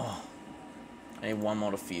 10 more. I need 1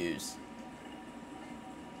 more to fuse.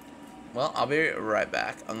 Well, I'll be right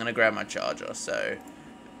back. I'm gonna grab my charger, so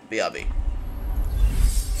BRB.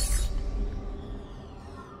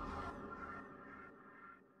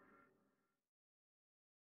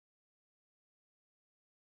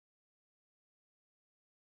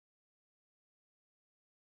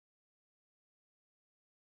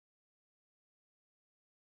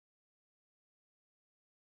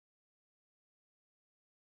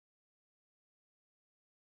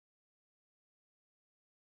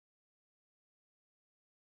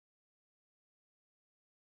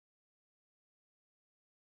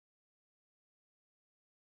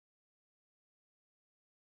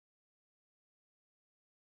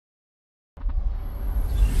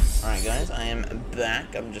 Alright guys, I am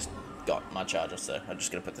back. I've just got my charger, so I'm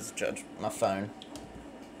just gonna put this in charge. My phone.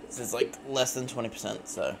 This is like less than 20%,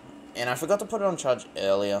 so. And I forgot to put it on charge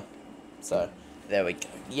earlier. So, there we go.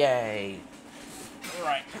 Yay!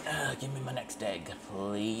 Right, give me my next egg,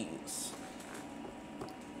 please.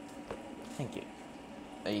 Thank you.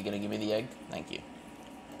 Are you gonna give me the egg? Thank you.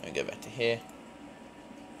 Let me go back to here.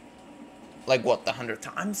 Like what, the 100th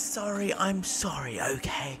time? I'm sorry,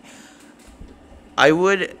 okay? I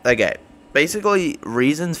would, okay, basically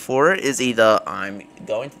reasons for it is either I'm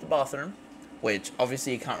going to the bathroom, which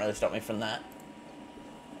obviously you can't really stop me from that,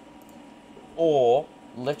 or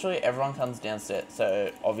literally everyone comes downstairs.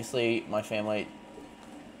 So obviously my family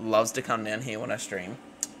loves to come down here when I stream,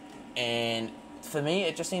 and for me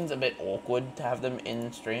it just seems a bit awkward to have them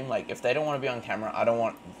in stream. Like if they don't want to be on camera, I don't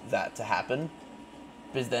want that to happen,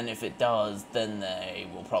 because then if it does, then they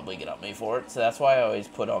will probably get at me for it. So that's why I always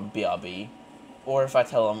put on BRB. Or if I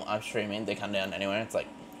tell them I'm streaming, they come down anyway. It's like,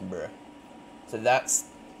 bruh. So that's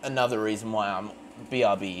another reason why I'm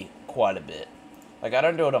BRB quite a bit. Like, I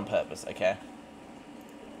don't do it on purpose, okay?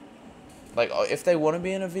 Like, if they want to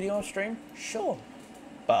be in a video stream, sure.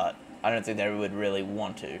 But I don't think they would really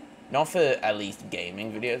want to. Not for at least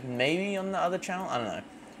gaming videos. Maybe on the other channel, I don't know.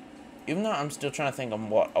 Even though I'm still trying to think on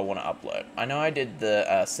what I want to upload. I know I did the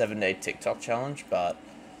 7-day TikTok challenge, but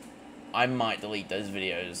I might delete those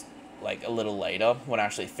videos like a little later when I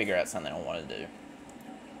actually figure out something I want to do.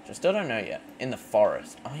 Which I still don't know yet. In the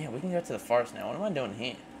forest. Oh yeah, we can go to the forest now. What am I doing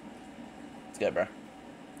here? Let's go, bro.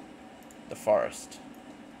 The forest.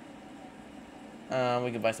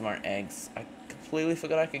 We could buy some more eggs. I completely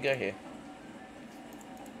forgot I could go here.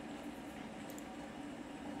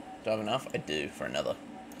 Do I have enough? I do, for another.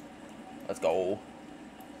 Let's go.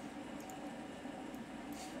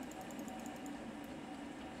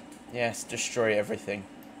 Yes, destroy everything.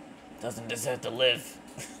 Doesn't deserve to live.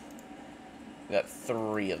 We got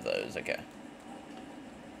 3 of those, okay.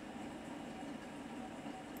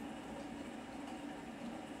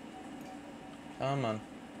 Come on.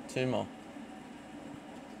 2 more.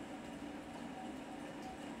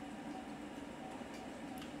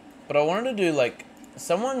 But I wanted to do, like,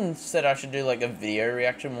 someone said I should do, like, a video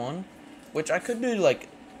reaction one, which I could do, like,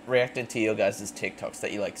 reacting to your guys' TikToks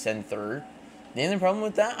that you, like, send through. The only problem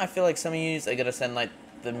with that, I feel like some of you are gonna send, like,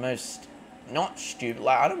 the most, not stupid,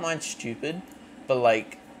 like, I don't mind stupid, but,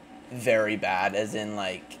 like, very bad, as in,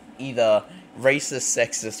 like, either racist,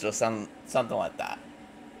 sexist, or something like that.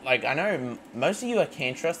 Like, I know most of you I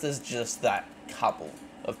can trust is just that couple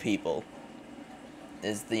of people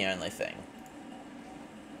is the only thing.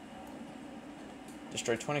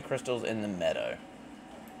 Destroy 20 crystals in the meadow.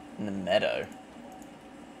 In the meadow.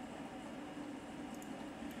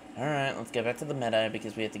 Alright, let's go back to the meadow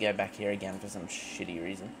because we have to go back here again for some shitty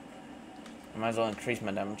reason. I might as well increase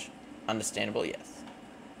my damage. Understandable, yes.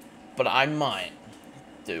 But I might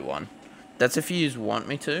do one. That's if you want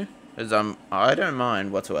me to. Because I don't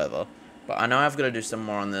mind whatsoever. But I know I've got to do some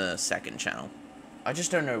more on the second channel. I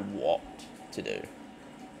just don't know what to do.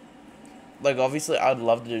 Like, obviously, I'd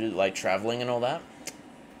love to do, like, traveling and all that.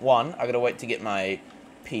 One, I gotta wait to get my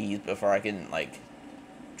P's before I can, like,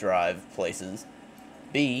 drive places.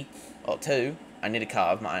 B, or 2, I need a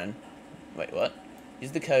car of my own. Wait, what?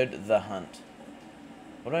 Use the code The Hunt.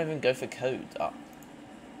 What do I even go for codes? Oh.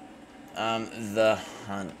 The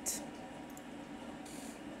Hunt.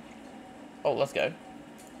 Oh, let's go.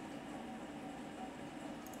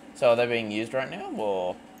 So are they being used right now,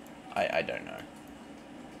 or I don't know.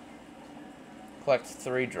 Collect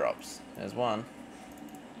 3 drops. There's one.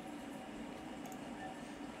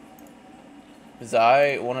 Because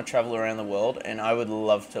I want to travel around the world, and I would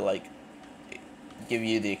love to, like, give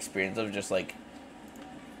you the experience of just, like,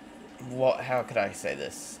 how could I say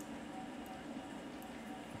this?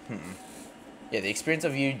 Yeah, the experience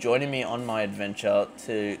of you joining me on my adventure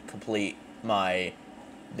to complete my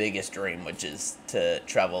biggest dream, which is to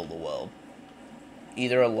travel the world.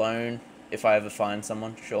 Either alone, if I ever find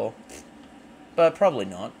someone, sure. But probably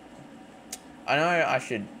not. I know I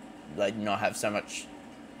should, like, not have so much...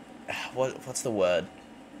 What's the word?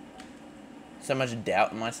 So much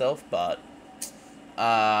doubt in myself, but...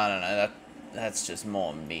 I don't know, that's just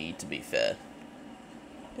more me, to be fair.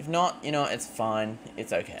 If not, you know, it's fine.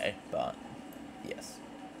 It's okay, but... Yes.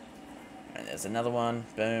 And there's another one.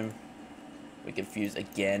 Boom. We can fuse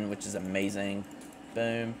again, which is amazing.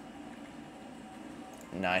 Boom.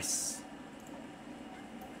 Nice.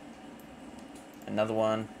 Another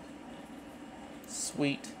one.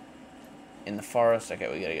 Sweet. In the forest.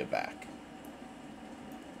 Okay, we gotta go back.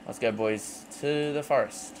 Let's go, boys, to the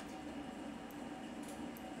forest.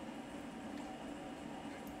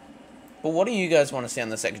 But what do you guys want to see on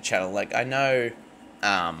the second channel? Like, I know,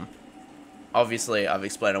 obviously I've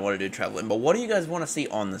explained I want to do traveling, but what do you guys want to see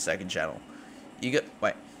on the second channel? You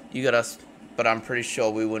got us, but I'm pretty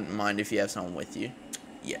sure we wouldn't mind if you have someone with you.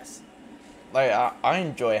 Yes. Like, I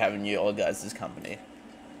enjoy having you all guys as company.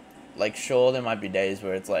 Like, sure, there might be days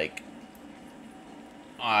where it's like,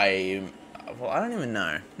 I don't even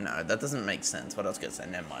know. No, that doesn't make sense. What else could I say?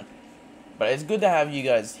 Never mind. But it's good to have you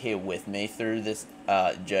guys here with me through this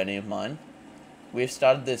journey of mine. We've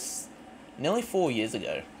started this nearly 4 years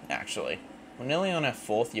ago, actually. We're nearly on our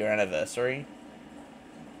 4th year anniversary.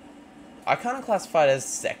 I kind of classify it as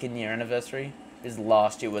 2nd year anniversary, because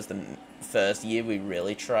last year was the first year we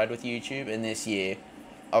really tried with YouTube, and this year,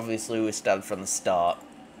 obviously, we started from the start,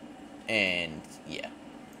 and yeah.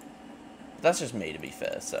 That's just me, to be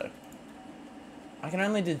fair, so. I can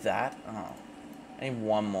only do that? Oh. I need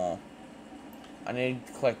one more. I need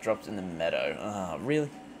to collect drops in the meadow. Oh, really?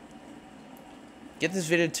 Get this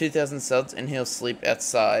video to 2,000 subs and he'll sleep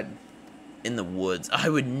outside in the woods. I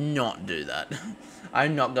would not do that.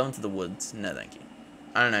 I'm not going to the woods. No, thank you.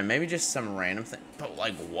 I don't know, maybe just some random thing. But,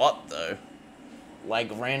 like, what, though? Like,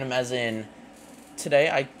 random as in... Today,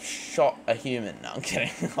 I shot a human. No, I'm kidding.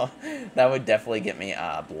 That would definitely get me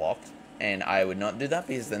blocked. And I would not do that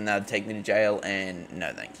because then that would take me to jail, and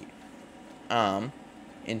no thank you.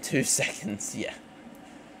 In 2 seconds, yeah.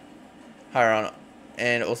 Hi, on.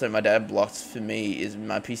 And also my dad blocked for me is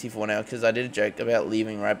my PC4 now because I did a joke about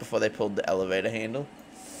leaving right before they pulled the elevator handle.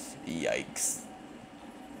 Yikes.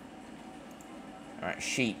 Alright,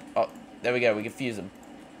 sheep. Oh, there we go, we can fuse them.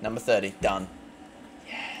 Number 30, done.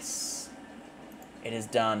 Yes. It is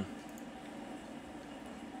done.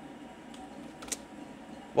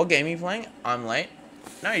 What game are you playing? I'm late.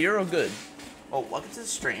 No, you're all good. Well, welcome to the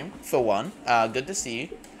stream, for one. Good to see you.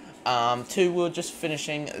 2, we're just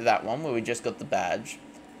finishing that one where we just got the badge.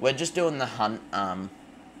 We're just doing the hunt,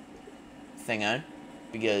 thingo.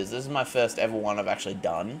 Because this is my first ever one I've actually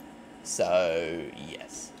done. So,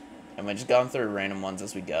 yes. And we're just going through random ones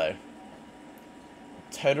as we go.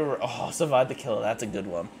 Survive the Killer, that's a good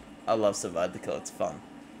one. I love Survive the Killer, it's fun.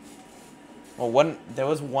 Well, there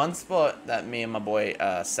was one spot that me and my boy,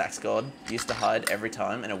 Sax God, used to hide every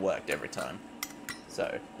time, and it worked every time.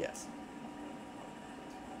 So, yes.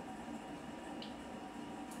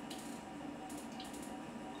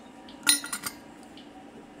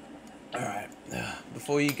 Alright,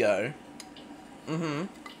 before you go,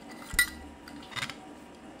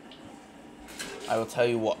 I will tell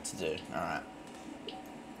you what to do, alright.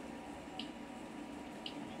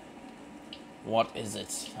 What is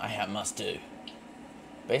it I must do?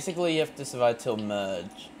 Basically, you have to survive till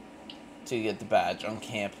merge to get the badge on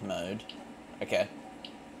camp mode. Okay.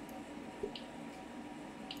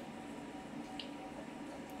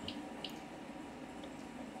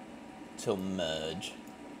 Till merge.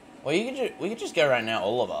 Well, we could just go right now,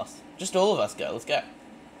 all of us. Just all of us go. Let's go.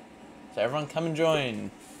 So everyone, come and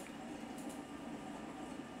join.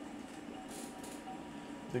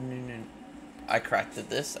 I cracked at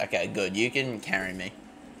this. Okay, good. You can carry me.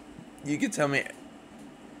 You can tell me.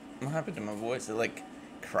 What happened to my voice? It like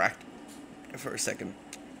cracked for a second.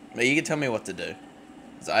 But you can tell me what to do,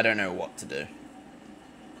 because I don't know what to do.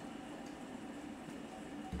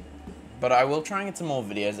 But I will try and get some more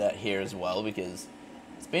videos out here as well, because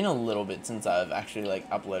it's been a little bit since I've actually like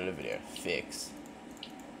uploaded a video. Fix.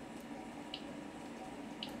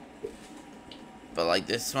 but like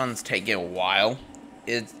this one's taking a while.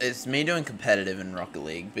 It's me doing competitive in Rocket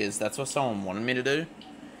League because that's what someone wanted me to do,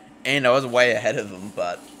 and I was way ahead of them.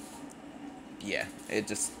 But yeah, it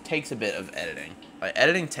just takes a bit of editing. Like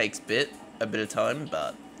editing takes a bit of time,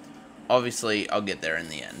 but obviously I'll get there in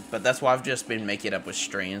the end. But that's why I've just been making it up with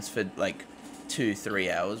streams for like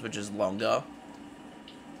 2-3 hours, which is longer.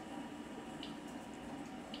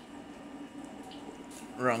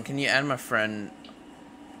 Ron, can you add my friend?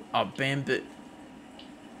 Oh, Bamboo.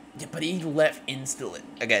 Yeah, but he left instantly.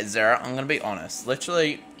 Okay, Zara, I'm gonna be honest.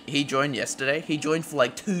 Literally, he joined yesterday. He joined for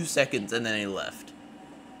like 2 seconds and then he left.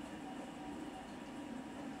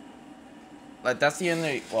 Like, that's the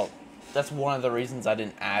only... Well, that's one of the reasons I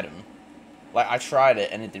didn't add him. Like, I tried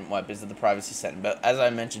it and it didn't work because of the privacy setting. But as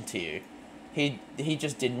I mentioned to you, he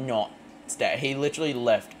just did not stay. He literally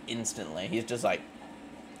left instantly. He's just like,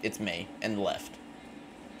 it's me, and left.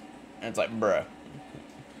 And it's like, bruh.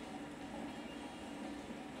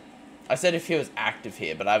 I said if he was active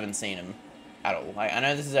here, but I haven't seen him at all. Like, I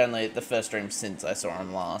know this is only the first stream since I saw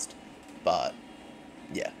him last, but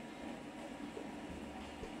yeah.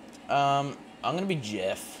 I'm gonna be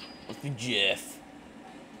Jeff. Let's be Jeff.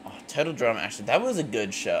 Oh, Total Drama, actually, that was a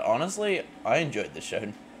good show. Honestly, I enjoyed the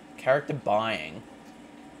show. Character buying.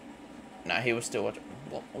 No, he was still watching.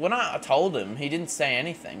 Well, when I told him, he didn't say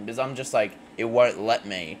anything, because I'm just like, it won't let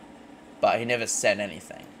me. But he never said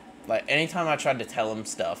anything. Like, anytime I tried to tell him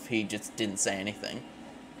stuff, he just didn't say anything.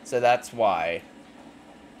 So that's why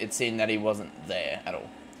it seemed that he wasn't there at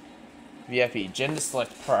all. VIP, gender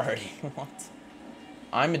select priority. What?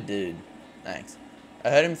 I'm a dude. Thanks.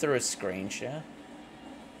 I heard him through a screen share.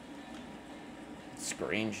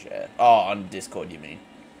 Screen share? Oh, on Discord, you mean?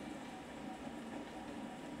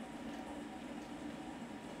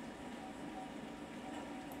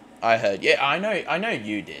 I heard. Yeah, I know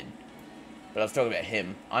you did. But I was talking about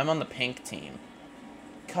him. I'm on the pink team.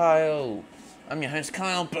 Kyle. I'm your host,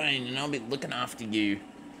 Kyle Bain, and I'll be looking after you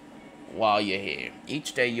while you're here.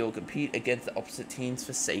 Each day you'll compete against the opposite teams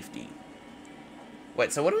for safety.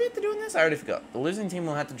 Wait, so what do we have to do in this? I already forgot. The losing team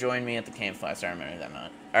will have to join me at the campfire ceremony that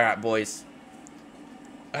night. Alright, boys.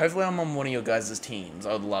 Hopefully I'm on one of your guys' teams.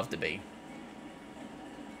 I would love to be.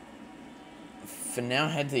 For now,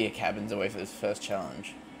 head to your cabins away for this first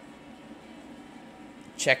challenge.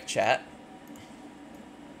 Check chat.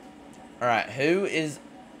 Alright, who is...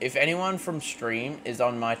 If anyone from stream is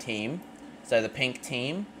on my team, so the pink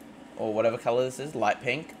team, or whatever color this is, light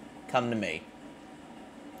pink, come to me.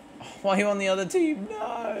 Why are you on the other team?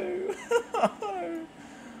 No!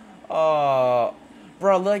 Oh,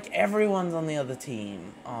 bro, like, everyone's on the other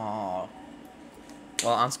team. Oh.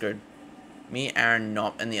 Well, I'm screwed. Me, Aaron,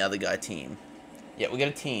 Nop, and the other guy team. Yeah, we got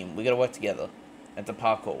a team. We gotta work together. It's a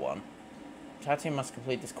parkour one. Our team must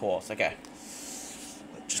complete this course. Okay.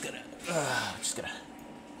 Just gonna...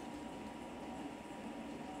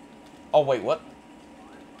 Oh, wait, what?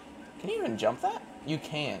 Can you even jump that? You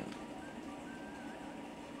can.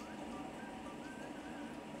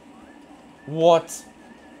 What?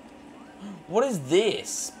 What is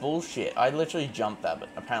this? Bullshit. I literally jumped that, but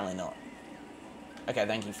apparently not. Okay,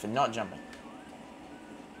 thank you for not jumping.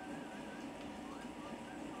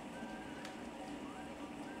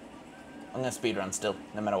 I'm gonna speedrun still,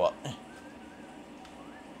 no matter what.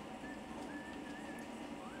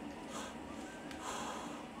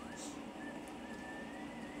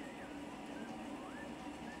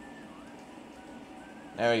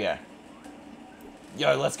 There we go.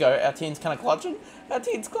 Yo, let's go. Our team's kind of clutching. Our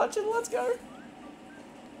team's clutching. Let's go.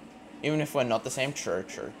 Even if we're not the same. True,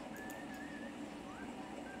 true.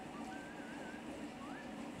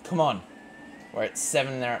 Come on. We're at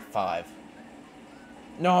 7, they're at 5.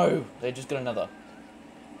 No! They just got another.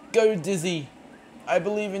 Go, Dizzy! I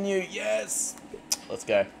believe in you. Yes! Let's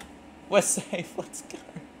go. We're safe. Let's go.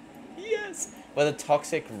 Yes! We're the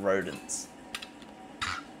toxic rodents.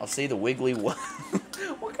 I'll see the wiggly one.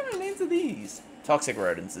 What kind of names are these? Toxic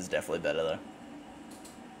rodents is definitely better, though.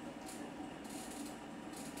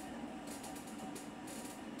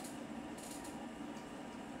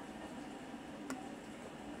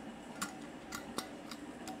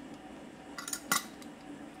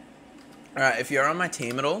 Alright, if you're on my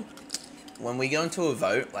team at all, when we go into a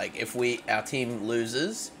vote, like, if our team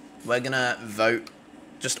loses, we're gonna vote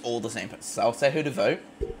just all the same person. So I'll say who to vote.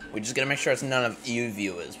 We're just gonna make sure it's none of you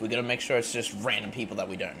viewers. We're gonna make sure it's just random people that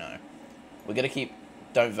we don't know. We're gonna keep...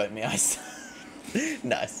 Don't vote me, Ice.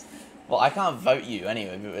 Nice. Well, I can't vote you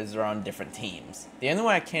anyway, because we're on different teams. The only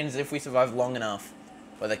way I can is if we survive long enough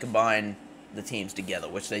where they combine the teams together,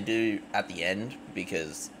 which they do at the end,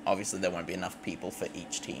 because obviously there won't be enough people for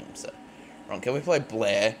each team, so... Ron, can we play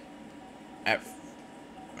Blair at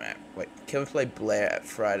Wait, can we play Blair at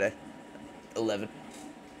Friday? 11.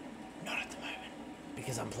 Not at the moment.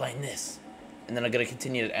 Because I'm playing this. And then I'm going to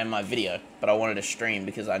continue to end my video. But I wanted to stream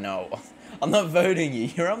because I know I'm not voting you.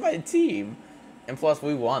 You're on my team. And plus,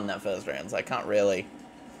 we won that first round. So I can't really...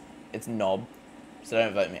 It's knob. So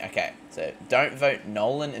don't vote me. Okay. So don't vote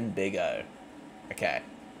Nolan and Big O. Okay.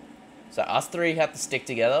 So us three have to stick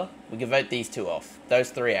together. We can vote these two off. Those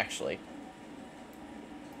three, actually.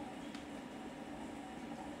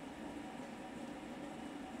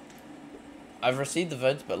 I've received the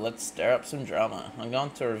votes, but let's stir up some drama. I'm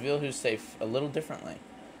going to reveal who's safe a little differently.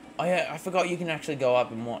 Oh yeah, I forgot you can actually go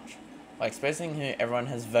up and watch. By expressing who everyone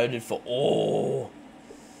has voted for. Oh!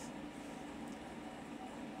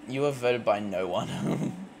 You were voted by no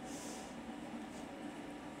one.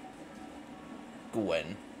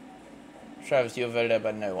 Gwen. Travis, you were voted out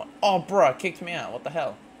by no one. Oh, bro, it kicked me out. What the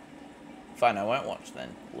hell? Fine, I won't watch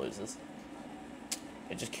then, losers.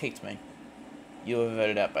 It just kicked me. You were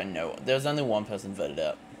voted out by no one. There was only one person voted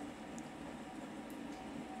out.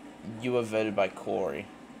 You were voted by Corey.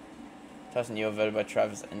 Tyson, you were voted by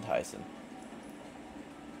Travis and Tyson.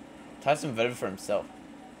 Tyson voted for himself.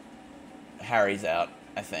 Harry's out,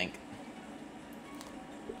 I think.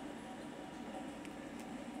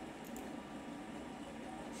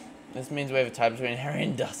 This means we have a tie between Harry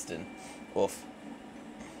and Dustin. Oof.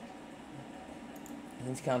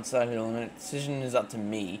 Since you can't decide who to eliminate, the decision is up to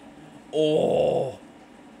me. Oh!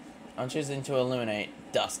 I'm choosing to eliminate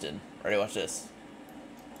Dustin. Ready, watch this.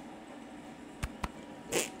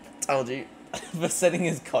 Told you. For setting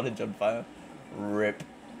his cottage on fire. Rip.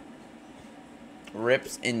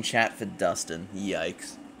 Rips in chat for Dustin.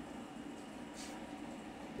 Yikes.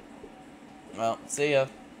 Well, see ya.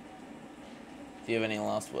 Do you have any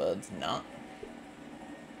last words? Nah.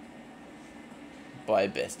 Bye,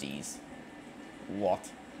 besties. What?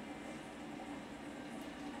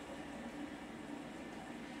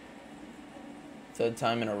 Third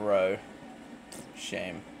time in a row.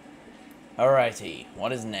 Shame. Alrighty,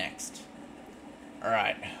 what is next?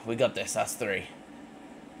 Alright, we got this, us three.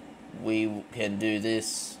 We can do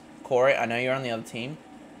this. Corey, I know you're on the other team.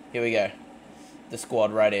 Here we go. The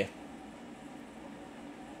squad right here.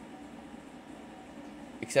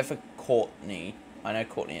 Except for Courtney. I know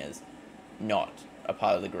Courtney is not a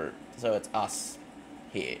part of the group. So it's us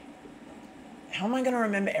here. How am I going to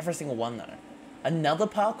remember every single one, though? Another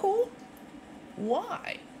parkour?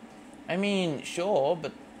 Why? I mean, sure,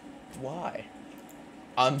 but why?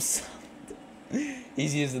 I'm subbed.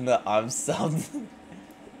 He's using the I'm subbed.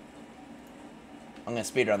 I'm going to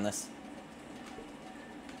speedrun this.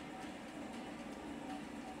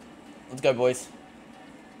 Let's go, boys.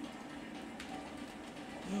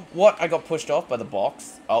 What? I got pushed off by the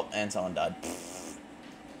box. Oh, and someone died.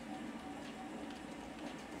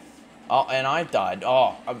 Oh, and I died.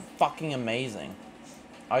 Oh, I'm fucking amazing.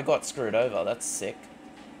 I got screwed over. That's sick.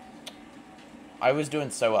 I was doing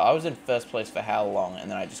so well. I was in first place for how long, and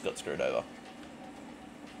then I just got screwed over.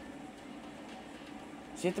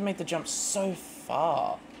 So you have to make the jump so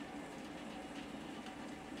far.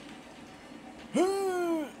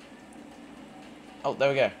 Oh, there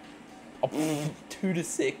we go. Oh, 2 to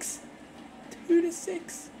 6. 2 to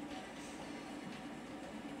 6.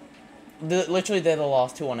 Literally, they're the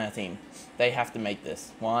last two on our team. They have to make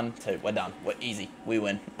this. 1, 2. We're done. We're easy. We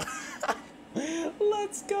win.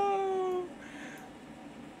 Let's go.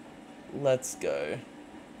 Let's go.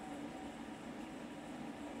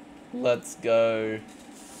 Let's go.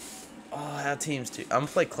 Oh, our team's too. I'm gonna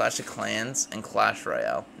play Clash of Clans and Clash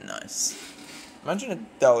Royale. Nice. Imagine if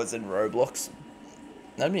that was in Roblox.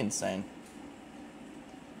 That'd be insane.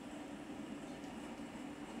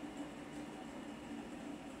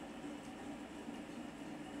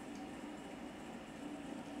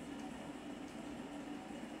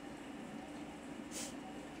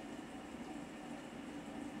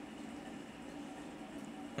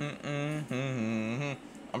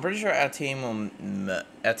 I'm pretty sure our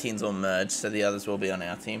teams will merge, so the others will be on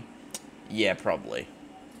our team. Yeah, probably.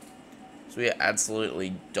 So we are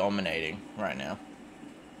absolutely dominating right now.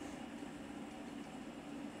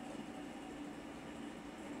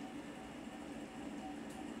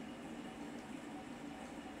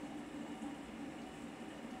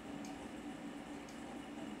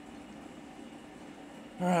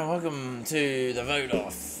 Alright, welcome to the vote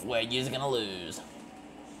off, where you're gonna lose.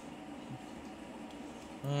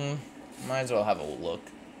 Might as well have a look.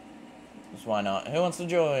 Just why not? Who wants to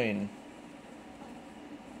join?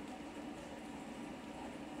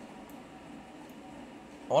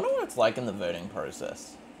 I wonder what it's like in the voting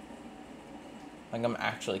process. Like, I'm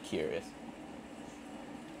actually curious.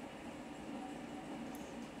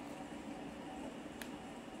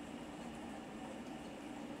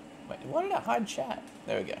 Wait, why did I hide chat?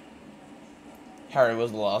 There we go. Harry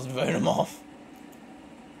was the last. Vote him off.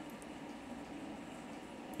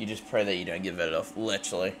 You just pray that you don't get voted off.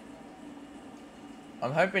 Literally.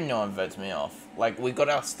 I'm hoping no one votes me off. Like, we got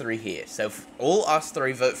us 3 here. So if all us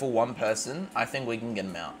 3 vote for one person, I think we can get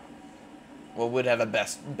him out. Well, we'd have a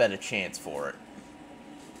better chance for it.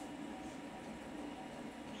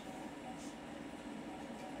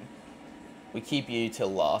 We keep you till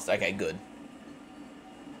last. Okay, good.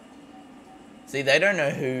 See, they don't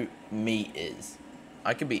know who me is.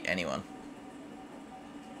 I could be anyone.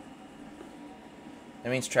 That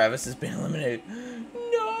means Travis has been eliminated.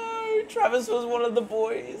 No! Travis was one of the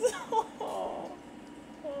boys. Oh,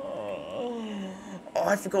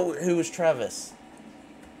 I forgot who was Travis.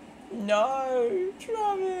 No!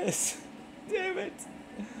 Travis! Damn it.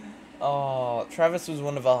 Oh, Travis was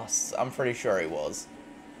one of us. I'm pretty sure he was.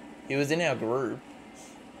 He was in our group.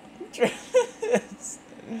 Travis.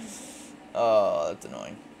 Oh, that's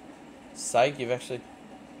annoying. Psych, you've actually...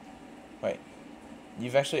 Wait.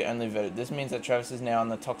 You've actually only voted. This means that Travis is now on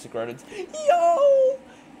the toxic rodents. Yo!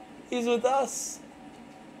 He's with us.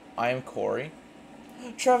 I am Corey.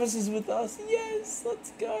 Travis is with us. Yes,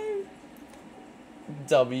 let's go.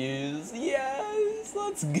 W's. Yes,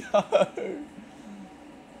 let's go.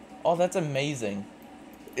 Oh, that's amazing.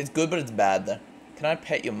 It's good, but it's bad, though. Can I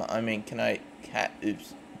pet your I mean, can I cat...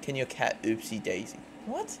 Oops. Can your cat oopsie daisy?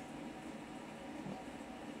 What?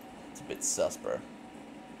 It's a bit sus, bro.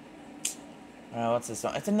 Alright, what's this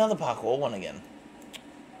one? It's another parkour one again.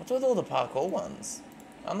 What's with all the parkour ones?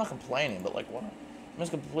 I'm not complaining, but like, what? You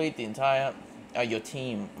must complete the entire... Oh, your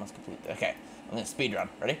team must complete... Okay, I'm gonna speedrun.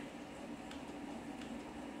 Ready?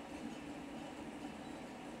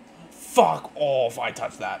 Fuck off, I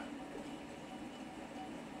touched that.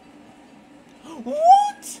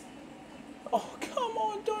 What? Oh, come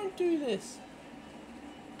on, don't do this.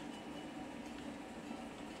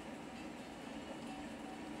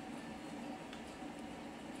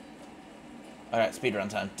 Alright, speedrun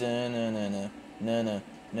time.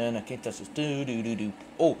 No, can't touch this. Do.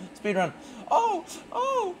 Oh, speedrun. Oh,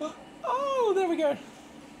 there we go.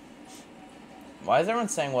 Why is everyone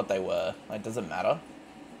saying what they were? Like, does it matter?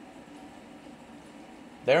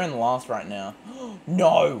 They're in last right now.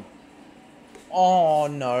 No! Oh,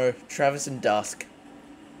 no. Travis and Dusk.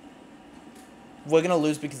 We're gonna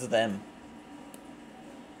lose because of them.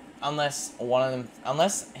 Unless one of them...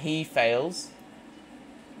 Unless he fails...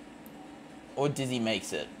 Or Dizzy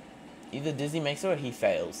makes it. Either Dizzy makes it or he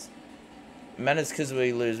fails. It matters because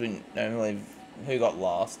we lose. We normally... Who got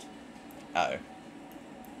last? Oh.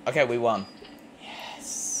 Okay, we won.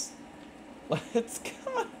 Yes. Let's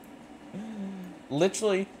go.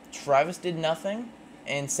 Literally, Travis did nothing.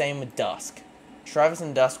 And same with Dusk. Travis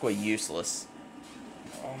and Dusk were useless.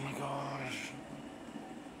 Oh my gosh.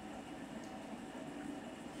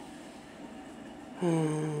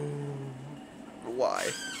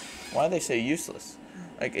 Why? Why are they so useless?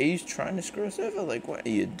 Like, are you trying to screw us over? Like, what are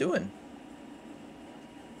you doing?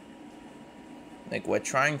 Like, we're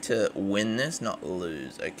trying to win this, not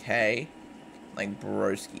lose, okay? Like,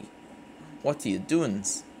 broski. What are you doing?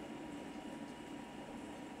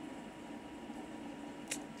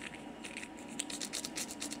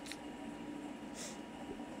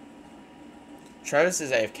 Travis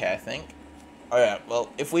is AFK, I think. Oh yeah, well,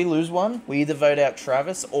 if we lose one, we either vote out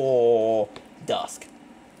Travis or Dusk.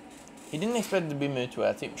 He didn't expect to be moved to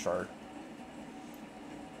our team, true.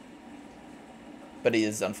 But he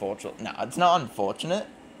is unfortunate. No, it's not unfortunate.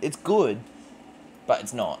 It's good, but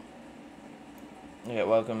it's not. Okay,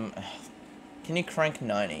 welcome. Can you crank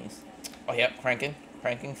 90s? Oh, yep, cranking.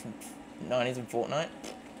 Cranking from 90s in Fortnite.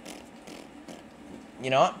 You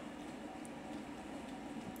know what?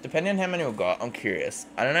 Depending on how many we've got, I'm curious.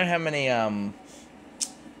 I don't know how many,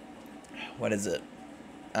 what is it?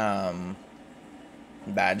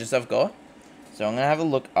 Badges I've got. So I'm going to have a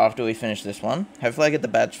look after we finish this one. Hopefully I get the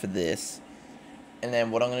badge for this. And then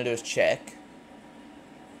what I'm going to do is check.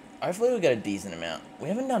 Hopefully we get a decent amount. We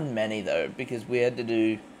haven't done many, though, because we had to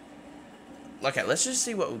do... Okay, let's just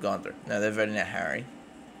see what we've gone through. No, they're voting out Harry.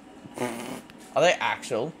 Are they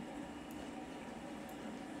actual?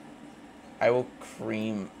 I will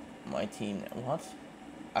cream my team now. What?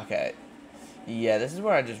 Okay. Yeah, this is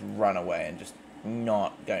where I just run away and just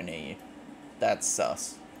not go near you. That's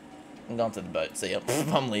sus. I'm going to the boat. See ya.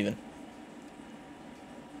 I'm leaving.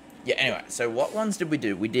 Yeah, anyway. So what ones did we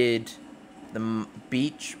do? We did the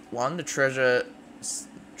beach one, the treasure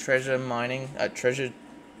mining, treasure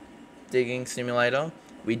digging simulator.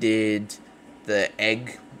 We did the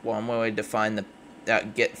egg one where we had to find the,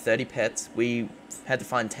 get 30 pets. We had to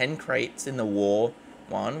find 10 crates in the war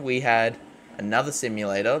one. We had another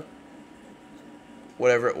simulator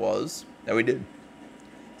whatever it was that we did.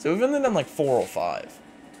 So we've only done like 4 or 5.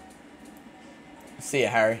 See ya,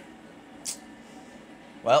 Harry.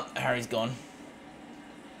 Well, Harry's gone.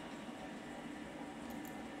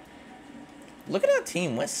 Look at our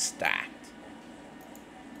team, we're stacked.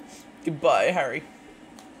 Goodbye, Harry.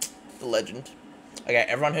 The legend. Okay,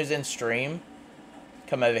 everyone who's in stream,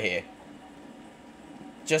 come over here.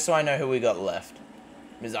 Just so I know who we got left.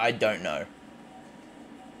 Because I don't know.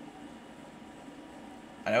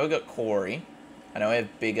 I know we got Corey. I know we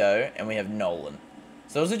have Big O, and we have Nolan.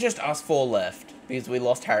 So those are just us 4 left. Because we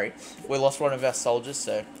lost Harry. We lost one of our soldiers,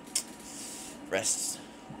 so... Rest.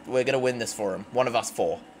 We're gonna win this for him. One of us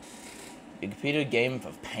 4. You competed a game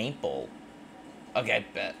of paintball. Okay,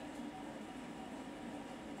 bet.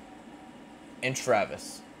 In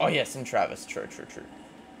Travis. Oh, yes, in Travis. True.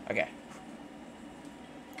 Okay.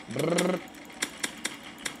 Brrr.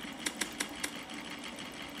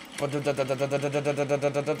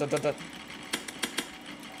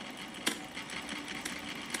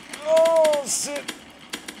 Oh, shit.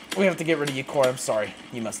 We have to get rid of you, Corey. I'm sorry.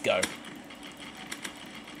 You must go.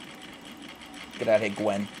 Get out of here,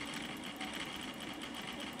 Gwen.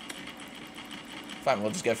 Fine,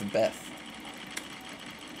 we'll just go for Beth.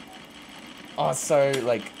 Oh, so,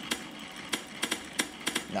 like...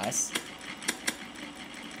 Nice.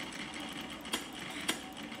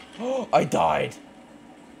 Oh, I died.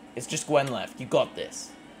 It's just Gwen left. You got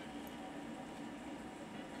this.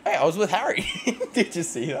 Hey, I was with Harry. Did you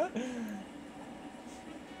see that?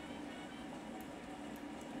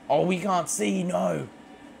 Oh, we can't see. No.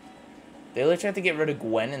 They literally have to get rid of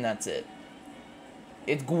Gwen and that's it.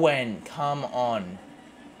 It's Gwen. Come on.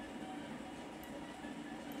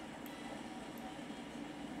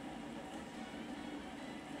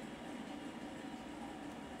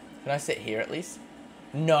 Can I sit here at least?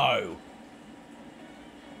 No.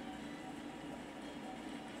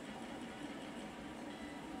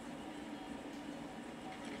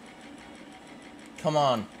 Come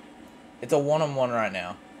on. It's a one-on-one right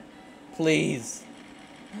now. Please.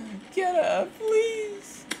 Get her,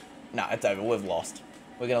 please. Nah, it's over. We've lost.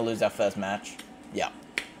 We're going to lose our first match. Yeah.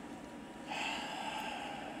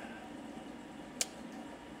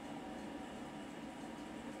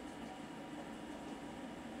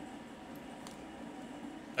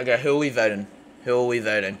 Okay, who are we voting? Who are we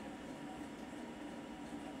voting?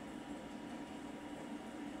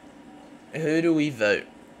 Who do we vote?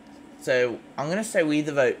 So, I'm going to say we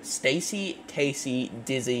either vote Stacy, Casey,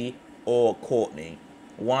 Dizzy, or Courtney.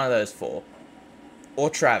 One of those 4. Or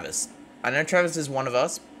Travis. I know Travis is one of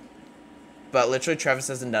us, but literally Travis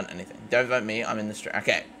hasn't done anything. Don't vote me, I'm in the stream.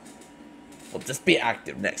 Okay. Well, just be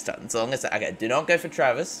active next time. So I'm going to say, okay, do not go for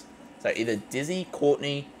Travis. So either Dizzy,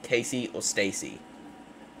 Courtney, Casey, or Stacy.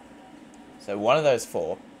 So one of those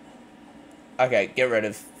 4. Okay, get rid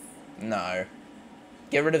of... No.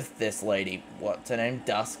 Get rid of this lady. What's her name?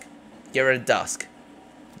 Dusk. Get rid of Dusk.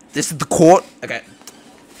 This is the court. Okay.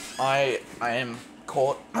 I am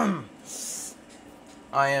court.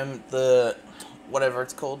 I am the... Whatever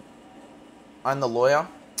it's called. I'm the lawyer.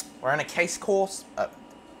 We're in a case course.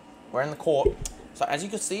 We're in the court. So as you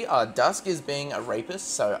can see, Dusk is being a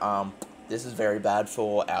rapist. So, this is very bad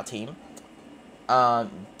for our team.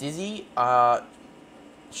 Dizzy,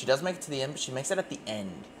 she does make it to the end, but she makes it at the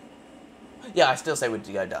end. Yeah, I still say we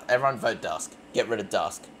go Dusk. Everyone vote Dusk. Get rid of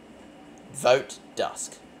Dusk. Vote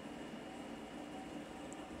Dusk.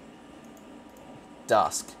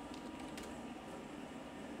 Dusk.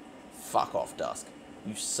 Fuck off, Dusk.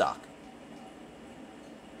 You suck.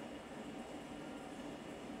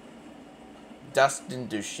 Dusk didn't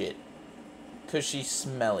do shit. Because she's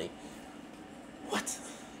smelly. What?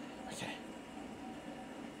 Okay.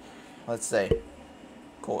 Let's see.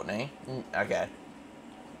 Courtney. Okay.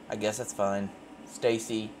 I guess that's fine.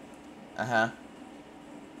 Stacy. Uh-huh.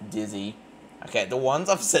 Dizzy. Okay, the ones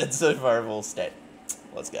I've said so far have all stayed.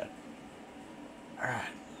 Let's go. Alright.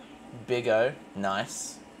 Big O.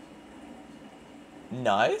 Nice.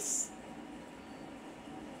 Nice.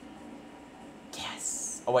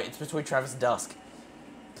 Yes. Oh wait, it's between Travis and Dusk.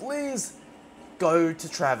 Please. Go to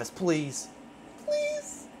Travis, please.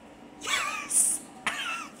 Please. Yes.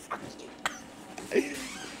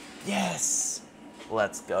 Yes.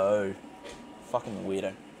 Let's go. Fucking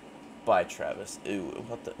weirdo. Bye, Travis. Ooh,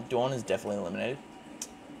 what the... Dawn is definitely eliminated.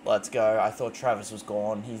 Let's go. I thought Travis was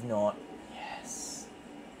gone. He's not. Yes.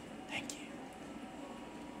 Thank you.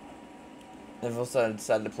 They've also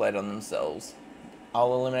decided to play it on themselves.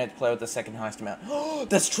 I'll eliminate the player with the second highest amount. Oh,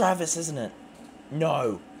 that's Travis, isn't it?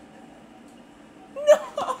 No. No.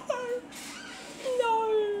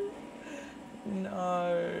 No.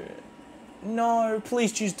 No. No,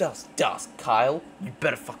 please choose Dusk. Dusk, Kyle. You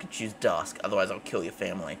better fucking choose Dusk, otherwise I'll kill your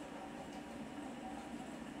family.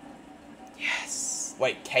 Yes.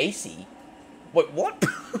 Wait, Casey? Wait, what?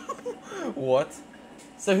 What?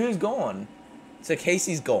 So who's gone? So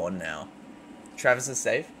Casey's gone now. Travis is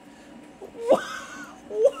safe? What?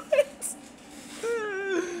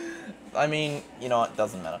 I mean, you know what?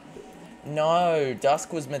 Doesn't matter. No,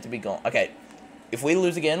 Dusk was meant to be gone. Okay, if we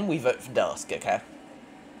lose again, we vote for Dusk, okay?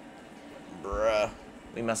 Bruh.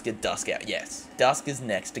 We must get Dusk out. Yes, Dusk is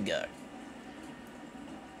next to go.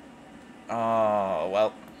 Oh,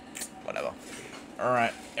 well, whatever.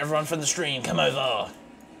 Alright, everyone from the stream, come over.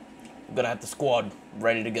 We're gonna have the squad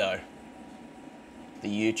ready to go. The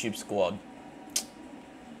YouTube squad.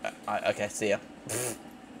 Okay, see ya.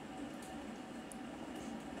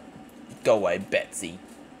 Go away, Betsy.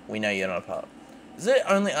 We know you're not a part. Is it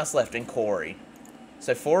only us left and Corey?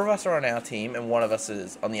 So 4 of us are on our team and 1 of us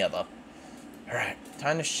is on the other. Alright,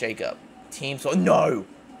 time to shake up. Team squad. No!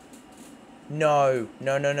 No.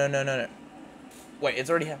 No, no, no, no, no, no. Wait, it's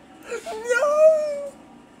already happened. No!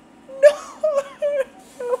 No!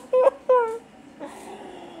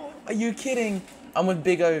 Are you kidding? I'm with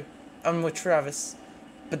Big O. I'm with Travis.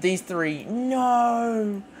 But these 3,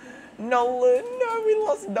 no! Nolan, no, we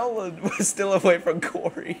lost Nolan. We're still away from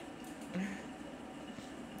Corey.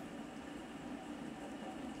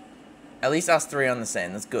 At least us 3 on the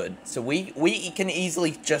sand, that's good. So we can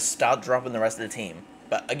easily just start dropping the rest of the team.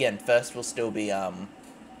 But again, first will still be,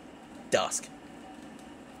 Dusk.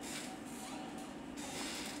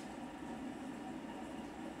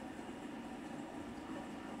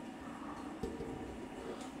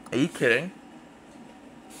 Are you kidding?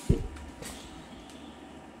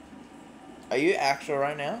 Are you actual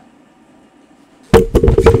right now?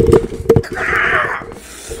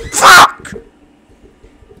 Fuck!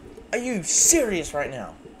 Are you serious right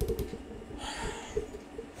now?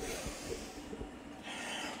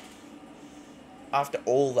 After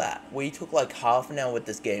all that, we took like half an hour with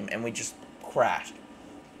this game and we just crashed.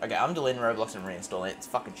 Okay, I'm deleting Roblox and reinstalling it. It's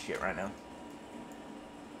fucking shit right now.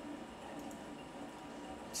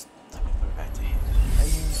 Just let me put it back to him. Are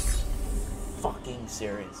you fucking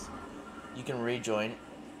serious? You can rejoin.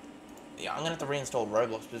 Yeah, I'm gonna have to reinstall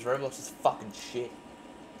Roblox because Roblox is fucking shit.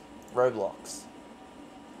 Roblox.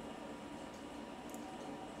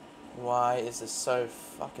 Why is this so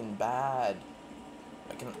fucking bad?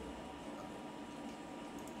 I can...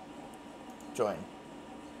 Join.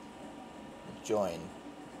 Join.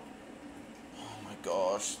 Oh my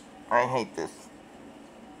gosh. I hate this.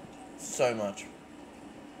 So much.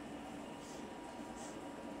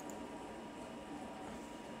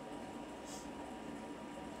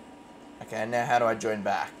 Okay, now how do I join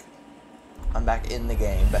back? I'm back in the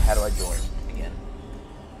game, but how do I join again?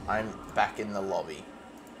 I'm back in the lobby.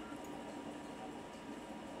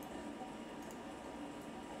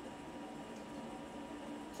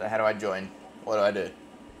 So how do I join? What do I do?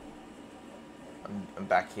 I'm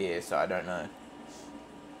back here, so I don't know.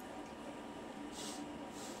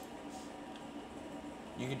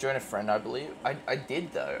 You can join a friend, I believe. I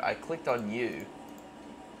did, though. I clicked on you.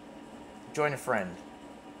 Join a friend.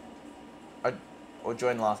 Or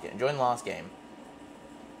join last game. Join last game.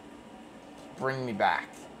 Bring me back.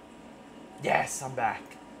 Yes, I'm back.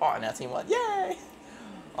 Oh, now team 1. Yay!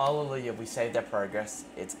 Hallelujah, we saved our progress.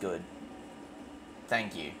 It's good.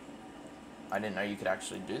 Thank you. I didn't know you could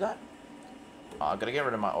actually do that. Oh, I gotta get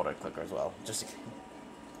rid of my auto clicker as well. Just.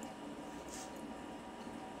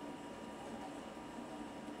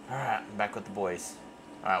 Alright, I'm back with the boys.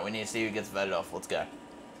 Alright, we need to see who gets voted off. Let's go.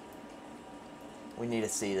 We need to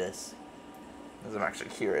see this. Because I'm actually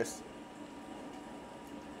curious.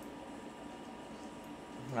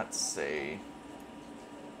 Let's see.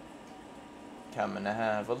 Coming to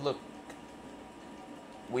have a look.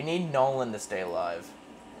 We need Nolan to stay alive.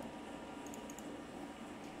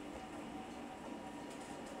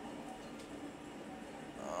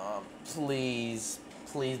 Please.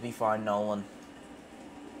 Please be fine, Nolan.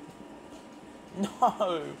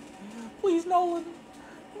 No. Please, Nolan.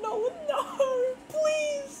 Nolan, no.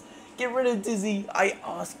 Please. Get rid of Dizzy. I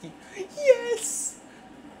ask you. Yes.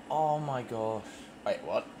 Oh my gosh. Wait,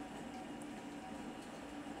 what?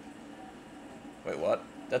 Wait, what?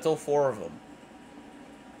 That's all 4 of them.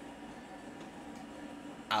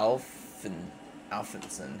 Alfinson.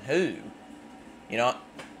 Who? You know what?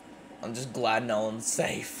 I'm just glad Nolan's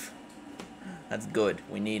safe. That's good.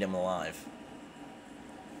 We need him alive.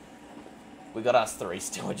 We got us 3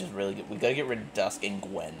 still, which is really good. We gotta get rid of Dusk and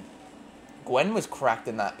Gwen. Gwen was cracked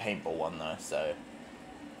in that paintball one, though, so...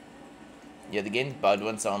 Yeah, the game's bugged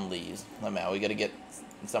when someone leaves. No matter, we gotta get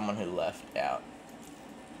someone who left out.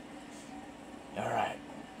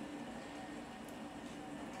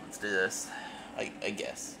 do this. I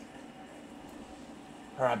guess.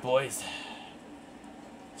 Alright, boys.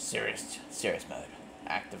 Serious mode.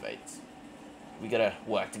 Activates. We gotta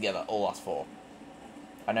work together, all us four.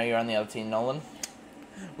 I know you're on the other team, Nolan.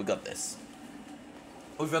 We got this.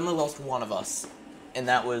 We've only lost one of us. And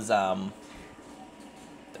that was,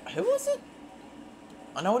 who was it?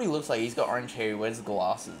 I know what he looks like. He's got orange hair. He wears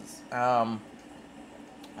glasses. I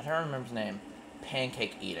don't remember his name.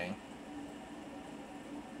 Pancake eating.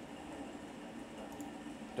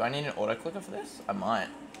 Do I need an auto clicker for this? I might.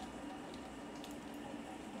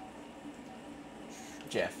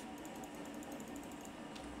 Jeff.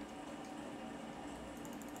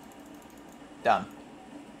 Done.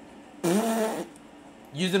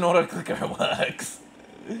 Use an auto clicker, it works.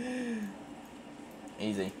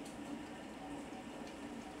 Easy.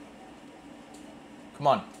 Come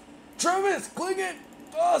on. Travis, click it!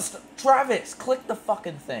 Fast! Travis, click the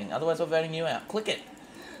fucking thing. Otherwise we're voting you out. Click it.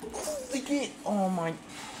 Click it. Oh my...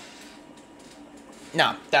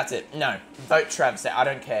 No, that's it. No. Vote Travis out. I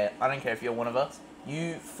don't care. I don't care if you're one of us.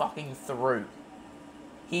 You fucking threw.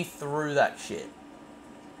 He threw that shit.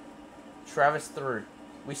 Travis threw.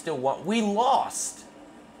 We still won. We lost.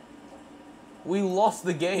 We lost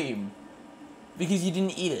the game. Because you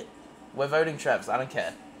didn't eat it. We're voting Travis. I don't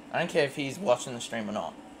care. I don't care if he's watching the stream or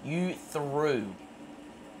not. You threw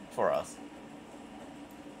for us.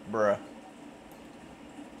 Bruh.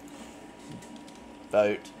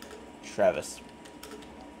 Vote Travis.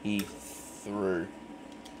 He threw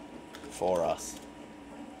for us.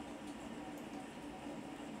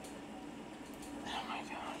 Oh my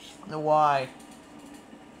gosh. Why?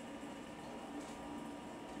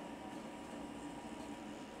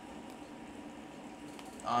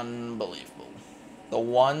 Unbelievable. The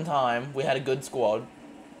one time we had a good squad,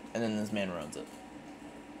 and then this man ruins it.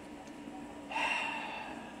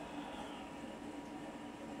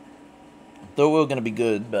 Thought we were going to be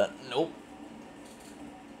good, but nope.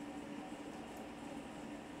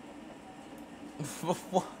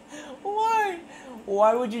 Why?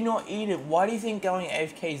 Why would you not eat it? Why do you think going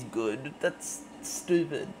AFK is good? That's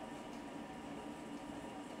stupid.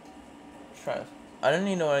 Try. I don't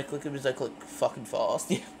need an auto clicker because I click fucking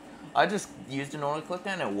fast. I just used an auto clicker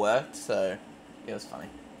and it worked, so it was funny.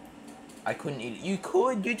 I couldn't eat it. You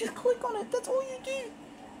could. You just click on it. That's all you do.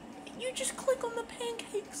 You just click on the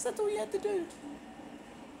pancakes. That's all you had to do.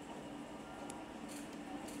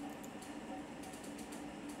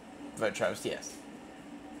 Vote Travis, yes.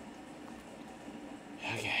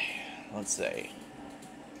 Okay, let's see.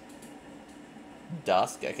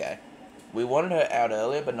 Dusk, okay. We wanted her out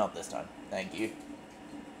earlier, but not this time. Thank you.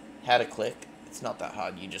 How to click? It's not that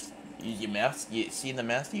hard. You just use your mouse. You see the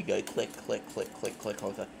mouse? You go click, click, click, click, click,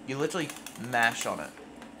 click, click. You literally mash on it.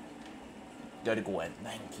 Go to Gwen.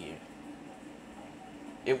 Thank you.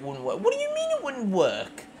 It wouldn't work. What do you mean it wouldn't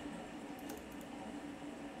work?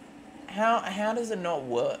 How does it not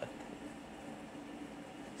work?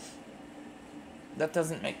 That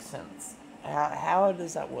doesn't make sense. How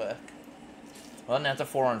does that work? Well, now it's a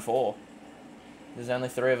 4-on-4. There's only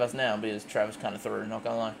 3 of us now because Travis kind of threw, not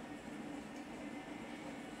gonna lie.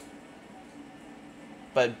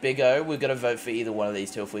 But Big O, we've got to vote for either one of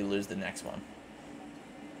these two if we lose the next one.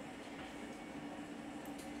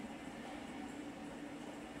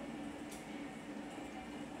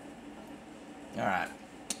 Alright.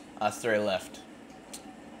 Us 3 left.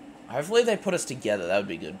 Hopefully they put us together, that would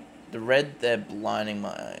be good. The red, they're blinding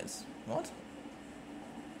my eyes. What?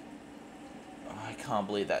 Oh, I can't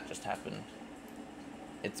believe that just happened.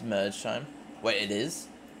 It's merge time. Wait, it is?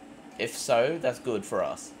 If so, that's good for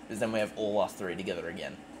us. Because then we have all us 3 together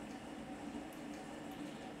again.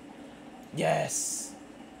 Yes!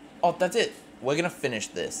 Oh, that's it. We're going to finish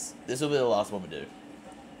this. This will be the last one we do.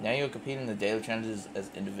 Now you're competing in the daily challenges as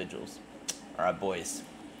individuals. Alright, boys.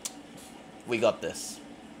 We got this.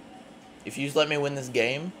 If you just let me win this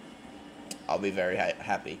game, I'll be very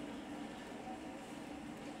happy.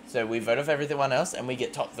 So we vote off everyone else, and we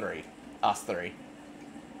get top 3. Us 3.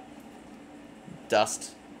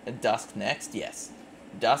 Dusk next? Yes.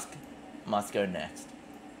 Dusk must go next.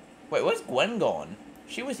 Wait, where's Gwen gone?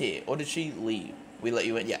 She was here, or did she leave? We let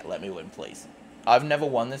you in? Yeah, let me win, please. I've never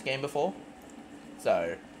won this game before,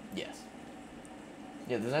 so, yes.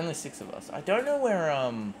 Yeah, there's only 6 of us. I don't know where, I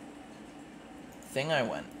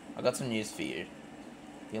went. I got some news for you.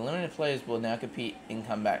 The eliminated players will now compete in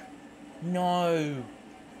comeback. No!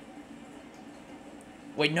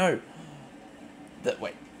 Wait, no!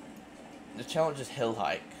 Wait. The challenge is hill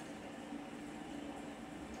hike.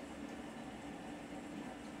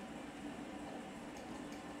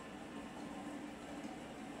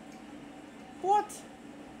 What?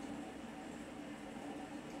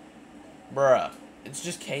 Bruh. It's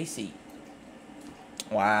just Casey.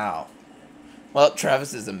 Wow. Well,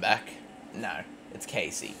 Travis isn't back. No, it's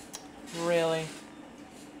Casey. Really?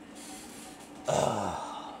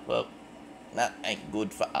 Ugh. Well, that ain't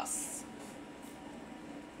good for us.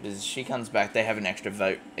 Because she comes back, they have an extra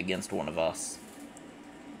vote against one of us.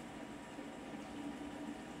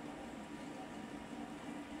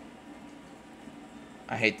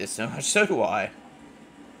 I hate this so much. So do I.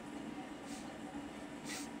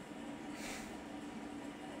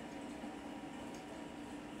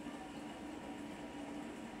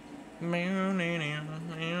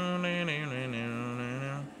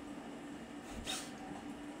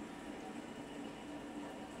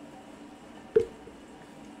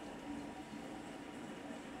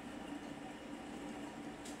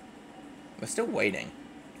 We're still waiting.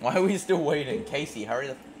 Why are we still waiting? Casey, hurry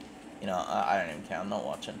the... You know, I don't even care. I'm not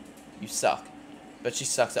watching. You suck. But she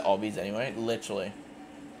sucks at obbies anyway. Literally.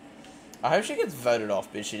 I hope she gets voted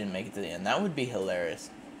off because she didn't make it to the end. That would be hilarious.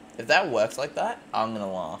 If that works like that, I'm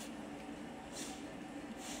gonna laugh.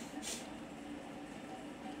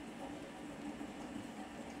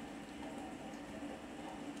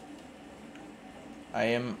 I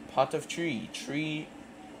am part of tree. Tree...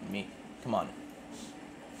 Me. Come on.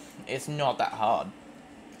 It's not that hard.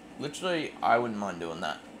 Literally, I wouldn't mind doing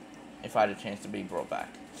that. If I had a chance to be brought back.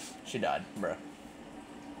 She died, bro.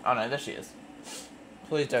 Oh no, there she is.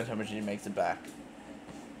 Please don't tell me she makes it back.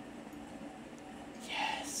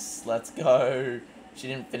 Yes, let's go. She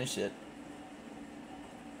didn't finish it.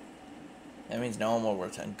 That means no one will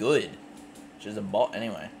return. Good. She's a bot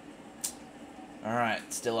anyway.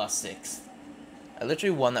 Alright, still our 6th. I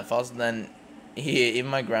literally won that faster than even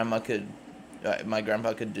my grandma could. My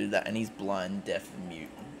grandpa could do that, and he's blind, deaf, and mute.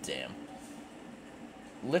 Damn.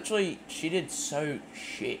 Literally, she did so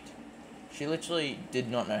shit. She literally did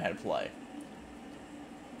not know how to play.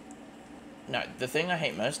 No, the thing I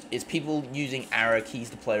hate most is people using arrow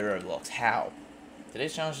keys to play Roblox. How?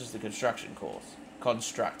 Today's challenge is the construct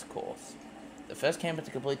course. The first camper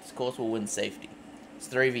to complete this course will win safety. It's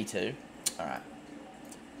 3v2. Alright.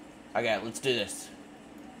 Okay, let's do this.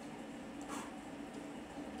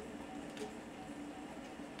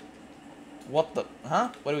 What the... Huh?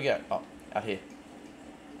 Where do we go? Oh, out here.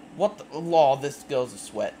 What the... Law, this girl's a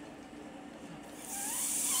sweat.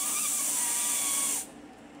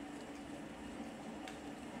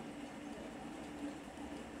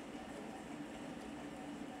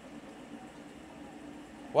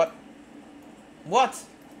 What? What?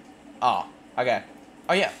 Oh, okay.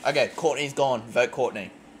 Oh, yeah, okay. Courtney's gone. Vote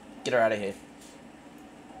Courtney. Get her out of here.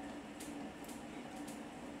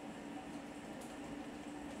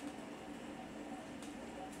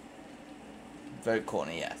 Vote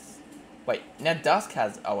Courtney, yes. Wait, now Dusk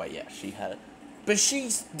has... Oh, wait, yeah, she had it. But she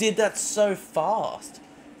did that so fast.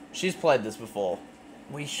 She's played this before.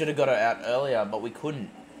 We should have got her out earlier, but we couldn't.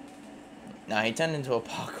 Nah, he turned into a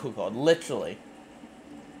parkour god, literally.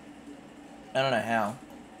 I don't know how,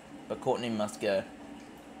 but Courtney must go.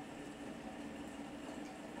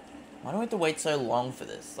 Why do we have to wait so long for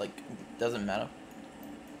this? Like, doesn't matter.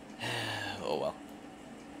 Oh, well.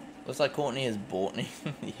 Looks like Courtney has bought me.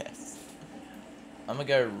 Yes. I'm gonna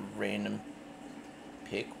go random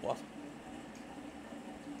pick. What?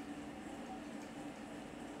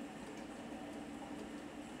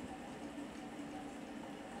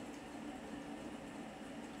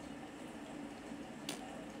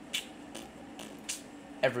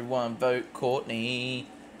 Everyone vote Courtney.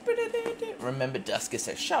 Remember, Dusk is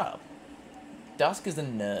so sharp. Dusk is a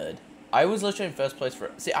nerd. I was literally in first place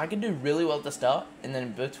for... See, I can do really well at the start, and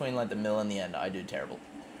then between like the middle and the end, I do terrible.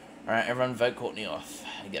 Alright, everyone vote Courtney off.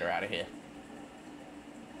 Get her out of here.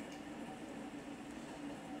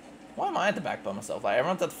 Why am I at the back by myself? Like,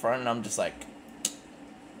 everyone's at the front, and I'm just like...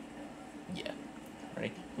 Yeah.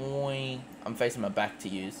 Ready? Oing. I'm facing my back to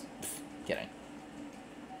use. Pfft, kidding.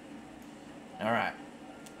 Alright.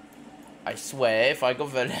 I swear, if I got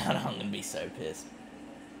voted out, I'm gonna be so pissed.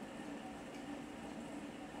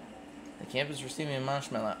 The campus receiving a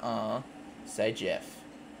marshmallow. Say Jeff.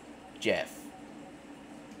 Jeff.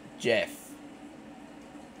 Jeff.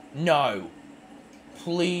 No.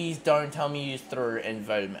 Please don't tell me you threw and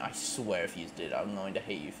voted me. I swear if you did, I'm going to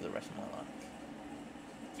hate you for the rest of my life.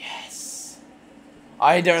 Yes.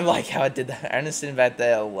 I don't like how I did that. I'm just sitting back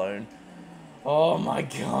there alone. Oh my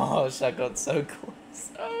gosh, I got so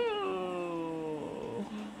close. Oh.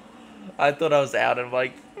 I thought I was out and I'm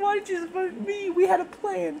like, why'd you vote me? We had a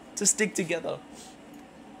plan to stick together.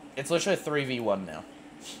 It's literally 3v1 now.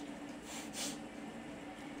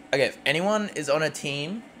 Okay, if anyone is on a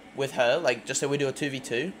team with her, like, just say we do a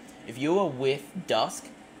 2v2, if you are with Dusk,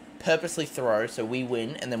 purposely throw so we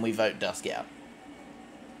win, and then we vote Dusk out.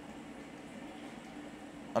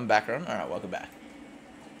 I'm back on. Alright, welcome back.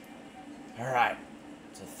 Alright.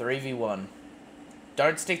 It's a 3v1.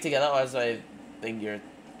 Don't stick together, otherwise I think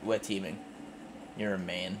we're teaming. You're a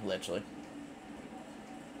man, literally.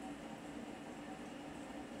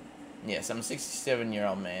 Yes, I'm a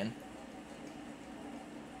 67-year-old man.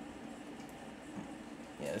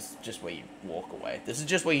 Yeah, this is just where you walk away. This is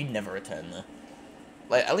just where you never return the...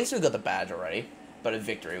 Like, at least we got the badge already, but a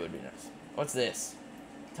victory would be nice. What's this?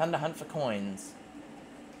 Time to hunt for coins.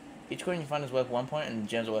 Each coin you find is worth 1 point, and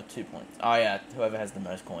gems are worth 2 points. Oh yeah, whoever has the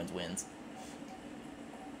most coins wins.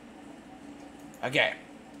 Okay.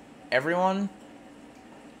 Everyone...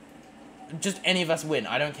 Just any of us win,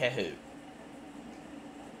 I don't care who.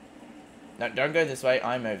 No, don't go this way,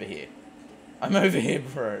 I'm over here. I'm over here,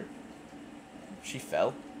 bro. She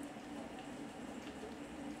fell.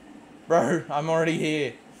 Bro, I'm already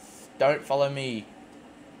here. Don't follow me.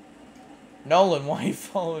 Nolan, why are you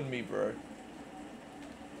following me, bro?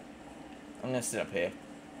 I'm gonna sit up here.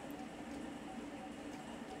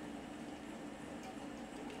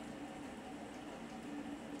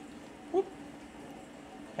 Whoop.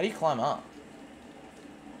 How do you climb up?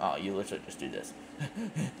 Oh, you literally just do this.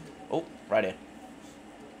 Oh, right here.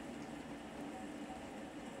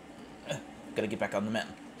 Gotta get back on the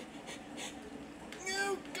mountain.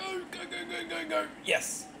 Go, go, go, go, go, go, go.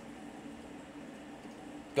 Yes.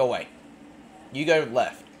 Go away. You go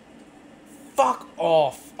left. Fuck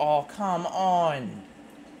off. Oh, come on.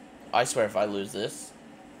 I swear if I lose this,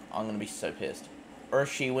 I'm gonna be so pissed. Or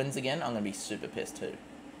if she wins again, I'm gonna be super pissed too.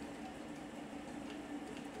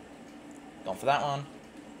 Going for that one.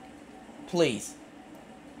 Please.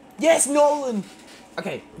 Yes, Nolan!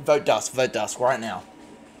 Okay, vote Dusk right now.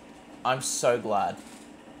 I'm so glad.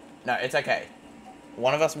 No, it's okay.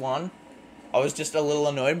 One of us won. I was just a little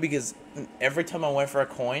annoyed because every time I went for a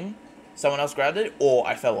coin, someone else grabbed it, or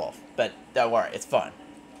I fell off. But don't worry, it's fine.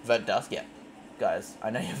 Vote Dusk, yeah. Guys, I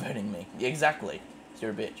know you're voting me. Yeah, exactly. So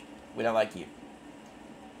you're a bitch. We don't like you.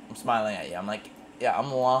 I'm smiling at you. I'm like, yeah,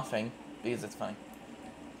 I'm laughing because it's funny.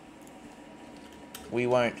 We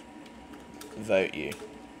won't vote you.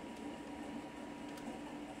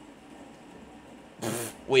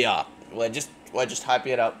 We are. We're just hyping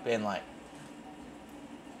it up being like,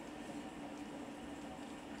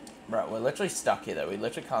 bro, we're literally stuck here though. We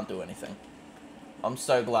literally can't do anything. I'm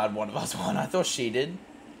so glad one of us won. I thought she did.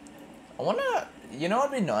 I wonder, you know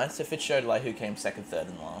what'd be nice if it showed like who came second, third,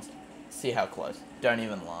 and last. See how close. Don't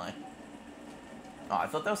even lie. Oh, I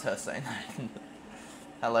thought that was her saying that.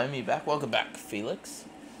 Hello, me back. Welcome back, Felix.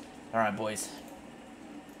 Alright, boys.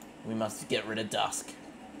 We must get rid of Dusk.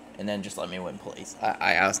 And then just let me win, please.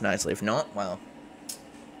 I asked nicely. If not, well.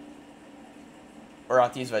 Or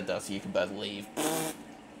after you vote Dusk, you can both leave.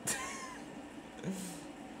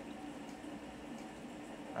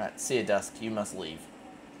 Alright, see you, Dusk. You must leave.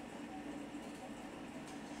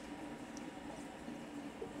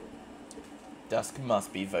 Dusk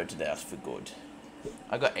must be voted out for good.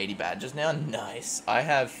 I got 80 badges now. Nice. I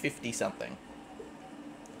have 50-something.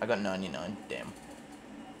 I got 99. Damn.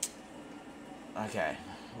 Okay.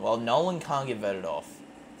 Well, Nolan can't get voted off.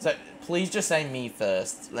 So, please just say me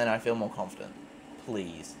first. Then I feel more confident.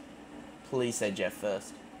 Please. Please say Jeff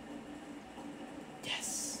first.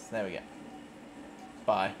 Yes. There we go.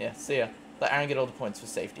 Bye. Yeah, see ya. Let Aaron get all the points for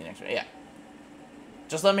safety next week. Yeah.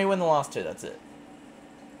 Just let me win the last two. That's it.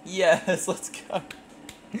 Yes, let's go.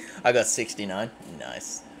 I got 69.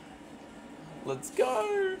 Nice. Let's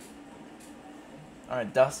go.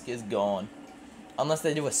 Alright, Dusk is gone. Unless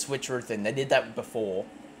they do a switcheroo thing. They did that before.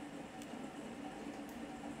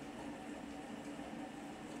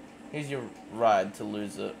 Here's your ride to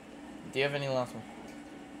loser. Do you have any last one?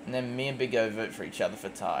 And then me and Big O vote for each other for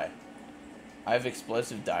tie. I have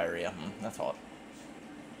explosive diarrhea. That's hot.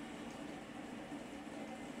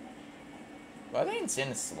 Why are they in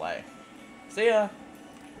Santa's sleigh? See ya!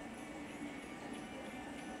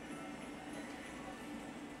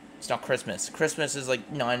 It's not Christmas. Christmas is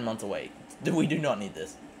like 9 months away. We do not need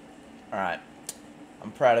this. Alright.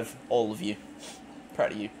 I'm proud of all of you.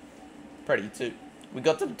 Proud of you. Proud of you too. We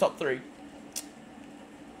got to the top 3.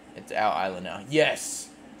 It's our island now. Yes!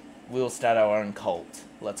 We'll start our own cult.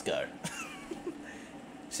 Let's go.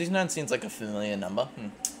 69 seems like a familiar number.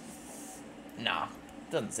 Nah.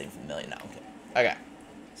 Doesn't seem familiar. No, okay. Okay.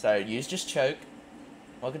 So, use just choke.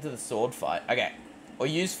 Welcome to the sword fight. Okay. Or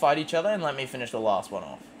use fight each other and let me finish the last one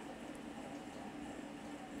off.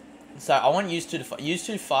 So, I want use two to fight. Use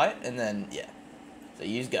two fight and then, yeah. So,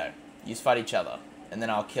 use go. Use fight each other. And then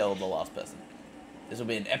I'll kill the last person. This will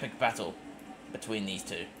be an epic battle between these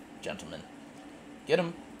two gentlemen. Get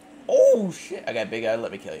him. Oh, shit. Okay, Big O,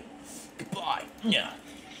 let me kill you. Goodbye. Yeah.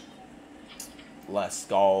 Let's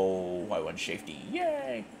go. I won safety.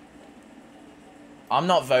 Yay. I'm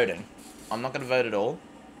not voting. I'm not going to vote at all.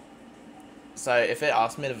 So, if it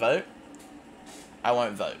asks me to vote, I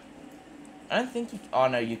won't vote. I don't think you... Oh,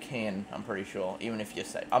 no, you can. I'm pretty sure. Even if you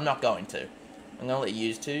say... I'm not going to. I'm going to let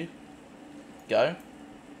you two go.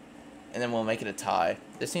 And then we'll make it a tie.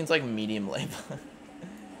 This seems like medium labor.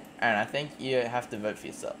 And I think you have to vote for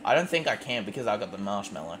yourself. I don't think I can because I got the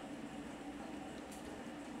marshmallow.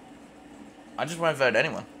 I just won't vote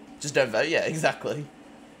anyone. Just don't vote. Yeah, exactly.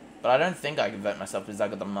 But I don't think I can vote myself because I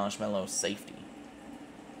got the marshmallow safety.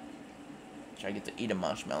 Which I get to eat a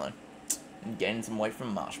marshmallow. And gain some weight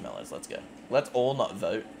from marshmallows. Let's go. Let's all not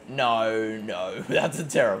vote. No, no. That's a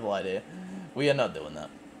terrible idea. We are not doing that.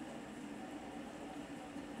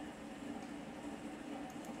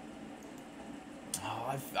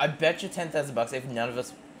 Oh, I bet you 10,000 bucks if none of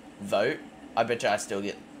us vote. I bet you I still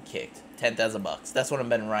get kicked. 10,000 bucks. That's what I'm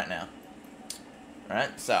betting right now.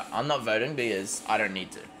 Alright, so I'm not voting because I don't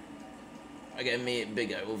need to. Okay, me and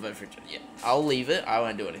Big O will vote for each other. Yeah, I'll leave it. I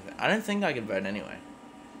won't do anything. I don't think I can vote anyway.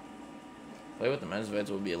 Play with the most votes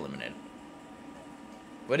will be eliminated.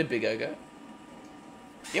 Where did Big O go?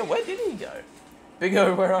 Yeah, where did he go? Big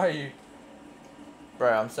O, where are you?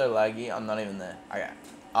 Bro, I'm so laggy. I'm not even there. Okay,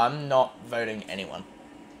 I'm not voting anyone.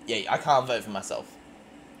 Yeah, I can't vote for myself.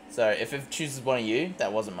 So if it chooses one of you,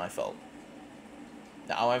 that wasn't my fault.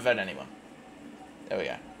 No, I won't vote anyone. There we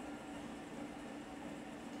go.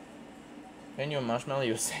 When you're a marshmallow,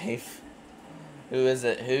 you're safe. Who is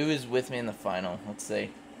it? Who is with me in the final? Let's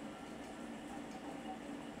see.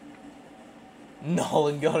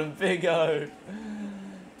 Nolan got him, Big O.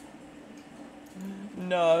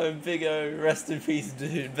 No, Big O, rest in peace,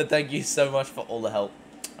 dude. But thank you so much for all the help.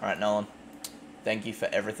 Alright, Nolan. Thank you for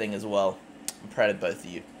everything as well. I'm proud of both of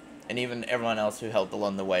you. And even everyone else who helped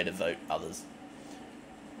along the way to vote others.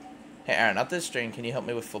 Hey, Aaron, after this stream, can you help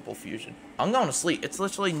me with Football Fusion? I'm going to sleep. It's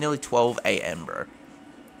literally nearly 12 a.m., bro.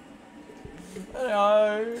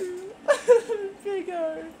 No. Big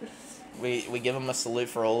O. We give him a salute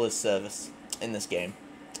for all his service in this game.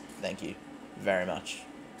 Thank you very much.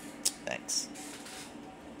 Thanks.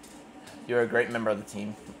 You're a great member of the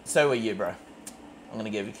team. So are you, bro. I'm going to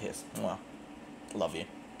give you a kiss. Mwah. Love you.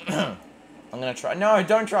 I'm going to try. No,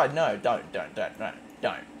 don't try. No, don't, no, don't.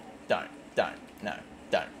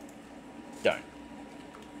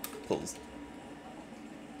 Please.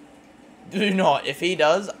 Do not. If he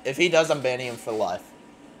does, I'm banning him for life.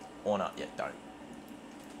 Or not. Yeah, don't.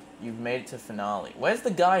 You've made it to finale. Where's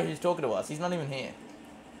the guy who's talking to us? He's not even here.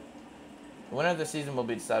 The winner of the season will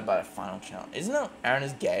be decided by a final challenge. Isn't it Aaron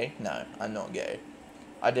is gay? No, I'm not gay.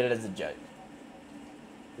 I did it as a joke.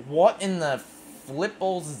 What in the flip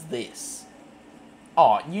balls is this?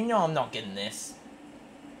 Oh, you know I'm not getting this.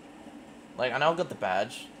 Like, I know I got the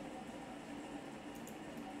badge.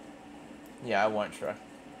 Yeah, I won't try.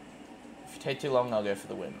 If you take too long, I'll go for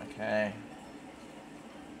the win, okay?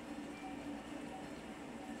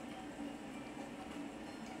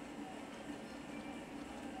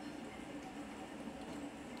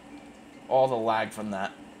 All the lag from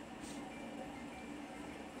that.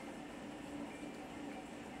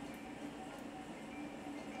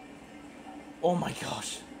 Oh my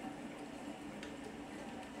gosh.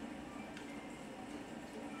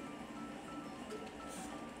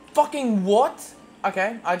 Fucking what?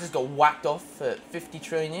 Okay, I just got whacked off for 50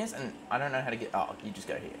 trillion years, and I don't know how to get... Oh, you just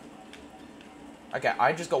go here. Okay,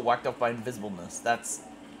 I just got whacked off by invisibleness. That's...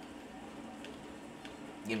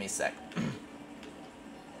 Give me a sec.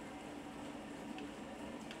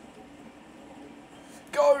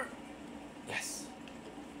 Go! Yes.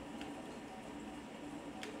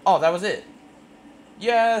 Oh, that was it.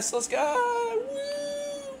 Yes, let's go!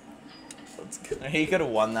 Woo! Let's go. He could have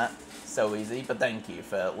won that so easy, but thank you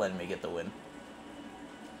for letting me get the win.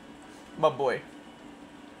 My boy.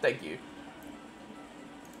 Thank you.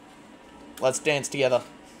 Let's dance together.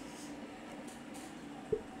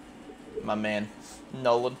 My man,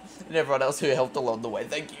 Nolan, and everyone else who helped along the way.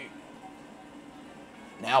 Thank you.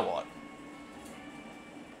 Now what?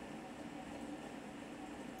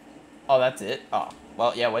 Oh, that's it? Oh,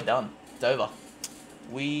 well, yeah, we're done. It's over.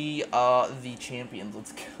 We are the champions.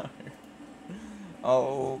 Let's go.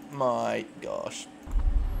 Oh my gosh.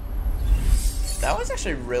 That was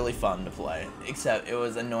actually really fun to play, except it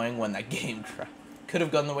was annoying when that game crashed. Could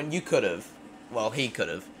have gotten the win. You could have. Well, he could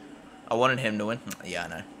have. I wanted him to win. Yeah, I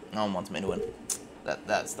know. No one wants me to win.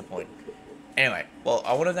 That's the point. Anyway, well,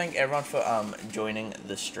 I want to thank everyone for joining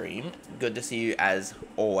the stream. Good to see you as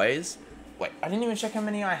always. Wait, I didn't even check how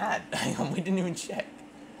many I had. Hang on, we didn't even check.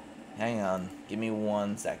 Hang on. Give me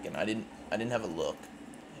 1 second. I didn't have a look.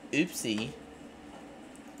 Oopsie.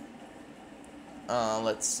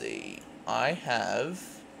 Let's see. I have...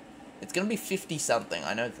 It's gonna be 50 something.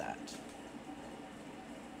 I know that.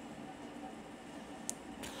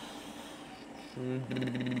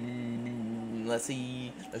 Let's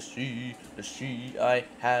see. I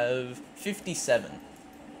have 57.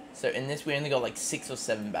 So in this, we only got like 6 or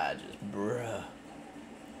 7 badges. Bruh.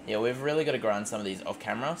 Yeah, we've really got to grind some of these off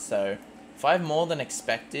camera. So if I have more than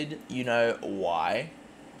expected, you know why.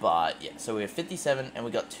 But yeah, so we have 57 and we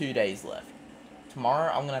got 2 days left. Tomorrow,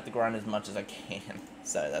 I'm going to have to grind as much as I can.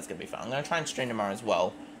 So that's going to be fun. I'm going to try and stream tomorrow as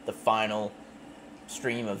well. The final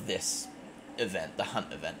stream of this event, the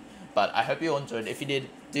hunt event. But I hope you all enjoyed. If you did,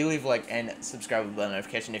 do leave a like and subscribe with the bell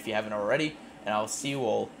notification if you haven't already. And I'll see you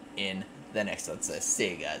all in the next one. So see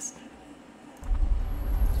you guys.